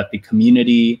that the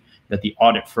community, that the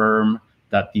audit firm,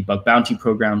 that the bug bounty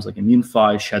programs like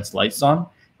Immunefi sheds lights on,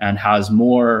 and has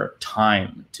more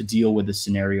time to deal with the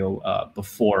scenario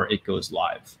before it goes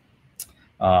live.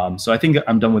 So I think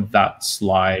I'm done with that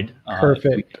slide. Perfect.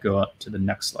 If we could go up to the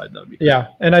next slide, that would be great. Yeah,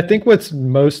 and I think what's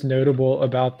most notable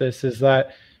about this is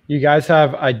that you guys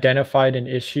have identified an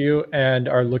issue and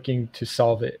are looking to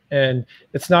solve it. And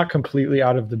it's not completely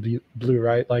out of the blue,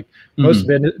 right? Like most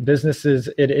businesses,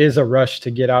 it is a rush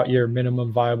to get out your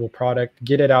minimum viable product,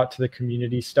 get it out to the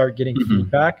community, start getting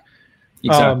feedback.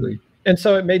 Exactly. And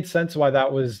so it made sense why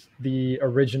that was the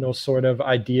original sort of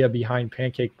idea behind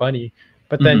PancakeBunny.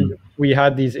 But then we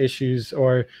had these issues,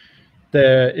 or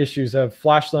the issues of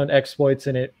flash loan exploits,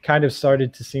 and it kind of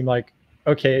started to seem like,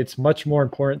 okay, it's much more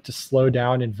important to slow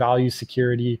down and value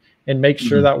security and make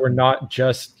sure that we're not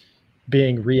just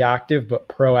being reactive, but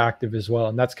proactive as well.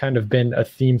 And that's kind of been a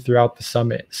theme throughout the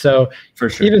summit. So for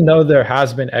sure, even though there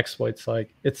has been exploits,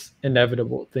 like it's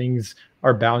inevitable, things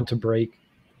are bound to break.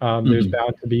 There's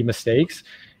bound to be mistakes.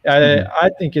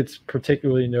 I think it's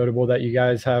particularly notable that you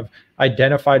guys have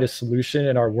identified a solution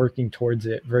and are working towards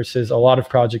it versus a lot of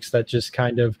projects that just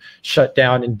kind of shut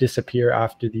down and disappear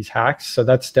after these hacks. So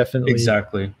that's definitely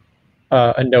exactly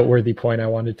a noteworthy point I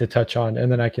wanted to touch on.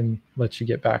 And then I can let you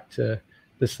get back to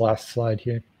this last slide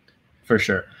here. For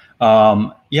sure.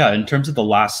 Yeah, in terms of the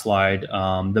last slide,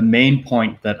 the main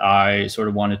point that I sort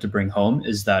of wanted to bring home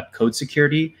is that code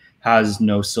security has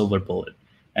no silver bullet.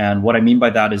 And what I mean by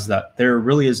that is that there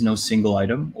really is no single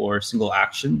item or single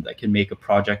action that can make a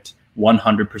project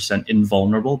 100%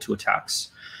 invulnerable to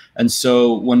attacks. And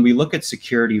so when we look at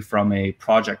security from a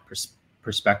project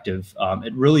perspective,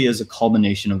 it really is a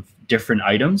culmination of different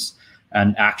items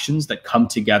and actions that come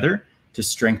together to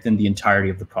strengthen the entirety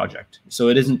of the project. So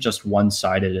it isn't just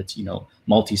one-sided, it's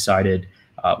multi-sided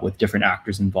with different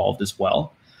actors involved as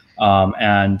well.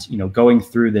 And going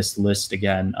through this list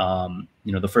again,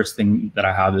 the first thing that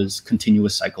I have is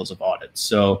continuous cycles of audits.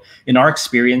 So in our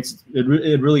experience,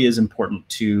 it really is important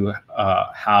to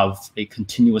have a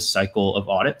continuous cycle of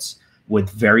audits with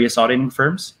various auditing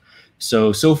firms.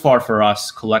 So far for us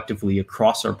collectively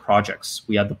across our projects,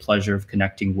 we had the pleasure of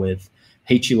connecting with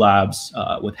HE Labs,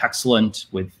 with Hexcellent,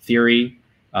 with Theory,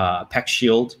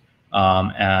 PeckShield,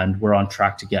 and we're on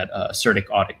track to get a CertIC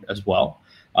audit as well.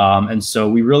 And so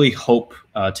we really hope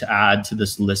to add to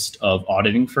this list of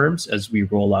auditing firms as we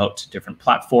roll out different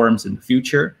platforms in the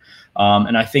future.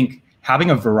 And I think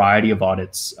having a variety of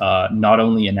audits not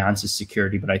only enhances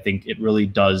security, but I think it really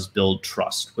does build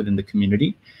trust within the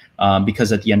community.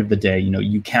 Because at the end of the day,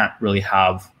 you can't really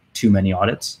have too many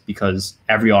audits because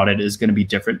every audit is going to be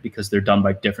different because they're done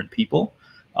by different people.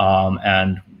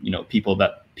 And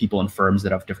people and firms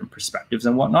that have different perspectives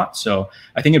and whatnot. So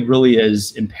I think it really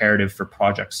is imperative for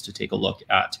projects to take a look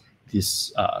at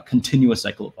this continuous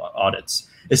cycle of audits,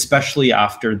 especially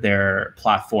after their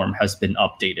platform has been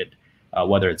updated,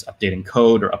 whether it's updating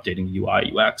code or updating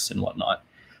UI, UX, and whatnot.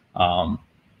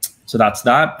 So that's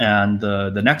that. And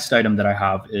the next item that I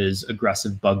have is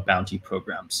aggressive bug bounty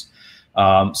programs.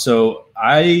 So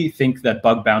I think that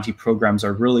bug bounty programs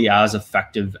are really as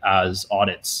effective as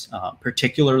audits,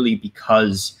 particularly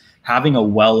because having a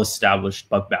well-established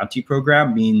bug bounty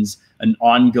program means an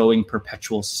ongoing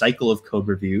perpetual cycle of code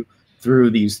review through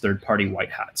these third-party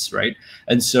white hats, right?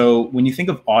 And so when you think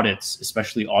of audits,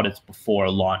 especially audits before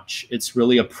launch, it's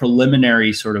really a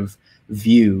preliminary sort of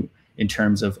view in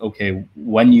terms of, okay,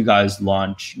 when you guys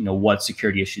launch, what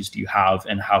security issues do you have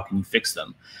and how can you fix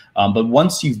them? But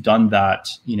once you've done that,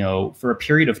 for a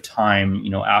period of time,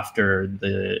 after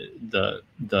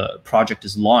the project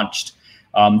is launched,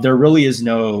 there really is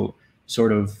no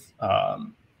sort of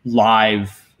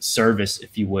live service,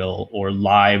 if you will, or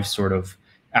live sort of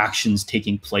actions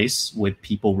taking place with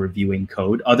people reviewing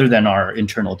code other than our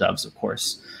internal devs, of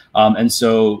course. And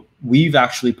so we've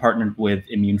actually partnered with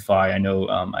Immunefi. I know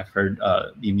I've heard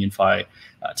the Immunefi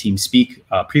team speak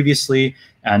previously,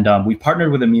 and we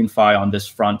partnered with Immunefi on this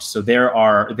front. So they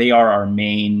are our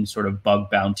main sort of bug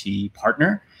bounty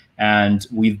partner, and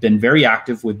we've been very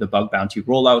active with the bug bounty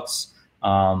rollouts.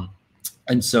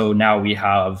 And so now we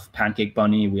have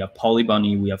PancakeBunny, we have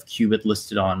PolyBunny, we have Qubit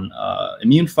listed on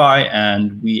Immunefi,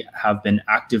 and we have been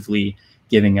actively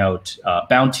giving out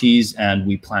bounties, and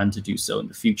we plan to do so in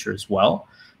the future as well.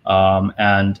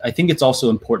 And I think it's also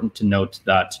important to note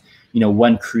that,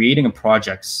 when creating a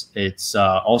project, it's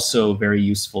also very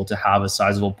useful to have a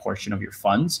sizable portion of your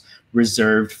funds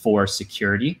reserved for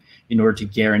security in order to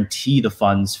guarantee the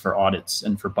funds for audits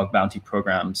and for bug bounty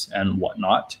programs and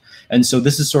whatnot. And so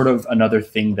this is sort of another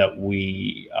thing that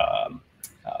we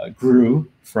grew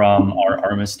from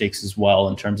our mistakes as well,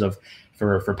 in terms of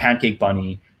for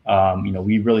PancakeBunny,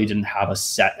 we really didn't have a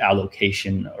set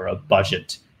allocation or a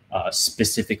budget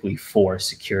specifically for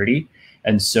security.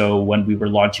 And so when we were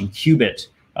launching Qubit,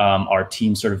 our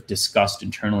team sort of discussed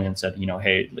internally and said,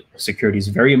 hey, security is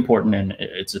very important and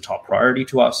it's a top priority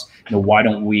to us. Why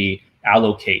don't we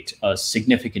allocate a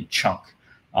significant chunk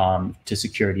to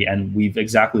security? And we've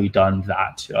exactly done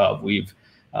that. We've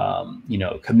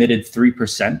committed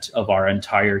 3% of our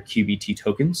entire QBT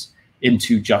tokens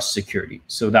into just security.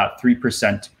 So that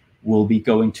 3% will be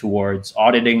going towards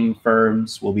auditing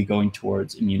firms, will be going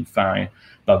towards Immunefi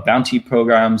bug bounty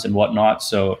programs and whatnot.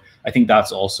 So I think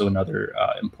that's also another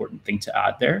important thing to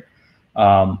add there.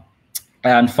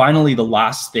 And finally, the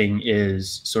last thing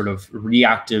is sort of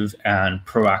reactive and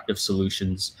proactive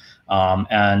solutions.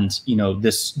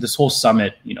 This whole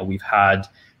summit, we've had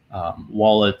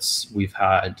wallets, we've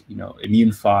had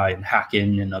Immunefi and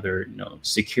Hacken and other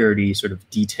security sort of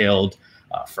detailed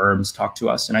firms talk to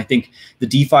us. And I think the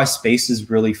DeFi space is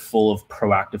really full of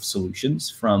proactive solutions,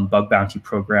 from bug bounty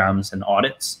programs and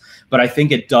audits, but I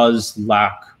think it does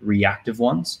lack reactive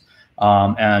ones.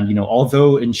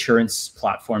 Although insurance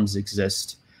platforms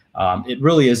exist, it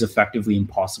really is effectively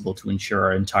impossible to insure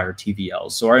our entire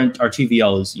TVL. So our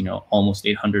TVL is almost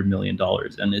 $800 million,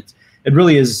 and it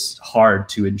really is hard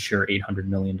to insure $800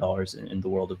 million in the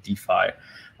world of DeFi.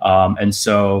 And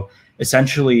so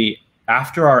essentially,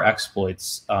 after our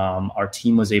exploits, our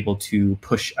team was able to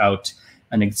push out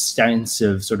an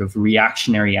extensive sort of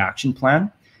reactionary action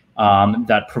plan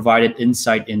that provided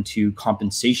insight into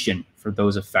compensation for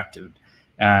those affected.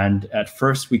 And at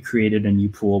first, we created a new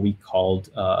pool we called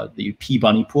the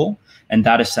PBunny pool. And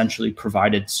that essentially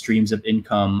provided streams of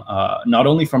income, not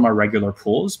only from our regular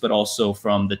pools, but also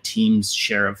from the team's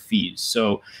share of fees.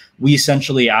 So we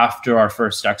essentially, after our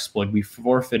first exploit, we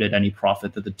forfeited any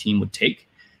profit that the team would take.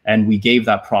 And we gave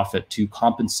that profit to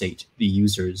compensate the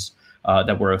users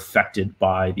that were affected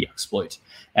by the exploit.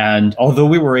 And although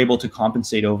we were able to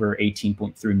compensate over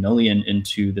 18.3 million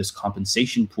into this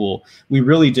compensation pool, we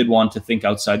really did want to think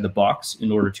outside the box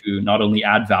in order to not only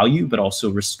add value, but also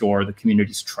restore the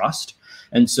community's trust.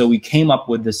 And so we came up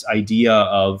with this idea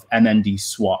of MND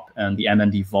swap and the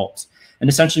MND vault. And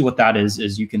essentially what that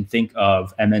is you can think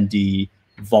of MND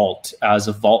vault as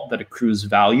a vault that accrues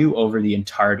value over the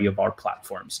entirety of our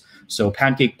platforms. So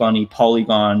PancakeBunny,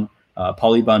 Polygon,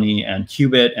 Polybunny, and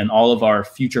Qubit, and all of our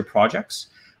future projects,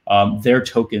 their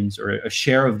tokens, or a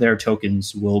share of their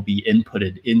tokens, will be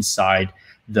inputted inside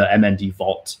the MND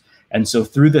vault. And so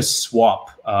through this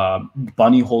swap,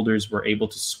 bunny holders were able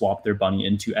to swap their bunny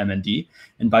into MND.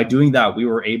 And by doing that, we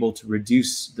were able to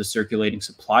reduce the circulating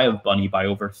supply of bunny by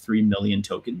over 3 million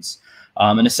tokens.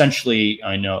 And essentially,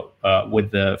 I know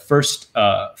with the first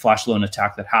flash loan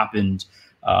attack that happened,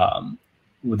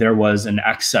 there was an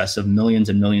excess of millions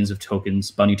and millions of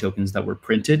tokens, bunny tokens, that were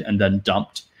printed and then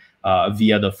dumped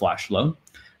via the flash loan.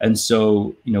 And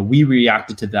so, we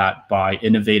reacted to that by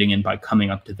innovating and by coming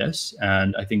up to this.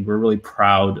 And I think we're really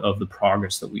proud of the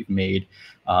progress that we've made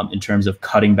in terms of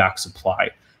cutting back supply,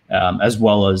 as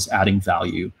well as adding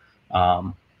value.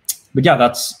 But yeah,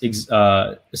 that's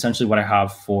essentially what I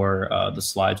have for the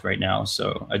slides right now.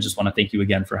 So I just want to thank you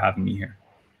again for having me here.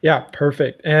 Yeah,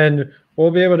 perfect. And we'll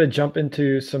be able to jump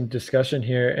into some discussion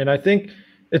here. And I think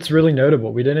it's really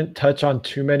notable. We didn't touch on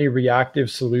too many reactive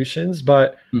solutions,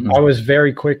 but I was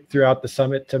very quick throughout the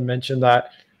summit to mention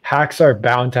that hacks are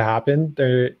bound to happen.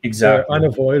 They're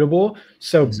unavoidable.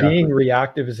 So being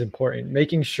reactive is important.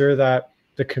 Making sure that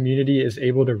the community is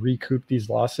able to recoup these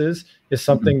losses is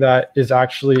something that is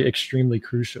actually extremely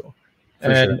crucial.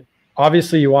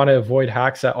 Obviously you want to avoid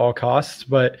hacks at all costs,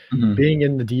 but being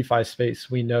in the DeFi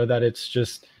space, we know that it's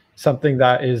just something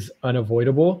that is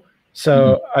unavoidable.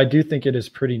 So I do think it is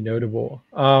pretty notable.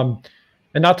 And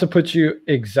not to put you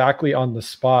exactly on the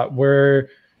spot, were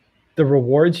the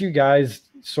rewards you guys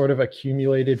sort of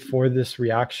accumulated for this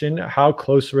reaction, how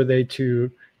close were they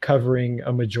to covering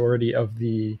a majority of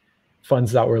the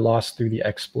funds that were lost through the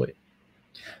exploit?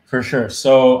 For sure.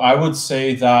 So I would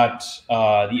say that the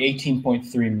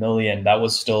 18.3 million, that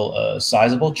was still a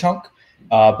sizable chunk,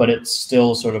 but it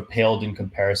still sort of paled in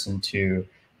comparison to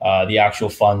the actual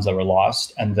funds that were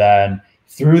lost. And then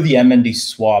through the MND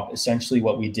swap, essentially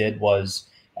what we did was,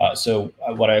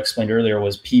 what I explained earlier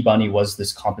was PBunny was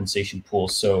this compensation pool.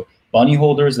 So Bunny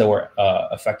holders that were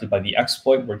affected by the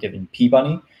exploit were given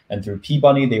PBunny, and through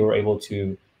PBunny they were able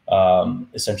to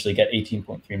essentially get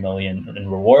 18.3 million in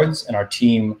rewards. And our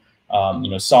team,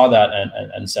 saw that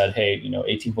and said, hey,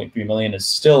 18.3 million is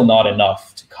still not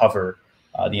enough to cover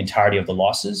the entirety of the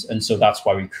losses. And so that's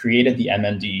why we created the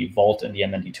MND vault and the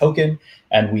MND token,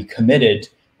 and we committed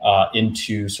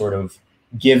into sort of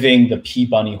giving the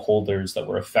PBunny holders that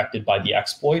were affected by the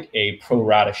exploit a pro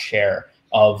rata share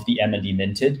of the MND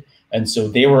minted. And so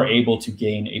they were able to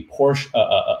gain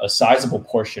a sizable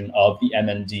portion of the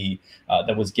MND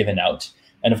that was given out.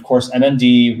 And of course,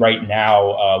 MND right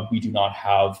now, we do not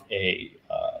have a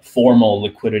formal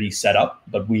liquidity setup,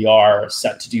 but we are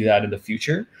set to do that in the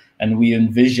future. And we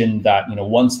envision that,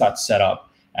 once that's set up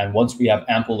and once we have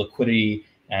ample liquidity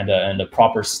and a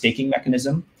proper staking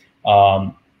mechanism,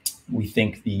 we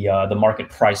think the market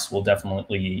price will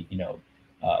definitely,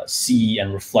 see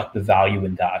and reflect the value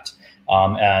in that.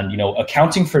 And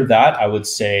accounting for that, I would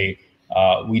say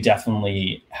we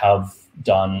definitely have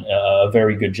done a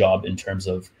very good job in terms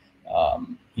of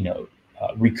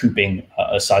recouping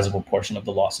a sizable portion of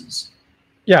the losses.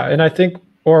 Yeah, and I think,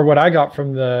 or what I got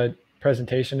from the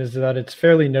presentation is that it's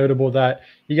fairly notable that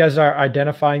you guys are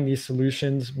identifying these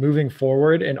solutions moving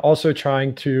forward and also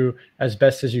trying to, as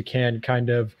best as you can, kind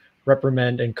of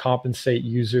reprimand and compensate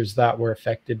users that were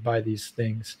affected by these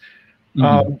things.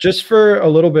 Just for a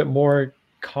little bit more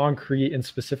concrete and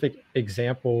specific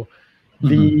example,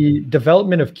 the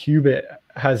development of Qubit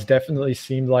has definitely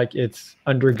seemed like it's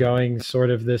undergoing sort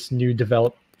of this new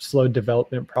slow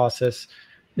development process.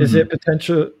 Is it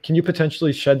can you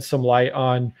potentially shed some light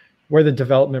on where the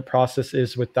development process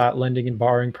is with that lending and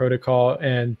borrowing protocol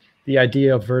and the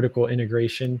idea of vertical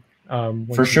integration?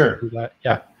 For sure.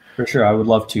 Yeah. For sure, I would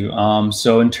love to.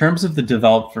 So in terms of the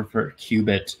developer for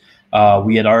Qubit,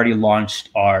 we had already launched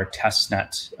our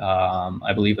testnet,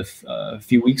 I believe a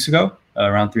few weeks ago,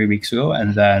 around 3 weeks ago.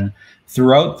 And then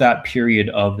throughout that period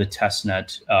of the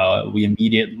testnet, we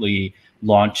immediately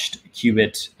launched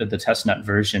Qubit, the testnet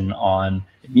version on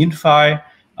Immunefi.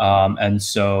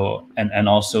 And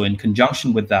also in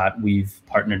conjunction with that, we've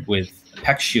partnered with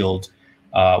PeckShield,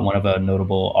 one of the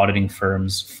notable auditing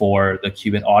firms for the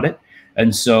Qubit audit.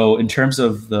 And so in terms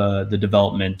of the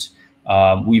development,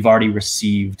 we've already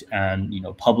received and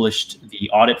published the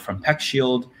audit from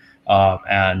PeckShield,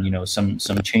 and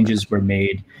some changes were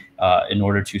made in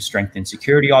order to strengthen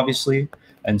security, obviously.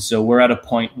 And so we're at a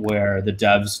point where the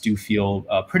devs do feel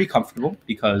pretty comfortable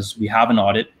because we have an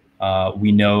audit,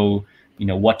 we know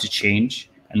what to change,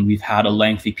 and we've had a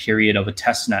lengthy period of a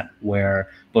testnet where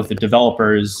both the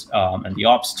developers and the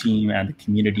ops team and the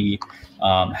community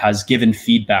has given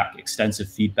feedback, extensive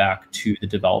feedback to the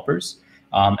developers.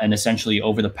 And essentially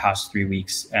over the past 3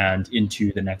 weeks and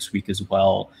into the next week as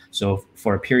well. So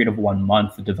for a period of 1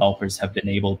 month, the developers have been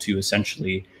able to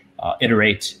essentially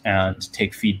iterate and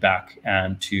take feedback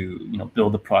and to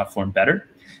build the platform better.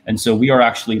 And so we are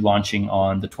actually launching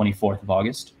on the 24th of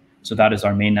August. So that is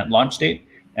our mainnet launch date.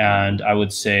 And I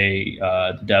would say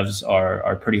the devs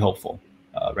are pretty hopeful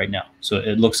right now. So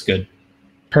it looks good.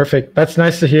 Perfect. That's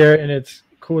nice to hear. And it's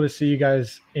cool to see you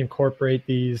guys incorporate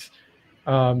these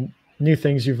new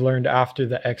things you've learned after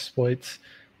the exploits.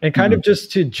 And kind of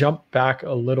just to jump back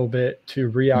a little bit to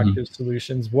reactive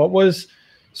solutions, what was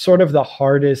sort of the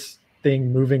hardest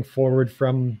thing moving forward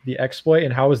from the exploit,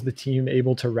 and how was the team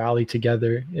able to rally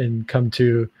together and come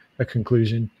to a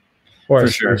conclusion or a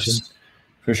solution?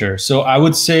 For sure. So I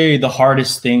would say the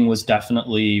hardest thing was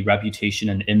definitely reputation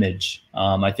and image.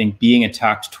 I think being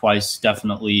attacked twice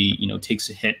definitely, takes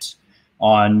a hit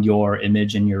on your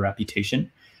image and your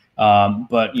reputation.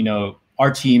 But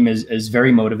our team is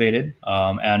very motivated,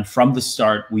 and from the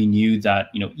start we knew that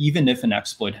even if an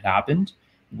exploit had happened,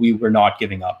 we were not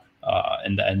giving up.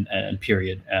 And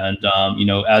period. And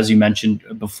as you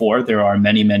mentioned before, there are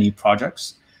many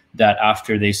projects that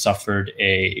after they suffered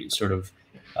a sort of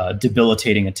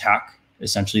debilitating attack,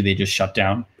 essentially they just shut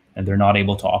down and they're not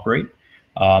able to operate.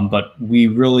 But we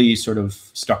really sort of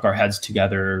stuck our heads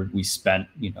together. We spent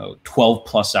 12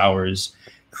 plus hours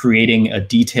creating a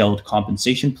detailed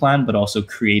compensation plan, but also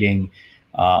creating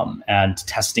and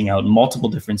testing out multiple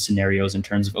different scenarios in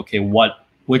terms of, okay,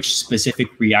 which specific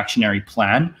reactionary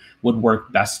plan would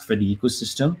work best for the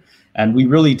ecosystem. And we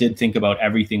really did think about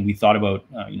everything. We thought about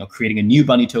creating a new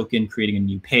bunny token, creating a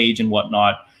new page and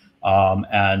whatnot.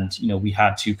 And we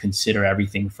had to consider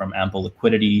everything from ample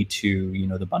liquidity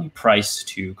to the bunny price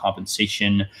to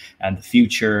compensation and the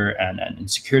future and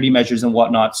security measures and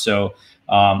whatnot. So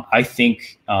I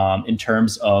think in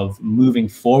terms of moving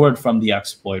forward from the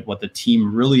exploit, what the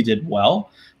team really did well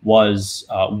was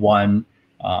one,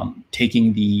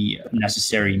 taking the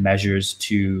necessary measures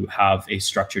to have a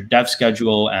structured dev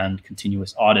schedule and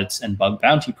continuous audits and bug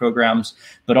bounty programs,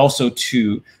 but also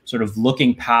to sort of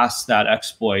looking past that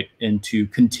exploit and to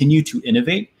continue to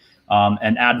innovate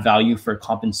and add value for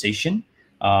compensation,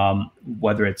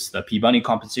 whether it's the PBunny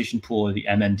compensation pool or the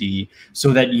MND,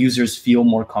 so that users feel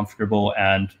more comfortable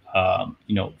and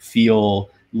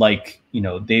feel like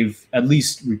they've at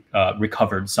least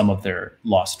recovered some of their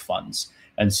lost funds,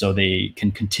 and so they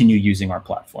can continue using our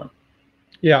platform.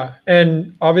 Yeah,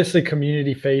 and obviously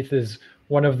community faith is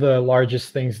one of the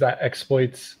largest things that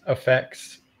exploits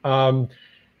affects.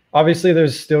 Obviously,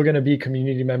 there's still going to be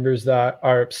community members that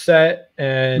are upset,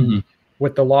 and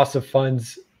with the loss of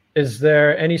funds, is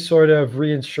there any sort of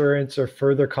reinsurance or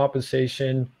further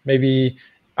compensation, maybe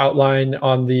outline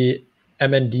on the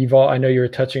MND vault? I know you were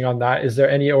touching on that. Is there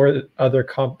any other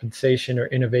compensation or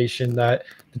innovation that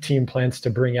the team plans to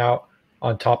bring out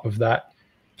on top of that?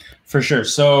 For sure.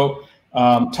 So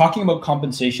talking about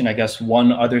compensation, I guess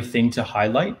one other thing to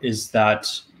highlight is that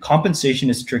compensation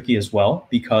is tricky as well,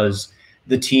 because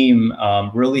the team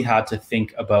really had to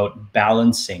think about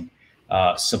balancing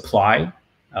supply,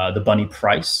 the Bunny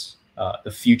price,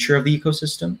 the future of the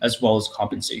ecosystem, as well as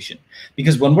compensation.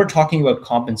 Because when we're talking about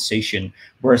compensation,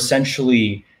 we're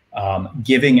essentially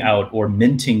giving out or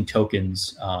minting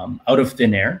tokens out of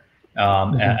thin air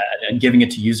and giving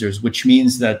it to users, which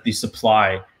means that the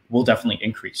supply will definitely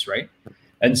increase, right?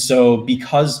 And so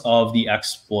because of the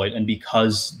exploit and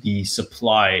because the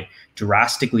supply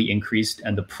drastically increased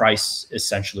and the price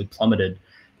essentially plummeted,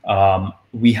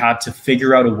 we had to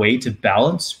figure out a way to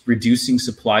balance reducing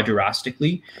supply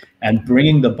drastically and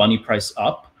bringing the Bunny price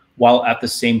up, while at the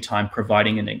same time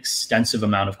providing an extensive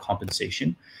amount of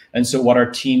compensation. And so what our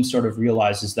team sort of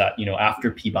realized is that,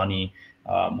 after PBunny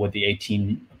with the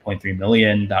 18.3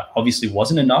 million, that obviously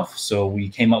wasn't enough. So we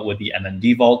came up with the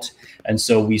MND vault. And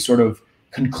so we sort of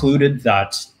concluded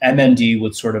that MND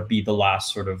would sort of be the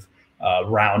last sort of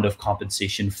round of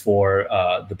compensation for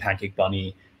the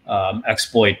PancakeBunny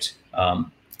exploit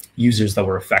users that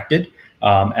were affected.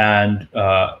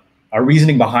 Our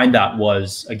reasoning behind that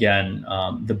was, again,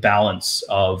 the balance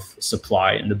of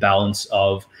supply and the balance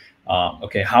of,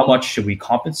 okay, how much should we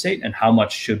compensate and how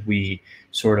much should we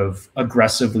sort of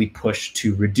aggressively push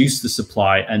to reduce the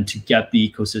supply and to get the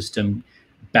ecosystem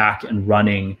back and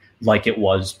running like it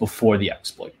was before the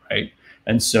exploit, right?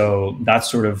 And so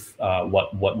that's sort of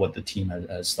what the team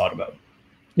has thought about.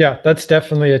 Yeah, that's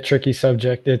definitely a tricky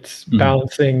subject. It's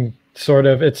balancing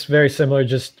it's very similar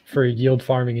just for yield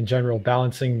farming in general,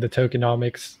 balancing the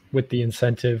tokenomics with the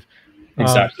incentive.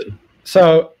 Exactly.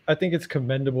 So I think it's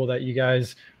commendable that you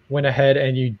guys went ahead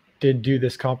and you did do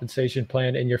this compensation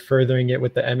plan and you're furthering it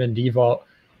with the MND vault.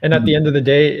 And at the end of the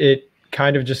day, it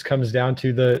kind of just comes down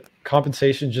to the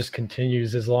compensation just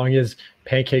continues as long as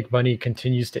PancakeBunny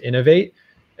continues to innovate.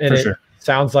 And it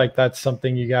sounds like that's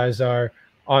something you guys are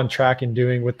on track and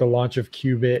doing with the launch of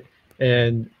Qubit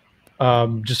and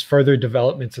just further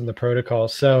developments in the protocol.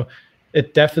 So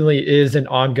it definitely is an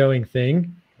ongoing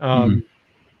thing.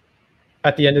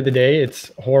 At the end of the day,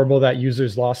 it's horrible that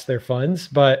users lost their funds,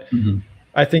 but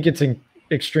I think it's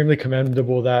extremely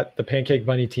commendable that the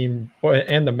PancakeBunny team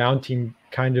and the Mound team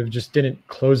kind of just didn't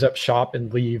close up shop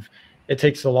and leave. It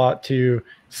takes a lot to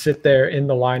sit there in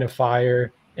the line of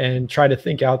fire and try to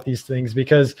think out these things,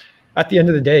 because at the end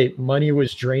of the day, money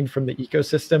was drained from the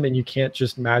ecosystem and you can't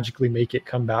just magically make it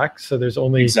come back. So there's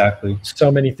only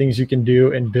so many things you can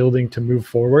do in building to move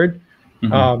forward.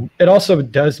 It also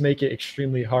does make it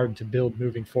extremely hard to build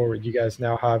moving forward. You guys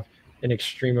now have an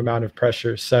extreme amount of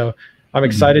pressure. So I'm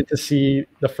excited to see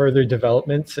the further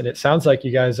developments. And it sounds like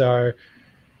you guys are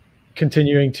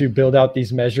continuing to build out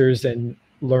these measures and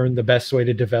learn the best way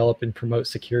to develop and promote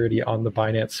security on the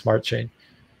Binance Smart Chain.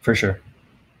 For sure.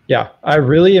 Yeah, I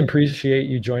really appreciate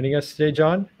you joining us today,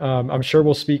 John. I'm sure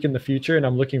we'll speak in the future, and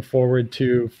I'm looking forward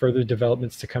to further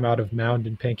developments to come out of Mound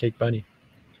and PancakeBunny.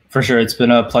 For sure. It's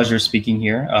been a pleasure speaking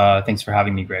here. Thanks for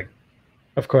having me, Greg.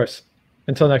 Of course.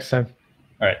 Until next time.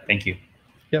 All right. Thank you.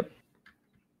 Yep.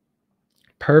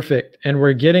 Perfect. And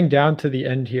we're getting down to the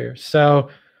end here. So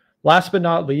last but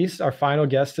not least, our final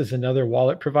guest is another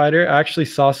wallet provider. I actually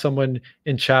saw someone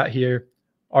in chat here.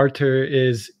 Arthur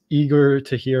is eager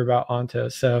to hear about Onto.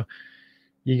 So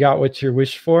you got what you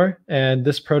wished for. And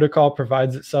this protocol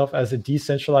provides itself as a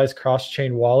decentralized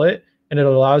cross-chain wallet, and it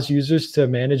allows users to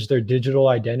manage their digital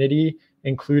identity,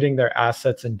 including their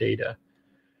assets and data.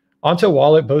 Onto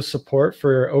Wallet boasts support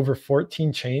for over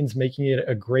 14 chains, making it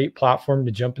a great platform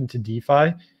to jump into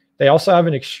DeFi. They also have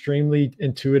an extremely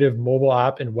intuitive mobile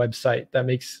app and website that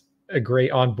makes a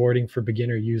great onboarding for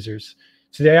beginner users.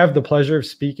 Today, I have the pleasure of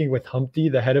speaking with Humpty,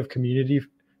 the head of community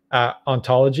at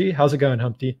Ontology. How's it going,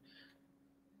 Humpty?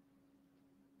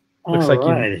 Looks All like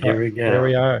right, you. here we go. There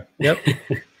we are. Yep.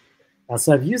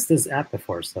 So I've used this app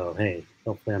before, so hey,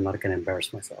 hopefully I'm not going to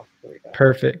embarrass myself. There we go.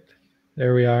 Perfect.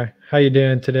 There we are. How you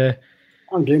doing today?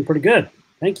 I'm doing pretty good.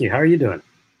 Thank you. How are you doing?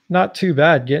 Not too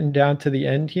bad. Getting down to the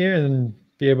end here and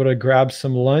be able to grab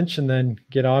some lunch and then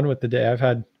get on with the day. I've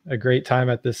had a great time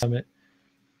at this summit.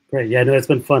 Great. Yeah, no, it's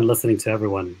been fun listening to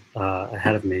everyone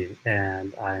ahead of me,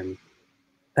 and I'm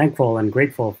thankful and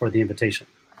grateful for the invitation.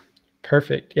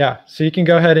 Perfect. Yeah. So you can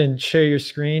go ahead and share your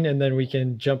screen, and then we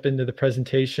can jump into the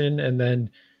presentation and then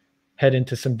head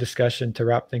into some discussion to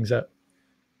wrap things up.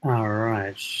 All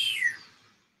right.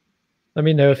 Let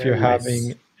me know if Very you're nice.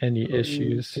 having any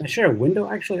issues. Can I share a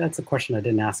window? Actually, that's a question I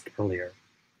didn't ask earlier.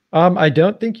 I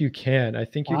don't think you can. I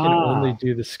think you can only Ah.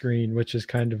 do the screen, which is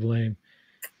kind of lame.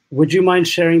 Would you mind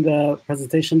sharing the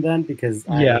presentation then? Because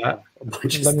I Yeah. have a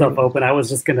bunch of Let me- stuff open. I was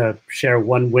just going to share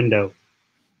one window.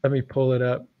 Let me pull it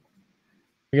up.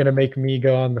 You're going to make me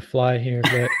go on the fly here,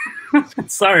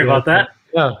 but Sorry about that.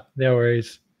 no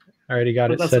worries. I already got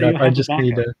Well, it that's set why you up. I have the just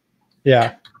need backup. to,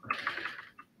 yeah.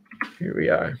 Here we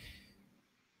are.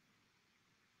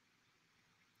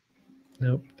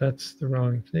 Nope, that's the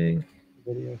wrong thing.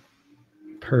 Video.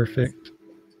 Perfect.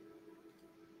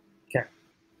 Okay.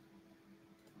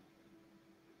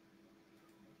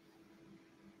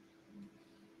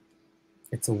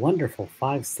 It's a wonderful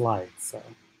 5 slides, so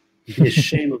it'd be a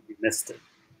shame if you missed it.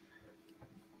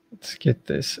 Let's get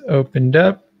this opened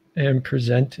up and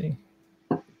presenting.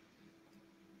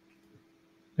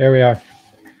 There we are.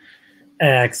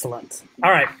 Excellent. All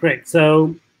right, great.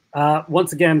 So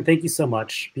once again, thank you so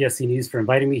much, BSC News, for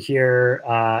inviting me here.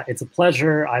 It's a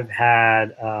pleasure. I've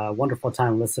had a wonderful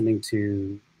time listening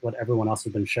to what everyone else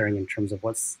has been sharing in terms of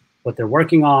what they're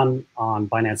working on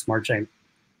Binance Smart Chain.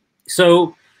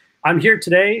 So I'm here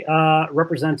today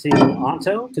representing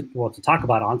Onto, to talk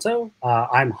about Onto.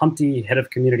 I'm Humpty, head of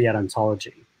community at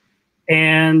Ontology.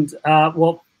 And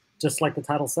well, just like the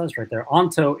title says right there,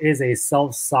 Onto is a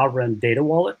self-sovereign data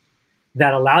wallet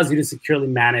that allows you to securely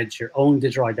manage your own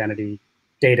digital identity,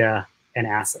 data, and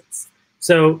assets.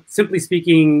 So simply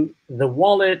speaking, the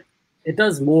wallet, it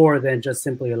does more than just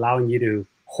simply allowing you to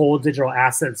hold digital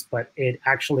assets, but it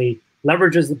actually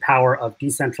leverages the power of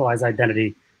decentralized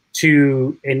identity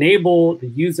to enable the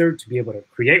user to be able to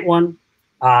create one,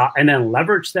 and then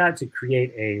leverage that to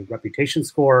create a reputation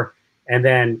score, and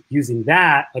then using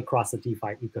that across the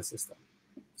DeFi ecosystem.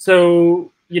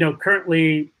 So,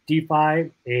 currently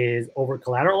DeFi is over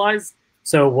collateralized.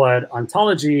 So what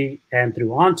Ontology and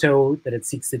through Onto that it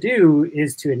seeks to do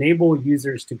is to enable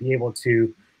users to be able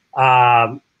to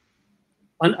under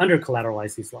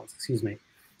collateralize these loans,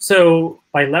 So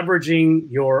by leveraging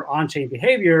your on-chain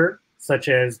behavior, such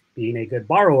as being a good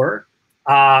borrower,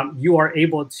 you are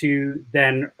able to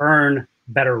then earn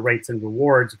better rates and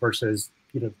rewards versus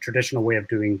the traditional way of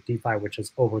doing DeFi, which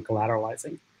is over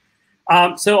collateralizing.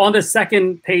 So on the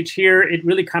second page here, it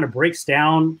really kind of breaks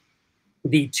down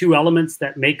the 2 elements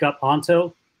that make up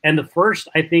Onto. And the first,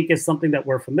 I think, is something that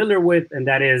we're familiar with, and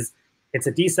that is it's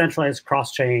a decentralized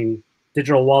cross-chain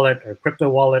digital wallet or crypto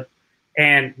wallet.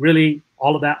 And really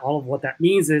all of what that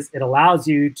means is it allows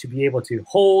you to be able to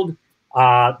hold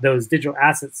those digital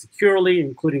assets securely,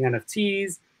 including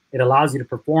NFTs. It allows you to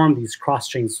perform these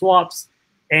cross-chain swaps.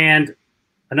 And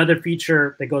another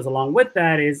feature that goes along with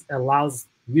that is it allows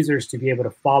users to be able to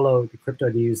follow the crypto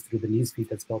news through the newsfeed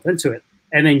that's built into it,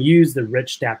 and then use the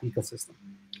rich dApp ecosystem.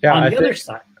 Yeah, On the other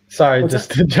side. Sorry,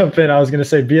 just to jump in, I was going to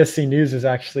say BSC News is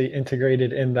actually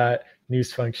integrated in that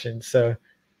news function. So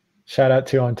shout out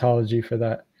to Ontology for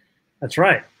that. That's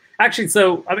right. Actually,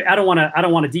 so I mean, I don't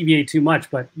want to deviate too much,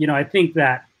 but I think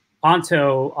that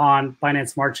Onto on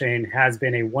Binance Smart Chain has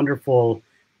been a wonderful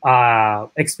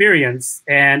experience.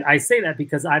 And I say that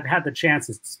because I've had the chance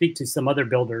to speak to some other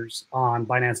builders on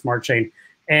Binance Smart Chain,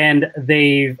 and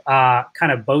they've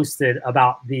kind of boasted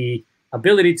about the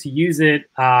ability to use it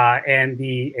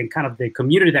and kind of the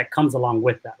community that comes along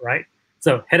with that, right?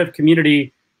 So head of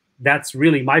community, that's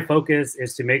really my focus,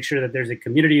 is to make sure that there's a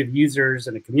community of users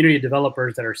and a community of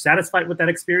developers that are satisfied with that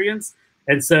experience.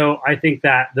 And so I think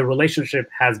that the relationship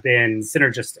has been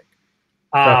synergistic.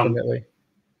 Definitely.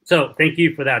 So thank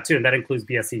you for that too, and that includes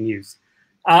BSC News.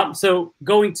 So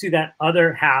going to that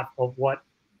other half of what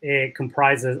it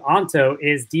comprises Onto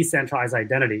is decentralized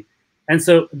identity. And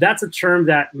so that's a term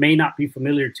that may not be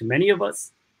familiar to many of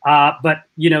us, but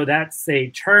that's a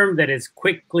term that is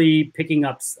quickly picking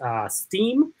up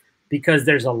steam because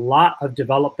there's a lot of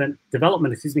development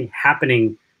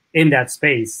happening in that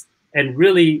space. And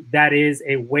really, that is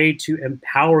a way to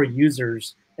empower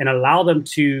users and allow them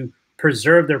to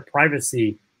preserve their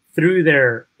privacy through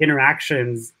their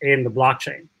interactions in the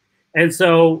blockchain. And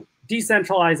so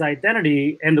decentralized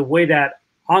identity and the way that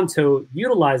Onto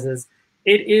utilizes,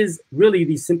 it is really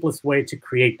the simplest way to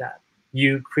create that.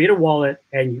 You create a wallet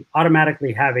and you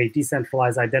automatically have a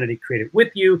decentralized identity created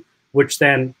with you, which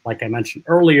then, like I mentioned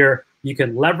earlier, you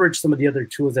can leverage some of the other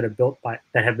tools that have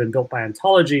been built by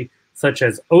Ontology, such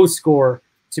as OScore,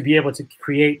 to be able to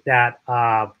create that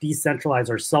decentralized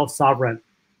or self-sovereign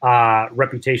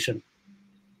reputation.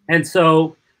 And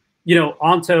so, you know,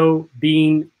 Onto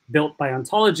being built by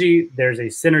Ontology, there's a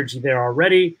synergy there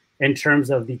already in terms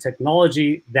of the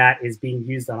technology that is being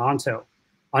used on Onto.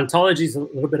 Ontology is a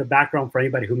little bit of background for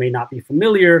anybody who may not be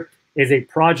familiar, is a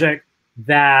project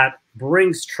that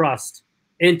brings trust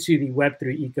into the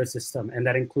Web3 ecosystem. And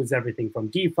that includes everything from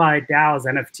DeFi, DAOs,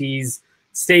 NFTs,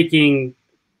 staking,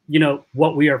 you know,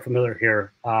 what we are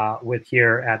familiar with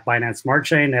here at Binance Smart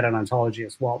Chain and at Ontology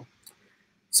as well.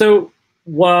 So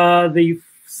the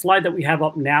slide that we have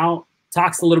up now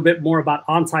talks a little bit more about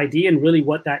OntID and really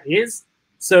what that is.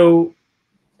 So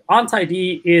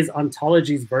OntID is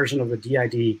Ontology's version of the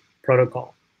DID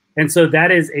protocol. And so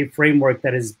that is a framework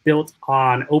that is built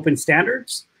on open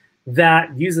standards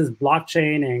that uses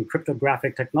blockchain and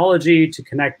cryptographic technology to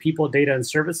connect people, data, and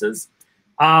services.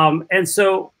 And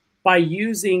so by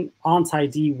using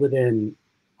OntID within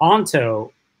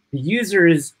Onto, the user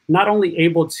is not only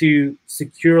able to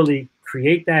securely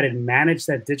create that and manage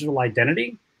that digital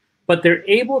identity, but they're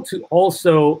able to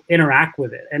also interact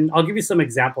with it. And I'll give you some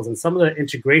examples and some of the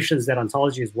integrations that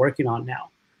Ontology is working on now.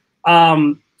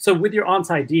 So with your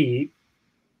OntID,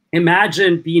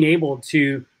 imagine being able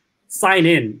to sign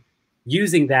in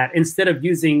using that instead of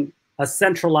using a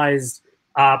centralized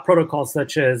protocol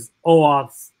such as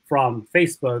OAuth from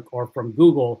Facebook or from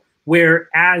Google, where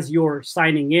as you're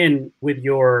signing in with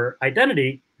your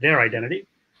identity, their identity,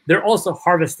 they're also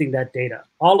harvesting that data,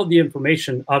 all of the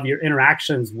information of your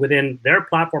interactions within their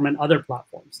platform and other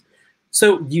platforms.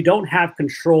 So you don't have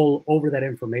control over that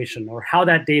information or how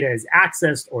that data is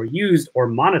accessed or used or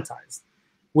monetized.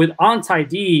 With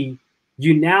OntID,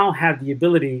 you now have the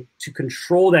ability to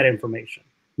control that information.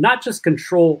 Not just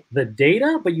control the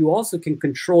data, but you also can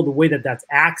control the way that that's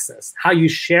accessed, how you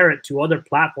share it to other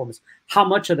platforms, how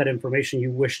much of that information you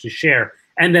wish to share.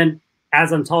 And then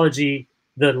as Ontology,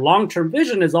 the long-term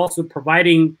vision is also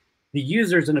providing the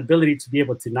users an ability to be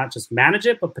able to not just manage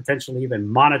it, but potentially even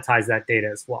monetize that data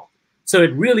as well. So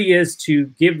it really is to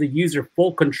give the user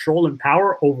full control and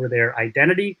power over their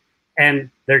identity and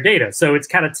their data. So it's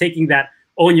kind of taking that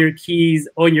own your keys,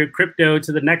 own your crypto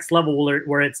to the next level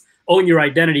where it's own your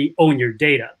identity, own your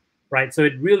data, right? So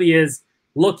it really is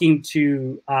looking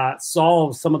to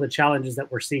solve some of the challenges that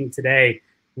we're seeing today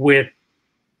with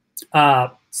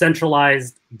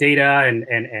centralized data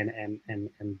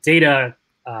and data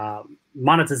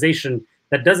monetization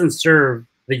that doesn't serve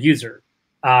the user.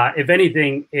 If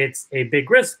anything, it's a big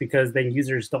risk because then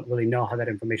users don't really know how that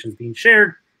information is being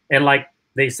shared. And like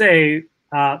they say,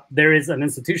 there is an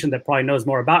institution that probably knows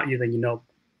more about you than you know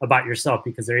about yourself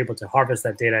because they're able to harvest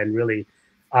that data and really,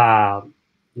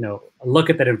 look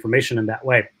at that information in that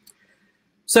way.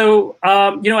 So,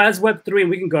 as Web3, and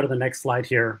we can go to the next slide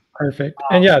here. Perfect.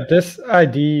 And yeah, this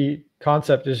ID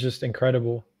concept is just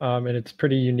incredible. And it's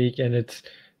pretty unique and it's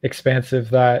expansive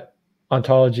that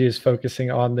Ontology is focusing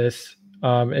on this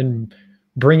and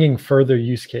bringing further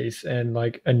use case and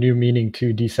like a new meaning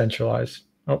to decentralized.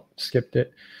 Oh, skipped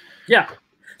it. Yeah.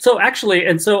 So actually,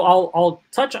 and so I'll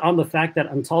touch on the fact that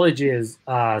Ontology is,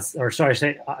 should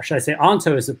I say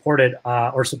Onto is supported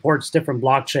or supports different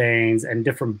blockchains and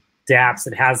different dApps.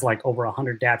 It has like over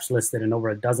 100 dApps listed and over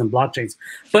a dozen blockchains.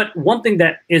 But one thing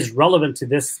that is relevant to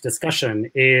this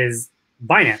discussion is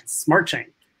Binance Smart Chain.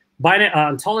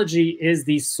 Ontology is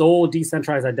the sole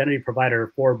decentralized identity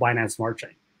provider for Binance Smart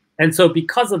Chain. And so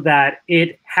because of that,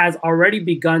 it has already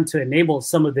begun to enable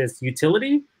some of this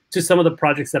utility to some of the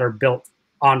projects that are built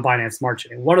on Binance Smart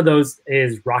Chain. One of those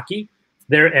is Rocky.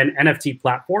 They're an NFT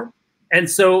platform. And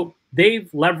so they've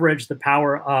leveraged the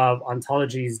power of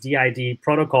Ontology's DID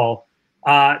protocol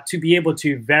to be able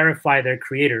to verify their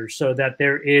creators so that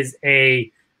there is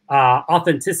a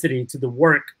authenticity to the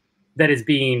work that is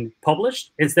being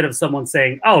published instead of someone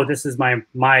saying, oh, this is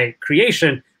my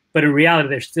creation, but in reality,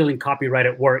 they're stealing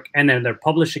copyrighted work and then they're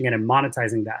publishing it and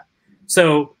monetizing that.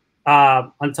 So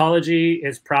Ontology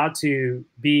is proud to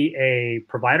be a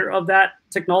provider of that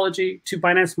technology to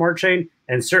Binance Smart Chain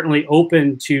and certainly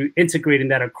open to integrating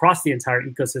that across the entire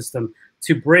ecosystem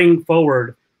to bring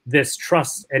forward this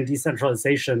trust and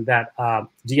decentralization that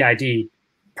DID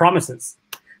promises.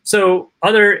 So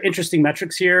other interesting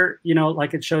metrics here, you know,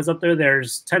 like it shows up there,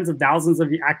 there's tens of thousands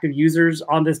of active users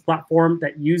on this platform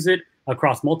that use it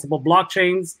across multiple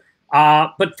blockchains.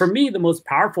 But for me, the most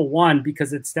powerful one,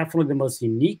 because it's definitely the most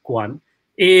unique one,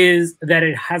 is that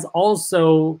it has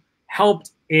also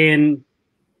helped in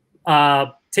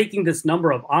taking this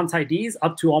number of ONT-IDs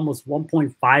up to almost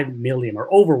 1.5 million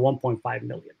or over 1.5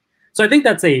 million. So I think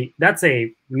that's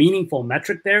a meaningful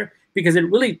metric there, because it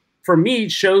really, for me,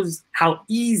 shows how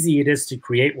easy it is to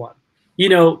create one. You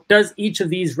know, does each of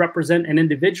these represent an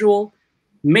individual?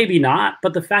 Maybe not,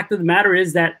 but the fact of the matter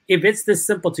is that if it's this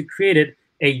simple to create it,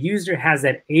 a user has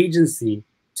that agency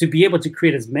to be able to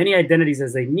create as many identities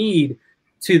as they need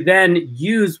to then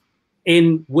use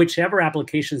in whichever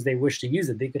applications they wish to use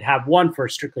it. They could have one for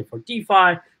strictly for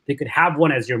DeFi. They could have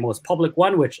one as your most public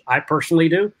one, which I personally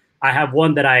do. I have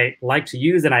one that I like to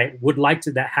use, and I would like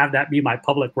to have that be my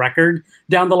public record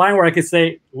down the line, where I could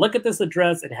say, look at this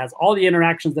address. It has all the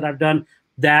interactions that I've done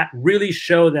that really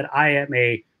show that I am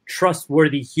a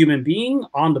trustworthy human being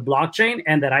on the blockchain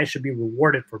and that I should be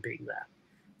rewarded for being that.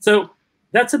 So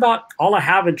that's about all I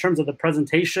have in terms of the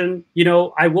presentation. You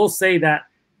know, I will say that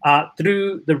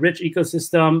through the rich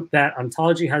ecosystem that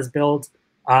Ontology has built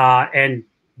and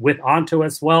with Onto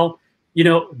as well, you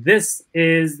know, this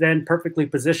is then perfectly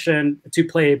positioned to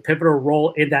play a pivotal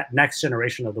role in that next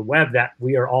generation of the web that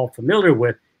we are all familiar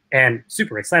with and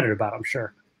super excited about, I'm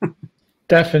sure.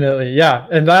 Definitely, yeah.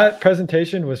 And that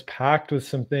presentation was packed with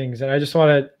some things. And I just want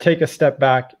to take a step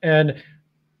back. And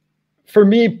for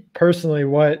me personally,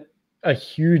 what a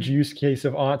huge use case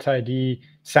of ONT-ID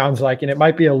sounds like, and it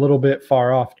might be a little bit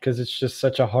far off because it's just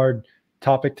such a hard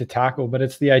topic to tackle, but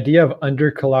it's the idea of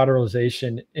under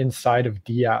collateralization inside of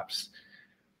dApps.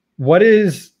 What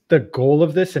is the goal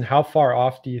of this, and how far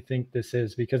off do you think this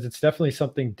is? Because it's definitely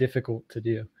something difficult to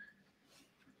do.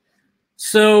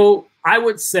 So I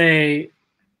would say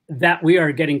that we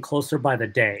are getting closer by the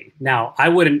day. Now, I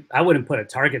wouldn't put a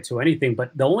target to anything,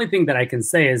 but the only thing that I can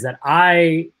say is that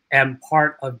I am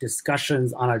part of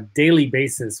discussions on a daily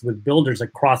basis with builders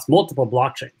across multiple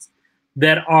blockchains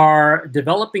that are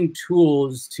developing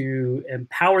tools to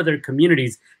empower their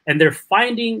communities. And they're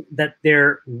finding that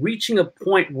they're reaching a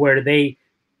point where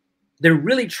they're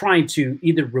really trying to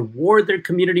either reward their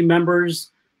community members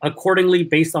accordingly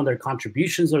based on their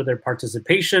contributions or their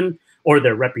participation or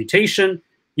their reputation,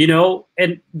 you know,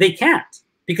 and they can't,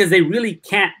 because they really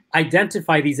can't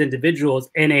identify these individuals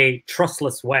in a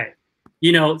trustless way.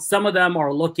 You know, some of them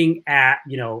are looking at,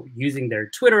 you know, using their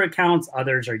Twitter accounts.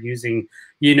 Others are using,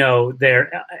 you know,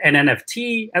 an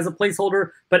NFT as a placeholder.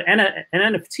 But an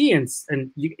NFT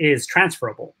is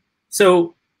transferable.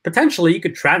 So potentially you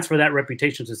could transfer that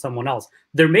reputation to someone else.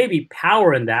 There may be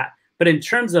power in that. But in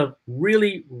terms of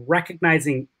really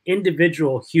recognizing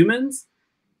individual humans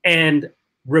and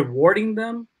rewarding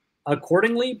them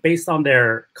accordingly based on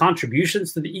their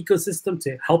contributions to the ecosystem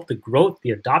to help the growth, the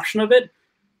adoption of it,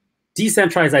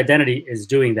 decentralized identity is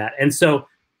doing that. And so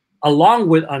along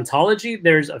with Ontology,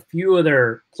 there's a few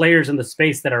other players in the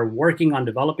space that are working on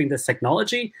developing this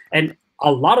technology. And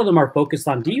a lot of them are focused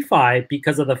on DeFi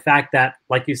because of the fact that,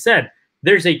 like you said,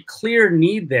 there's a clear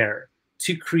need there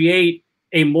to create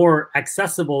a more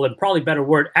accessible and probably better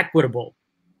word, equitable,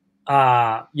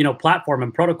 you know, platform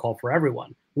and protocol for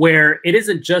everyone, where it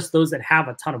isn't just those that have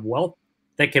a ton of wealth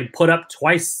that can put up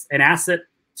twice an asset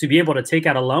to be able to take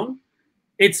out a loan.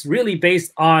 It's really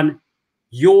based on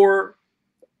your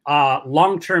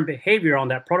long-term behavior on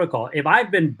that protocol. If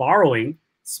I've been borrowing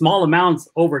small amounts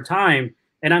over time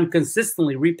and I'm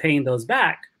consistently repaying those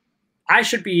back, I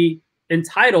should be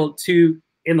entitled to,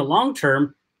 in the long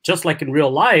term, just like in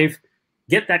real life,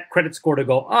 get that credit score to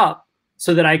go up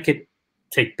so that I could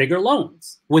take bigger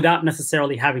loans without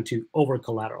necessarily having to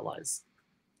over-collateralize.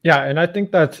 Yeah, and I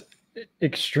think that's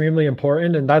extremely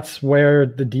important, and that's where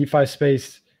the DeFi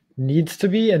space needs to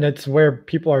be, and it's where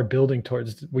people are building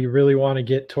towards. We really want to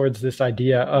get towards this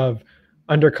idea of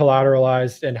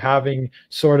under-collateralized and having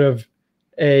sort of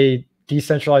a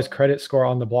decentralized credit score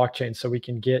on the blockchain so we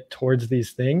can get towards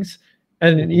these things.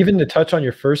 And even to touch on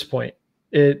your first point,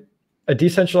 a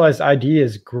decentralized ID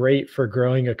is great for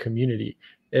growing a community.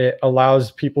 It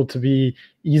allows people to be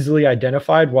easily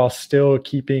identified while still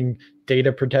keeping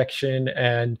data protection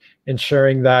and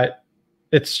ensuring that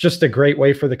it's just a great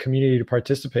way for the community to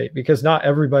participate, because not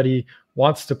everybody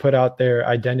wants to put out their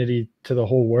identity to the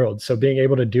whole world. So being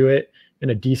able to do it in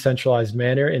a decentralized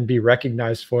manner and be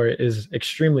recognized for it is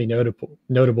extremely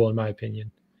notable in my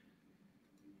opinion.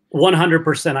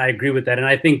 100%, I agree with that. And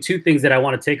I think two things that I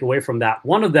want to take away from that.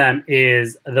 One of them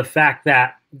is the fact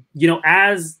that, you know,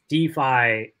 as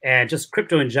DeFi and just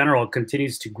crypto in general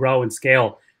continues to grow and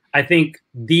scale, I think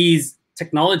these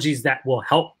technologies that will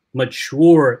help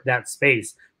mature that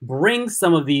space, bring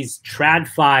some of these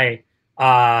TradFi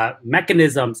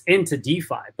mechanisms into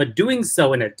DeFi, but doing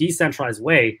so in a decentralized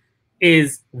way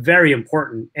is very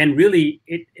important. And really,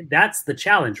 that's the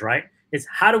challenge, right? Is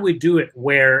how do we do it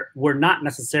where we're not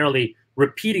necessarily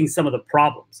repeating some of the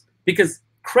problems? Because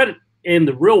credit in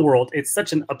the real world, it's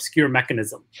such an obscure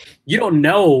mechanism. You don't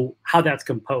know how that's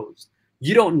composed.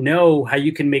 You don't know how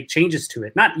you can make changes to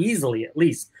it, not easily at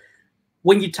least.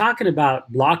 When you're talking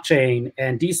about blockchain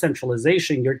and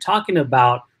decentralization, you're talking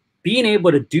about being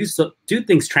able to do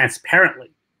things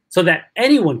transparently so that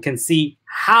anyone can see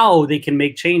how they can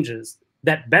make changes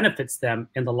that benefits them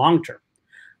in the long term.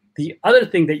 The other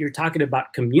thing that you're talking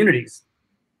about, communities,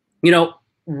 you know,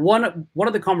 one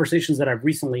of the conversations that I've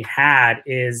recently had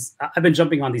is I've been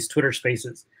jumping on these Twitter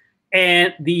spaces,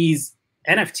 and these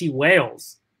NFT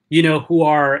whales, you know, who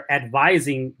are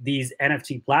advising these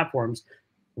NFT platforms.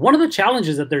 One of the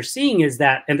challenges that they're seeing is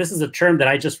that, and this is a term that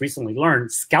I just recently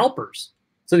learned, scalpers.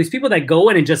 So these people that go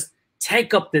in and just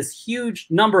take up this huge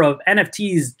number of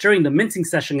NFTs during the minting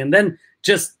session and then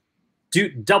just do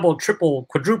double, triple,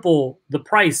 quadruple the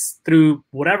price through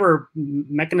whatever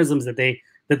mechanisms that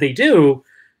they do,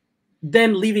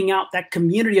 then leaving out that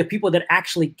community of people that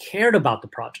actually cared about the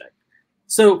project.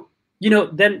 So, you know,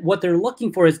 then what they're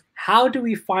looking for is, how do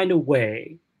we find a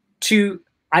way to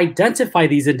identify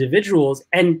these individuals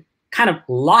and kind of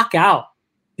lock out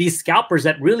these scalpers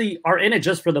that really are in it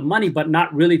just for the money, but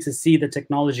not really to see the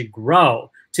technology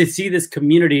grow, to see this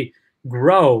community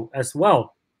grow as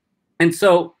well. And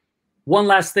so one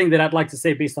last thing that I'd like to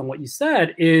say based on what you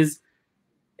said is,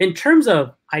 in terms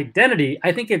of identity,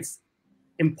 I think it's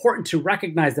important to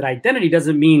recognize that identity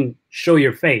doesn't mean show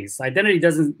your face. Identity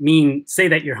doesn't mean say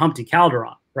that you're Humpty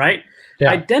Calderon, right? Yeah.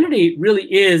 Identity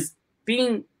really is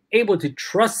being able to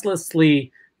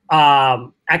trustlessly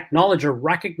acknowledge or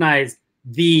recognize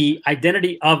the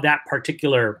identity of that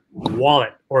particular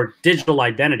wallet or digital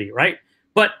identity, right?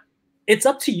 But it's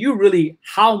up to you really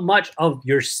how much of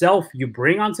yourself you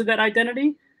bring onto that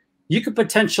identity. You could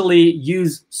potentially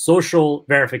use social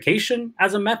verification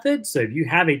as a method. So if you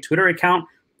have a Twitter account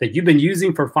that you've been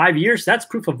using for 5 years, that's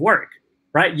proof of work,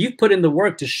 right? You've put in the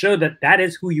work to show that that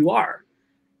is who you are.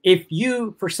 If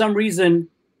you, for some reason,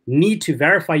 need to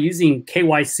verify using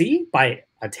KYC by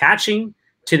attaching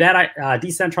to that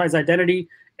decentralized identity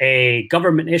a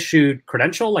government-issued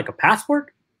credential like a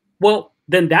passport, well,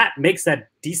 then that makes that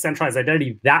decentralized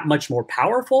identity that much more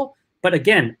powerful. But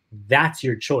again, that's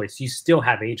your choice. You still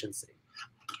have agency.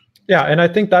 Yeah, and I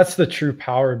think that's the true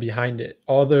power behind it.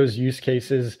 All those use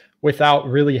cases without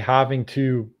really having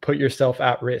to put yourself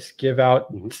at risk, give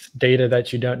out data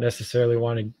that you don't necessarily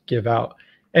want to give out.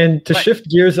 And to shift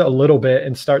gears a little bit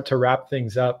and start to wrap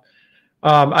things up,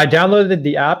 I downloaded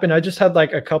the app and I just had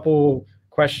like a couple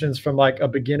questions from like a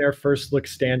beginner first look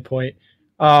standpoint.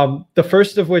 The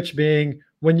first of which being,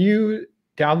 when you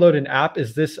download an app,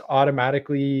 is this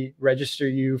automatically register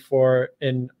you for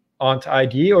an Aunt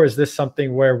ID, or is this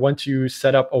something where once you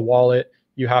set up a wallet,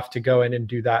 you have to go in and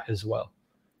do that as well?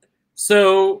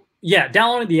 So yeah,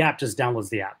 downloading the app just downloads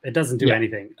the app. It doesn't do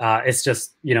anything. It's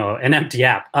just, you know, an empty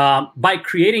app. By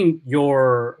creating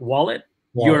your wallet,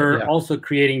 you're also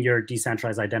creating your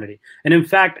decentralized identity. And in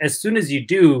fact, as soon as you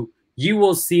do, you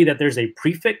will see that there's a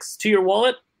prefix to your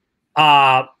wallet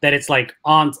that it's like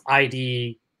Aunt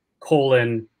ID :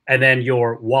 and then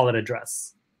your wallet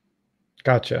address.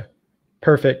 Gotcha.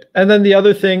 Perfect. And then the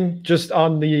other thing, just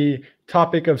on the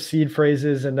topic of seed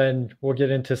phrases, and then we'll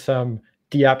get into some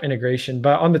DApp integration.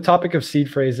 But on the topic of seed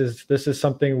phrases, this is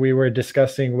something we were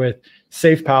discussing with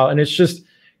SafePal, and it's just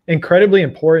incredibly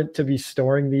important to be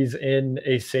storing these in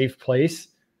a safe place.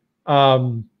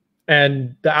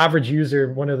 And the average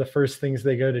user, one of the first things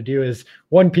they go to do is,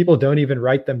 one, people don't even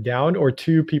write them down, or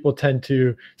two, people tend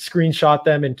to screenshot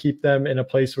them and keep them in a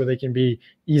place where they can be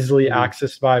easily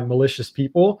accessed by malicious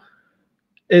people.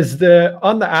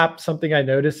 On the app, something I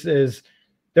noticed is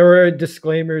there were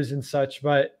disclaimers and such,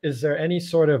 but is there any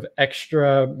sort of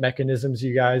extra mechanisms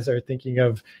you guys are thinking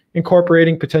of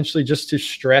incorporating potentially just to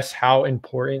stress how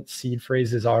important seed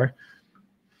phrases are?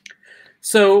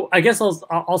 So I guess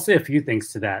I'll say a few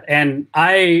things to that. And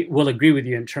I will agree with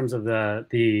you in terms of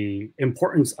the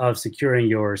importance of securing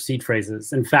your seed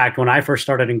phrases. In fact, when I first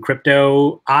started in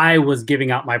crypto, I was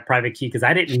giving out my private key because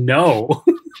I didn't know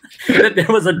that there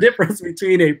was a difference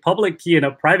between a public key and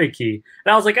a private key.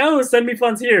 And I was like, oh, send me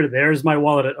funds here. There's my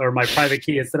wallet or my private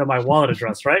key instead of my wallet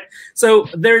address, right? So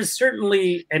there's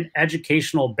certainly an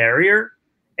educational barrier.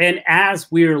 And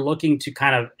as we're looking to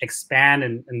kind of expand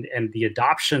and the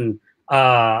adoption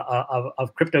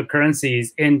of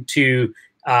cryptocurrencies into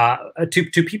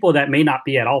to people that may not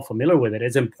be at all familiar with it,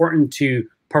 it's important to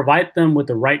provide them with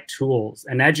the right tools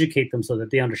and educate them so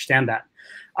that they understand that.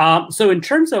 So in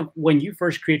terms of when you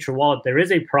first create your wallet, there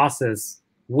is a process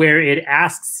where it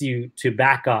asks you to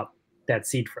back up that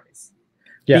seed phrase.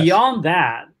 Yes. Beyond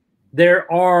that, there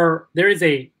is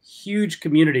a huge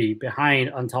community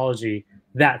behind Ontology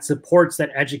that supports that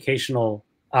educational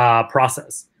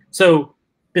process. So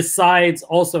besides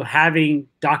also having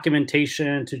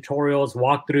documentation, tutorials,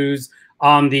 walkthroughs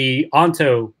on the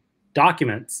Onto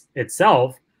documents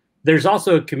itself, there's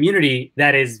also a community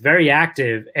that is very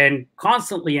active and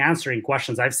constantly answering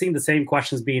questions. I've seen the same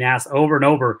questions being asked over and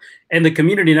over, and the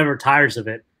community never tires of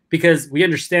it, because we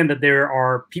understand that there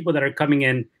are people that are coming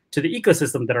in to the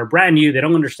ecosystem that are brand new. They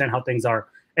don't understand how things are.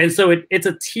 And so it's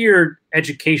a tiered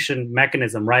education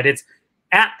mechanism, right? It's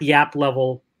at the app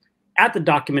level, at the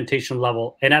documentation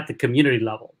level, and at the community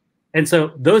level. And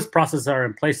so those processes are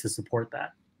in place to support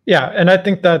that. Yeah, and I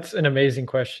think that's an amazing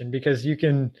question, because you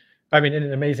can,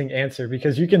 an amazing answer,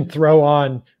 because you can throw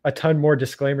on a ton more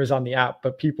disclaimers on the app,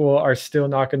 but people are still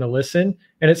not going to listen.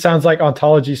 And it sounds like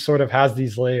Ontology sort of has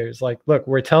these layers. Like, look,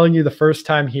 we're telling you the first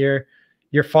time here,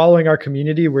 you're following our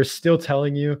community, we're still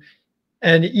telling you.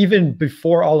 And even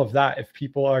before all of that, if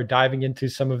people are diving into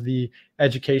some of the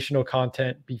educational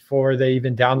content before they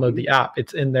even download the app,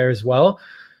 it's in there as well.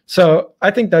 So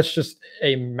I think that's just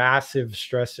a massive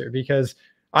stressor, because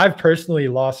I've personally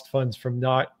lost funds from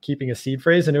not keeping a seed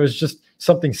phrase, and it was just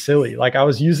something silly. Like I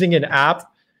was using an app.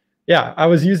 Yeah, I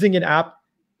was using an app,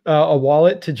 a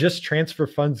wallet, to just transfer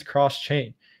funds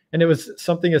cross-chain. And it was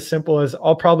something as simple as,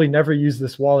 I'll probably never use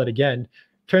this wallet again.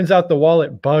 Turns out the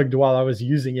wallet bugged while I was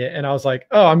using it. And I was like,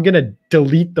 oh, I'm going to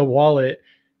delete the wallet,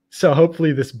 so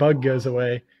hopefully this bug goes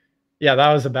away. Yeah,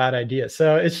 that was a bad idea.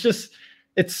 So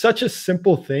it's such a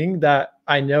simple thing that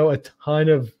I know a ton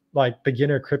of like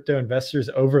beginner crypto investors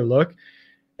overlook.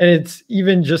 And it's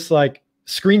even just like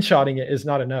screenshotting it is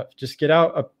not enough. Just get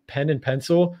out a pen and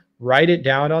pencil, write it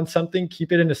down on something,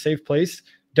 keep it in a safe place.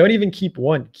 Don't even keep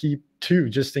one, keep two,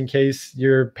 just in case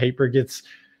your paper gets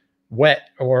wet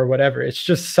or whatever. It's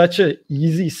just such an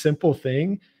easy, simple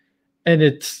thing. And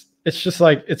it's just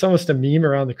like, it's almost a meme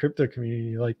around the crypto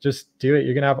community. Like, just do it.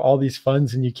 You're going to have all these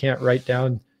funds and you can't write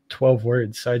down 12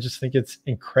 words. So I just think it's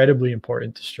incredibly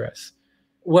important to stress.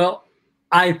 Well,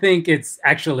 I think it's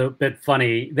actually a little bit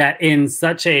funny that in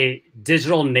such a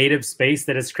digital native space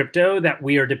that is crypto, that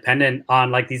we are dependent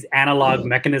on like these analog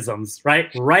mechanisms,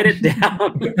 right? Write it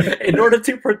down in order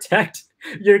to protect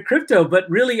your crypto. But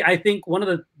really, I think one of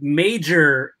the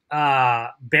major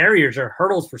barriers or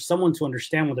hurdles for someone to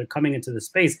understand when they're coming into the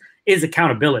space is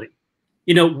accountability.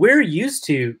 You know, we're used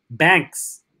to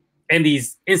banks and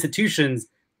these institutions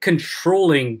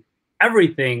controlling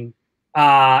everything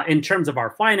in terms of our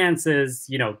finances,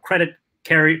 you know, credit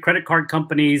card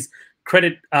companies,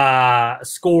 credit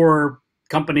score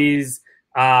companies,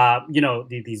 you know,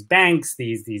 these banks,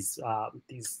 these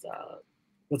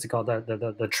what's it called,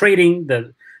 the trading,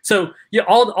 so yeah,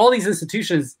 all these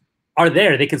institutions are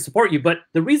there. They can support you, but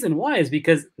the reason why is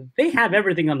because they have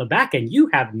everything on the back end. You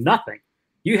have nothing.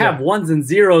 You have ones and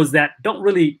zeros that don't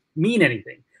really mean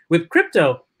anything. With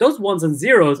crypto, those ones and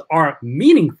zeros are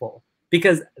meaningful,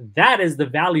 because that is the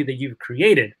value that you've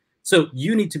created. So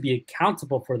you need to be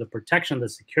accountable for the protection, the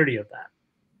security of that.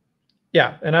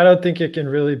 Yeah, and I don't think it can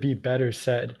really be better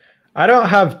said. I don't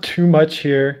have too much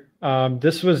here.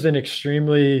 This was an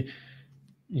extremely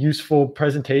useful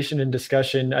presentation and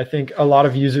discussion. I think a lot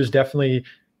of users definitely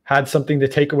had something to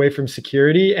take away from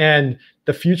security and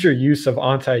the future use of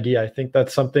OntID. I think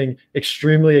that's something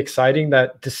extremely exciting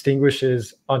that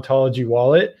distinguishes Ontology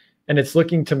Wallet. And it's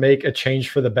looking to make a change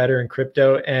for the better in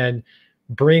crypto and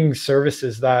bring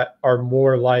services that are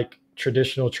more like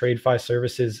traditional TradeFi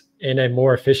services in a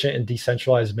more efficient and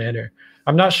decentralized manner.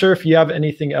 I'm not sure if you have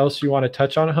anything else you want to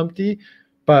touch on, Humpty,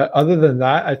 but other than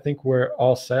that, I think we're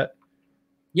all set.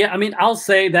 Yeah, I mean, I'll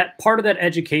say that part of that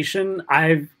education,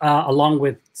 I've, along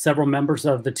with several members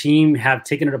of the team, have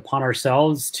taken it upon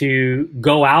ourselves to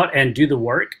go out and do the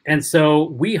work. And so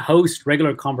we host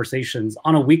regular conversations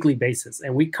on a weekly basis,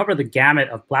 and we cover the gamut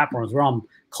of platforms. We're on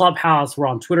Clubhouse, we're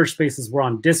on Twitter Spaces, we're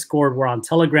on Discord, we're on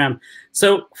Telegram.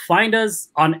 So find us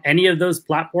on any of those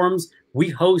platforms. We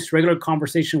host regular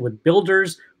conversation with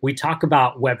builders. We talk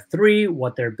about Web3,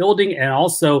 what they're building, and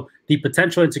also the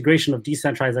potential integration of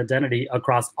decentralized identity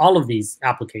across all of these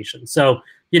applications. So,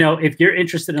 you know, if you're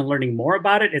interested in learning more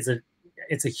about it,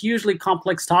 it's a hugely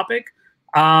complex topic.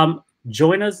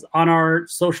 Join us on our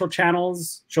social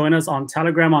channels. Join us on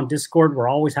Telegram, on Discord. We're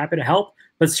always happy to help.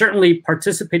 But certainly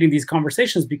participate in these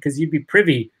conversations, because you'd be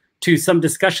privy to some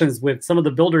discussions with some of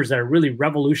the builders that are really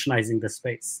revolutionizing the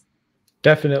space.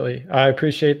 Definitely. I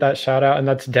appreciate that shout out, and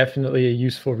that's definitely a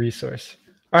useful resource.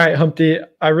 All right, Humpty,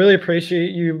 I really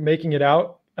appreciate you making it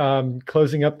out,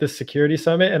 closing up this security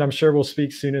summit, and I'm sure we'll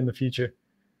speak soon in the future.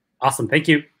 Awesome. Thank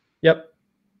you. Yep.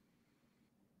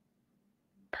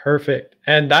 Perfect.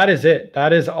 And that is it.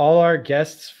 That is all our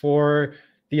guests for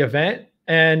the event.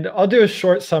 And I'll do a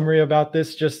short summary about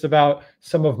this, just about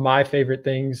some of my favorite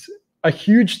things. A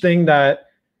huge thing that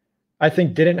I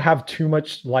think didn't have too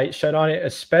much light shed on it,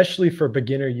 especially for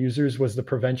beginner users, was the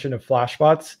prevention of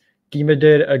flashbots. Dima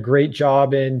did a great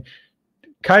job in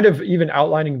kind of even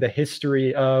outlining the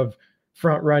history of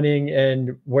front running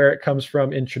and where it comes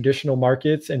from in traditional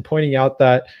markets, and pointing out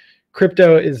that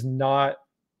crypto is not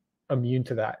immune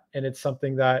to that. And it's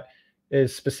something that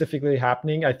is specifically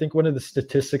happening. I think one of the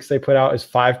statistics they put out is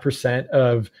 5%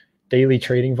 of daily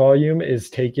trading volume is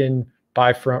taken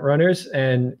by front runners,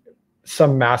 and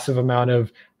some massive amount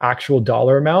of actual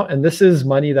dollar amount. And this is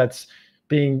money that's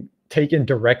being taken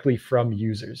directly from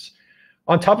users.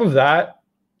 On top of that,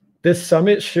 this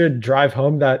summit should drive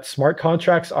home that smart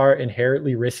contracts are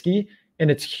inherently risky, and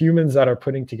it's humans that are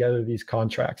putting together these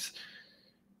contracts.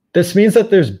 This means that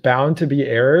there's bound to be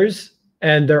errors,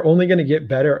 and they're only going to get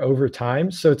better over time.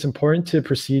 So it's important to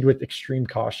proceed with extreme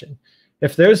caution.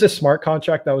 If there's a smart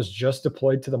contract that was just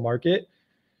deployed to the market,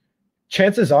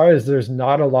 chances are there's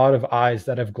not a lot of eyes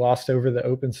that have glossed over the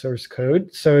open source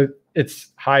code. So it's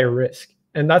higher risk.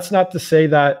 And that's not to say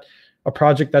that a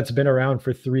project that's been around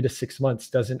for 3 to 6 months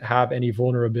doesn't have any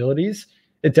vulnerabilities.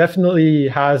 It definitely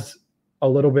has a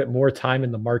little bit more time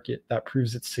in the market that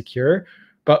proves it's secure.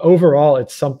 But overall,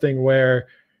 it's something where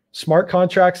smart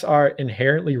contracts are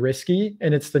inherently risky,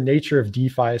 and it's the nature of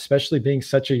DeFi, especially being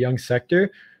such a young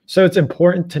sector. So it's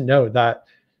important to know that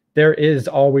there is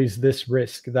always this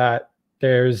risk that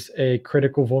there's a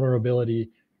critical vulnerability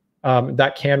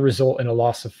that can result in a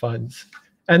loss of funds.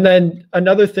 And then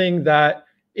another thing that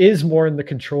is more in the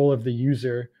control of the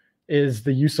user is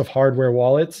the use of hardware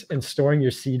wallets and storing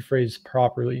your seed phrase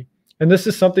properly. And this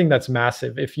is something that's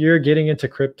massive. If you're getting into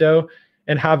crypto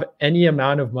and have any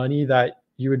amount of money that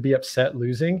you would be upset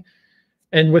losing,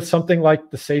 and with something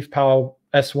like the SafePal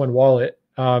S1 wallet,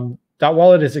 that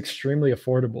wallet is extremely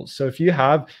affordable. So if you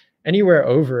have anywhere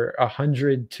over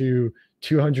 $100 to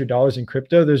 $200 in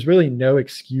crypto, there's really no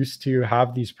excuse to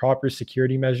have these proper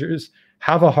security measures,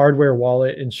 have a hardware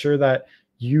wallet, ensure that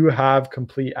you have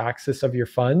complete access of your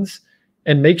funds,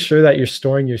 and make sure that you're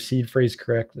storing your seed phrase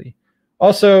correctly.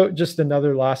 Also, just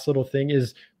another last little thing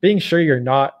is being sure you're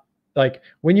not, like,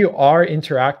 when you are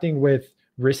interacting with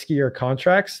riskier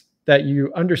contracts, that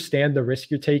you understand the risk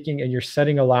you're taking and you're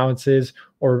setting allowances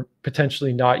or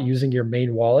potentially not using your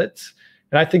main wallets.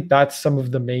 And I think that's some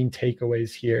of the main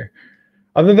takeaways here.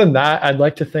 Other than that, I'd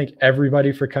like to thank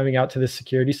everybody for coming out to this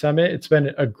security summit. It's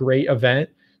been a great event.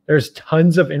 There's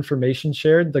tons of information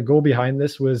shared. The goal behind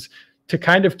this was to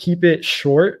kind of keep it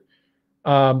short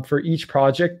for each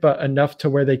project, but enough to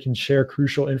where they can share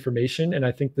crucial information. And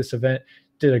I think this event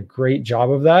did a great job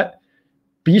of that.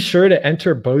 Be sure to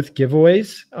enter both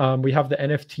giveaways. We have the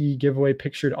NFT giveaway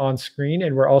pictured on screen,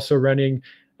 and we're also running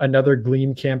another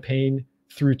Gleam campaign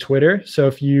through Twitter. So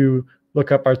if you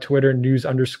look up our Twitter news_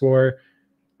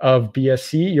 of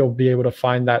BSC, you'll be able to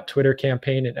find that Twitter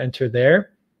campaign and enter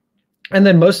there. And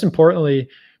then most importantly,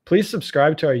 please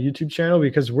subscribe to our YouTube channel,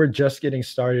 because we're just getting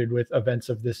started with events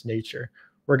of this nature.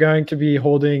 We're going to be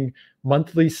holding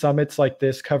monthly summits like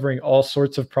this, covering all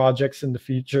sorts of projects in the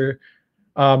future.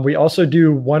 We also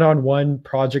do one-on-one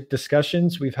project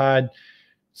discussions. We've had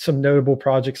some notable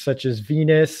projects such as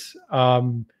Venus,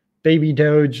 Baby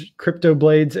Doge, Crypto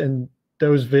Blades, and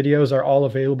those videos are all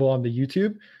available on the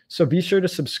YouTube. So be sure to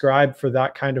subscribe for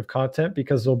that kind of content,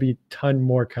 because there'll be a ton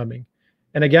more coming.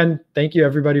 And again, thank you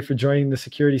everybody for joining the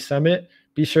Security Summit.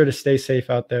 Be sure to stay safe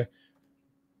out there.